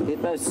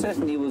 It most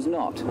certainly was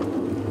not.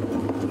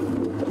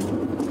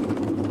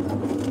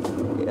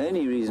 The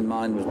only reason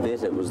mine was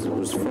better was that it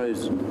was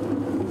frozen.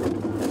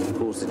 And of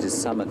course it is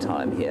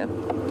summertime here.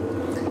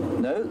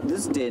 No,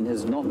 this den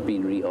has not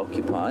been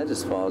reoccupied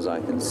as far as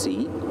I can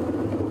see.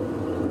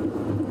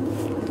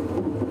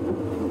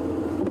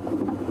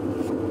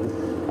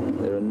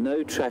 There are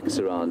no tracks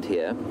around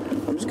here.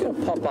 I'm just going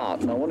to pop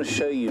out and I want to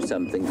show you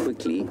something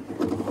quickly.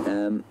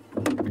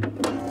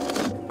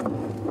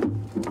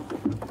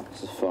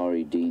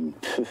 Safari Dean.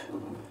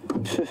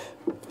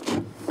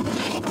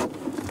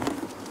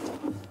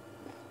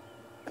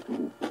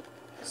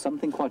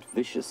 Something quite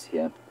vicious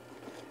here.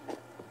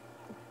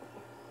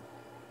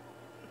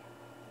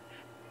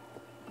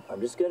 I'm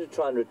just going to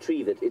try and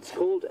retrieve it. It's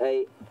called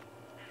a...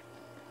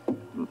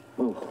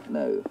 Oh,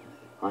 no.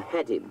 I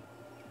had him.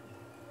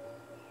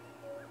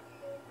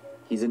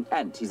 He's an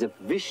ant. He's a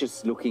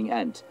vicious-looking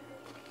ant.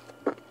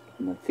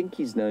 And I think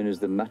he's known as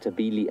the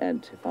Matabele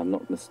ant, if I'm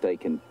not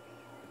mistaken.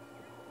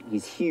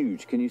 He's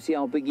huge. Can you see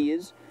how big he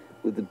is?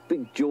 With the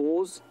big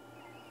jaws.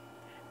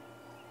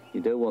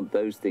 You don't want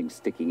those things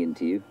sticking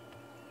into you.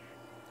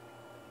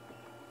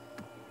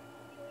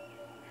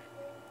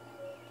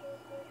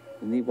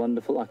 Isn't he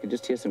wonderful? I can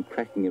just hear some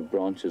cracking of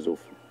branches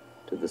off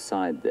to the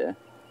side there.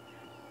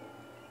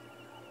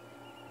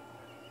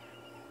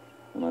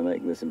 Am I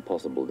making this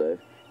impossible,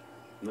 Dave?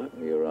 No,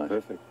 you're right.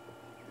 Perfect.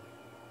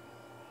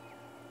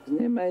 Isn't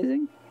he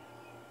amazing?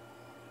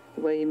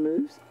 The way he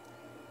moves?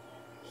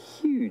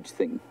 Huge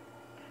thing.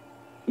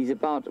 He's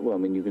about, well, I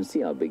mean, you can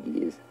see how big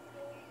he is.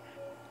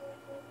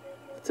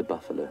 It's a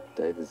buffalo,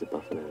 Dave. There's a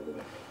buffalo over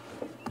there.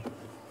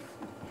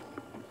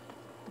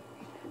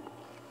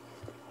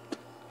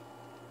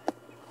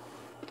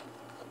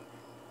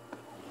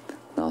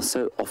 Now,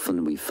 so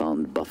often we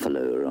found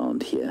buffalo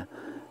around here.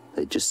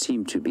 They just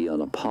seem to be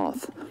on a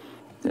path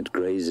that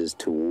grazes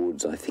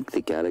towards, I think,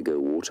 the Gallagher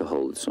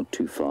waterhole. It's not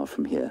too far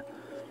from here.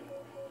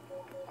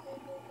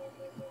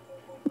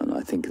 And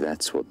I think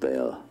that's what they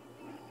are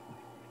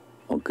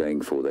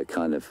going for. They're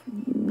kind of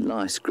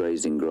nice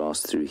grazing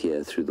grass through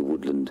here, through the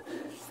woodland,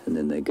 and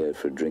then they go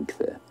for a drink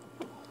there.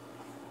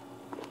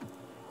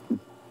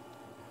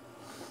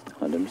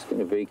 And I'm just going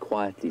to very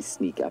quietly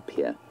sneak up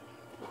here.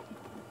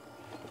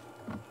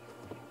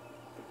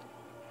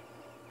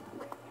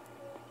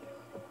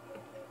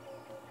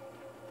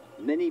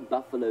 Many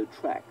buffalo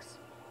tracks.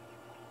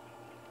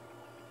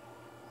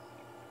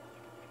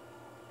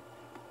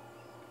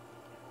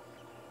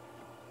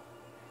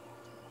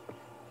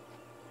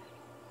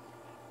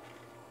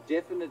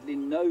 definitely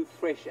no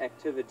fresh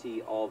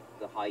activity of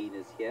the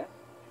hyenas here.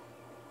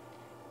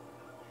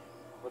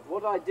 But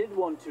what I did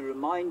want to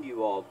remind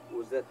you of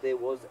was that there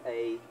was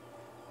a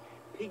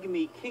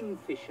pygmy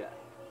kingfisher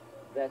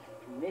that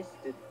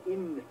nested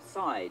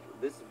inside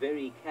this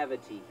very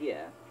cavity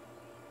here.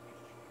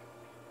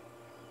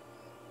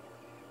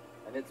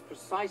 And it's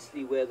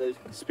precisely where those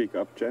Speak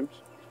up,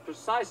 James.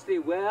 precisely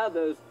where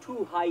those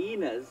two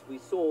hyenas we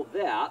saw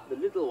there, the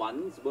little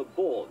ones, were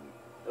born.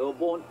 They were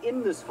born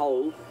in this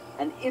hole,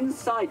 and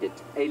inside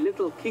it, a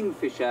little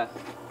kingfisher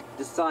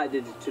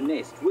decided to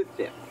nest with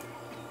them.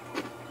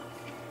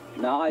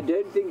 Now, I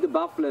don't think the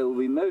buffalo will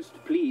be most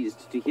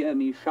pleased to hear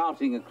me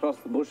shouting across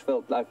the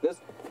bushveld like this,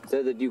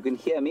 so that you can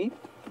hear me.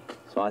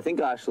 So I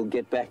think I shall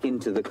get back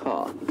into the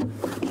car.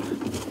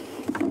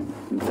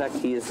 In fact,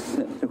 he is...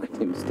 look at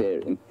him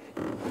staring.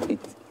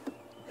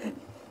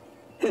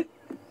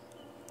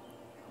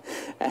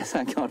 As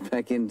I got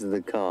back into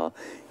the car,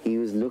 he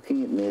was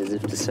looking at me as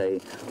if to say,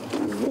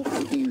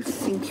 "What do you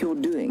think you're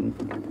doing?"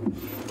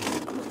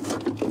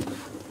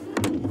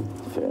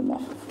 Fair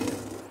enough.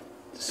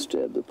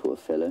 Disturb the poor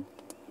fellow.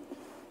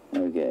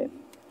 Okay,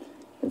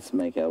 let's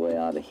make our way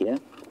out of here.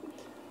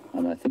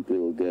 And I think we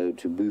will go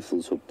to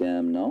Boothel's Hook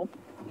Dam now.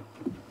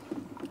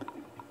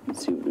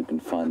 Let's see what we can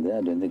find there.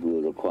 I don't think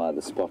we'll require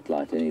the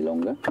spotlight any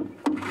longer,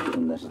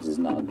 given that it is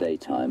now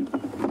daytime.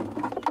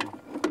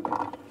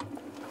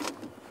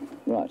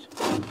 Right,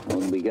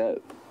 on we go.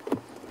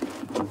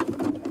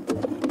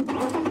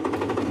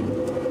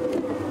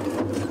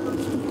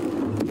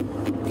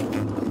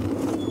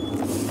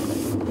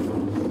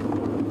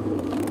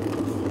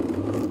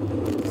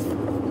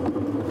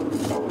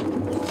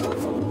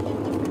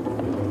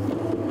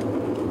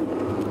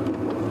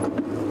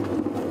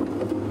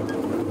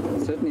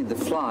 Certainly the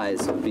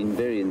flies have been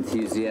very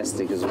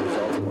enthusiastic as a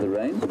result of the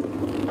rain.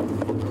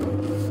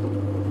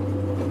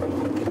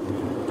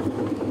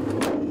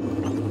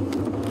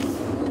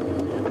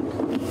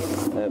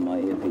 My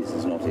earpiece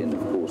is not in, of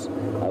course.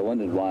 I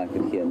wondered why I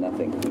could hear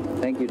nothing.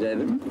 Thank you,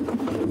 David.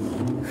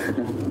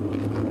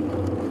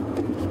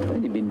 I've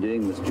only been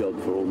doing this job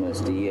for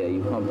almost a year.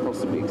 You can't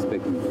possibly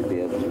expect me to be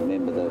able to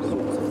remember those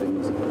sorts of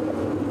things.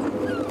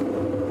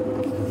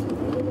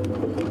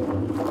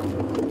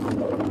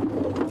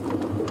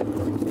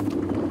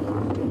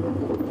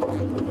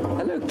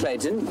 Hello,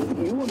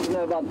 Clayton. You want to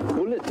know about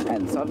bullet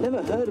ants? I've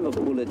never heard of a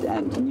bullet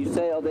ant. And you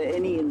say, are there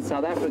any in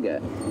South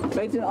Africa?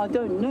 Clayton, I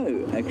don't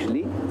know,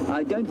 actually.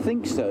 I don't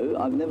think so.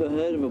 I've never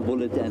heard of a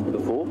bullet ant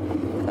before.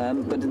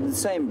 But in the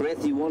same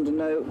breath, you want to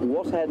know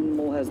what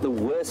animal has the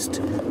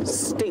worst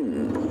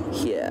sting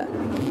here.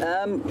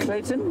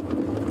 Clayton,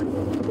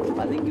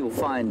 I think you'll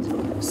find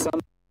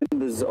some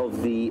members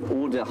of the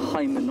order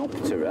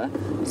Hymenoptera,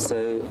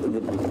 so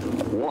the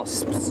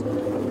wasps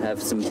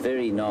have some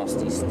very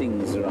nasty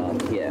stings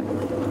around here.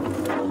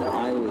 And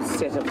I was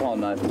set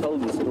upon, I've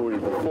told the story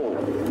before,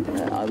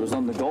 I was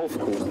on the golf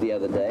course the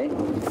other day,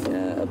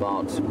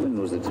 about, when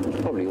was it? It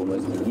was probably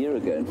almost a year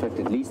ago, in fact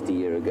at least a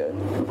year ago.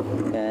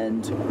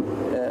 And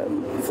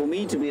for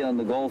me to be on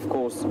the golf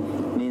course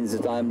means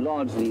that I'm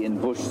largely in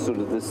bush, sort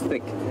of this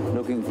thick,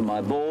 looking for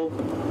my ball.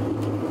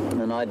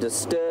 And I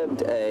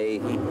disturbed a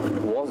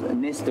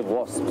nest of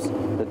wasps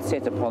that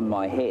set upon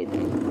my head.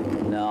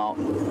 Now,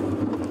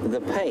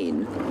 the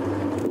pain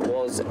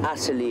was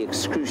utterly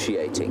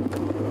excruciating.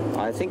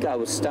 I think I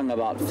was stung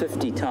about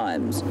 50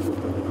 times,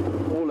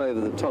 all over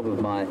the top of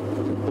my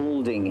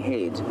balding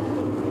head.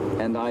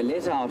 And I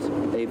let out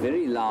a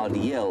very loud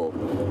yell,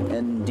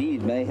 and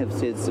indeed may have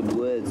said some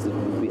words that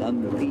would be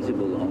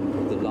unrepeatable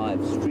on the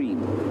live stream.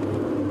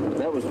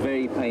 That was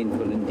very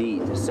painful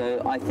indeed.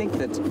 So I think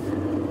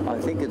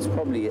it's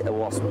probably a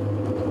wasp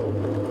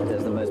that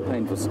has the most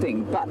painful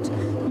sting. But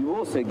you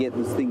also get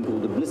this thing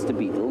called a blister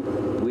beetle,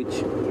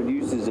 which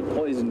produces a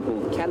poison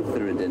called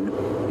cantharidin,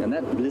 and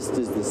that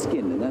blisters the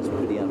skin, and that's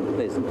pretty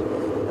unpleasant.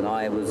 And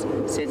I was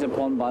set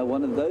upon by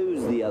one of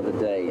those the other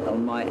day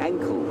on my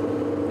ankle,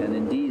 and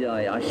indeed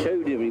I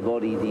showed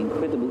everybody the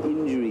incredible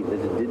injury that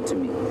it did to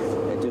me.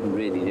 It didn't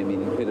really do me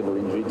an incredible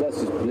injury. It does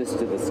just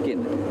blister the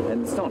skin,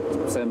 and it's not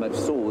so much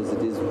sore as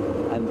it is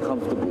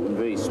uncomfortable and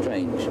very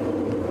strange.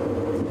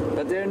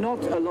 But there are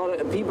not a lot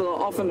of people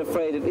are often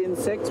afraid of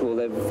insects. Well,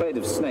 they're afraid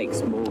of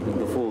snakes more than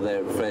before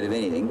they're afraid of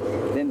anything.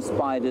 Then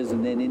spiders,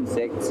 and then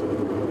insects.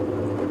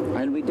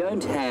 And we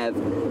don't have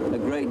a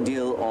great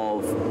deal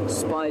of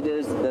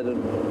spiders that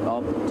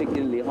are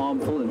particularly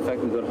harmful. In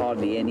fact, we've got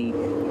hardly any.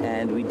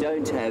 And we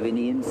don't have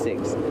any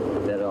insects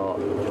that are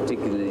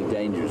particularly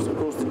dangerous. Of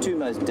course, the two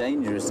most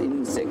dangerous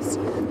insects,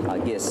 I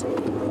guess,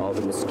 are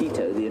the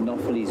mosquito, the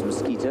Anopheles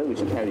mosquito,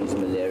 which carries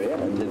malaria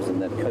and lives in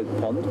that coke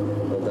pond.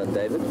 Well done,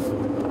 David.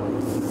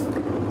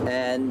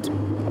 And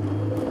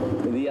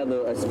the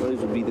other, I suppose,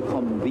 would be the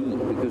common bee,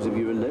 because if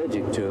you're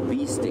allergic to a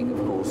bee sting, of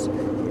course,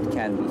 it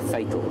can be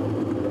fatal.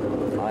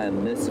 I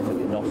am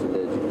mercifully not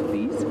allergic to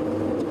bees.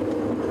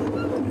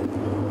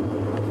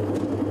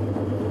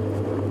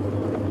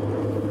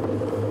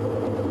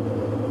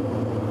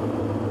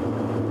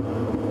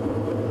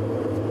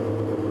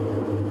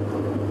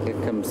 Here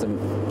comes some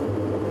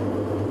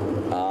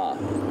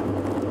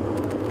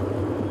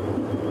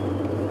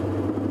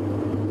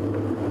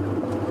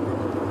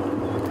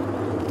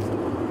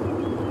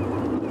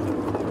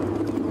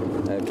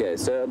Okay,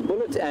 so a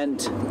bullet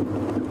ant.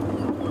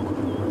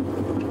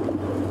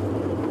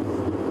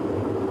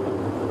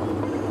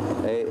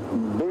 A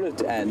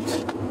bullet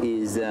ant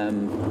is a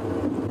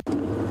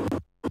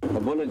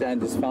bullet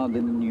ant is found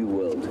in the New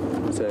World.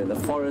 So in the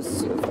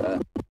forests of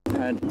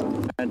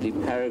apparently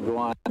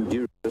Paraguay,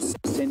 Honduras,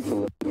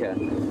 Central America,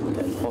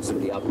 and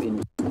possibly up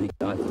into the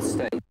United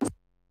States.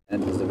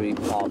 And it's a very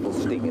powerful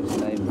sting. It's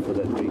named for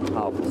that very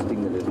powerful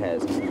sting that it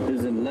has. It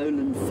is in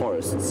lowland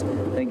forests.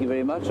 Thank you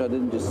very much. I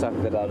didn't just suck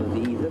that out of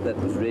the ether. That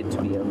was read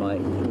to me on my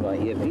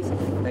earpiece.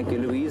 Thank you,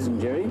 Louise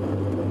and Jerry.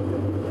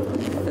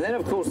 And then,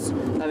 of course,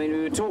 I mean,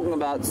 we were talking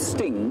about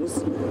stings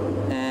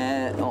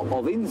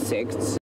of insects.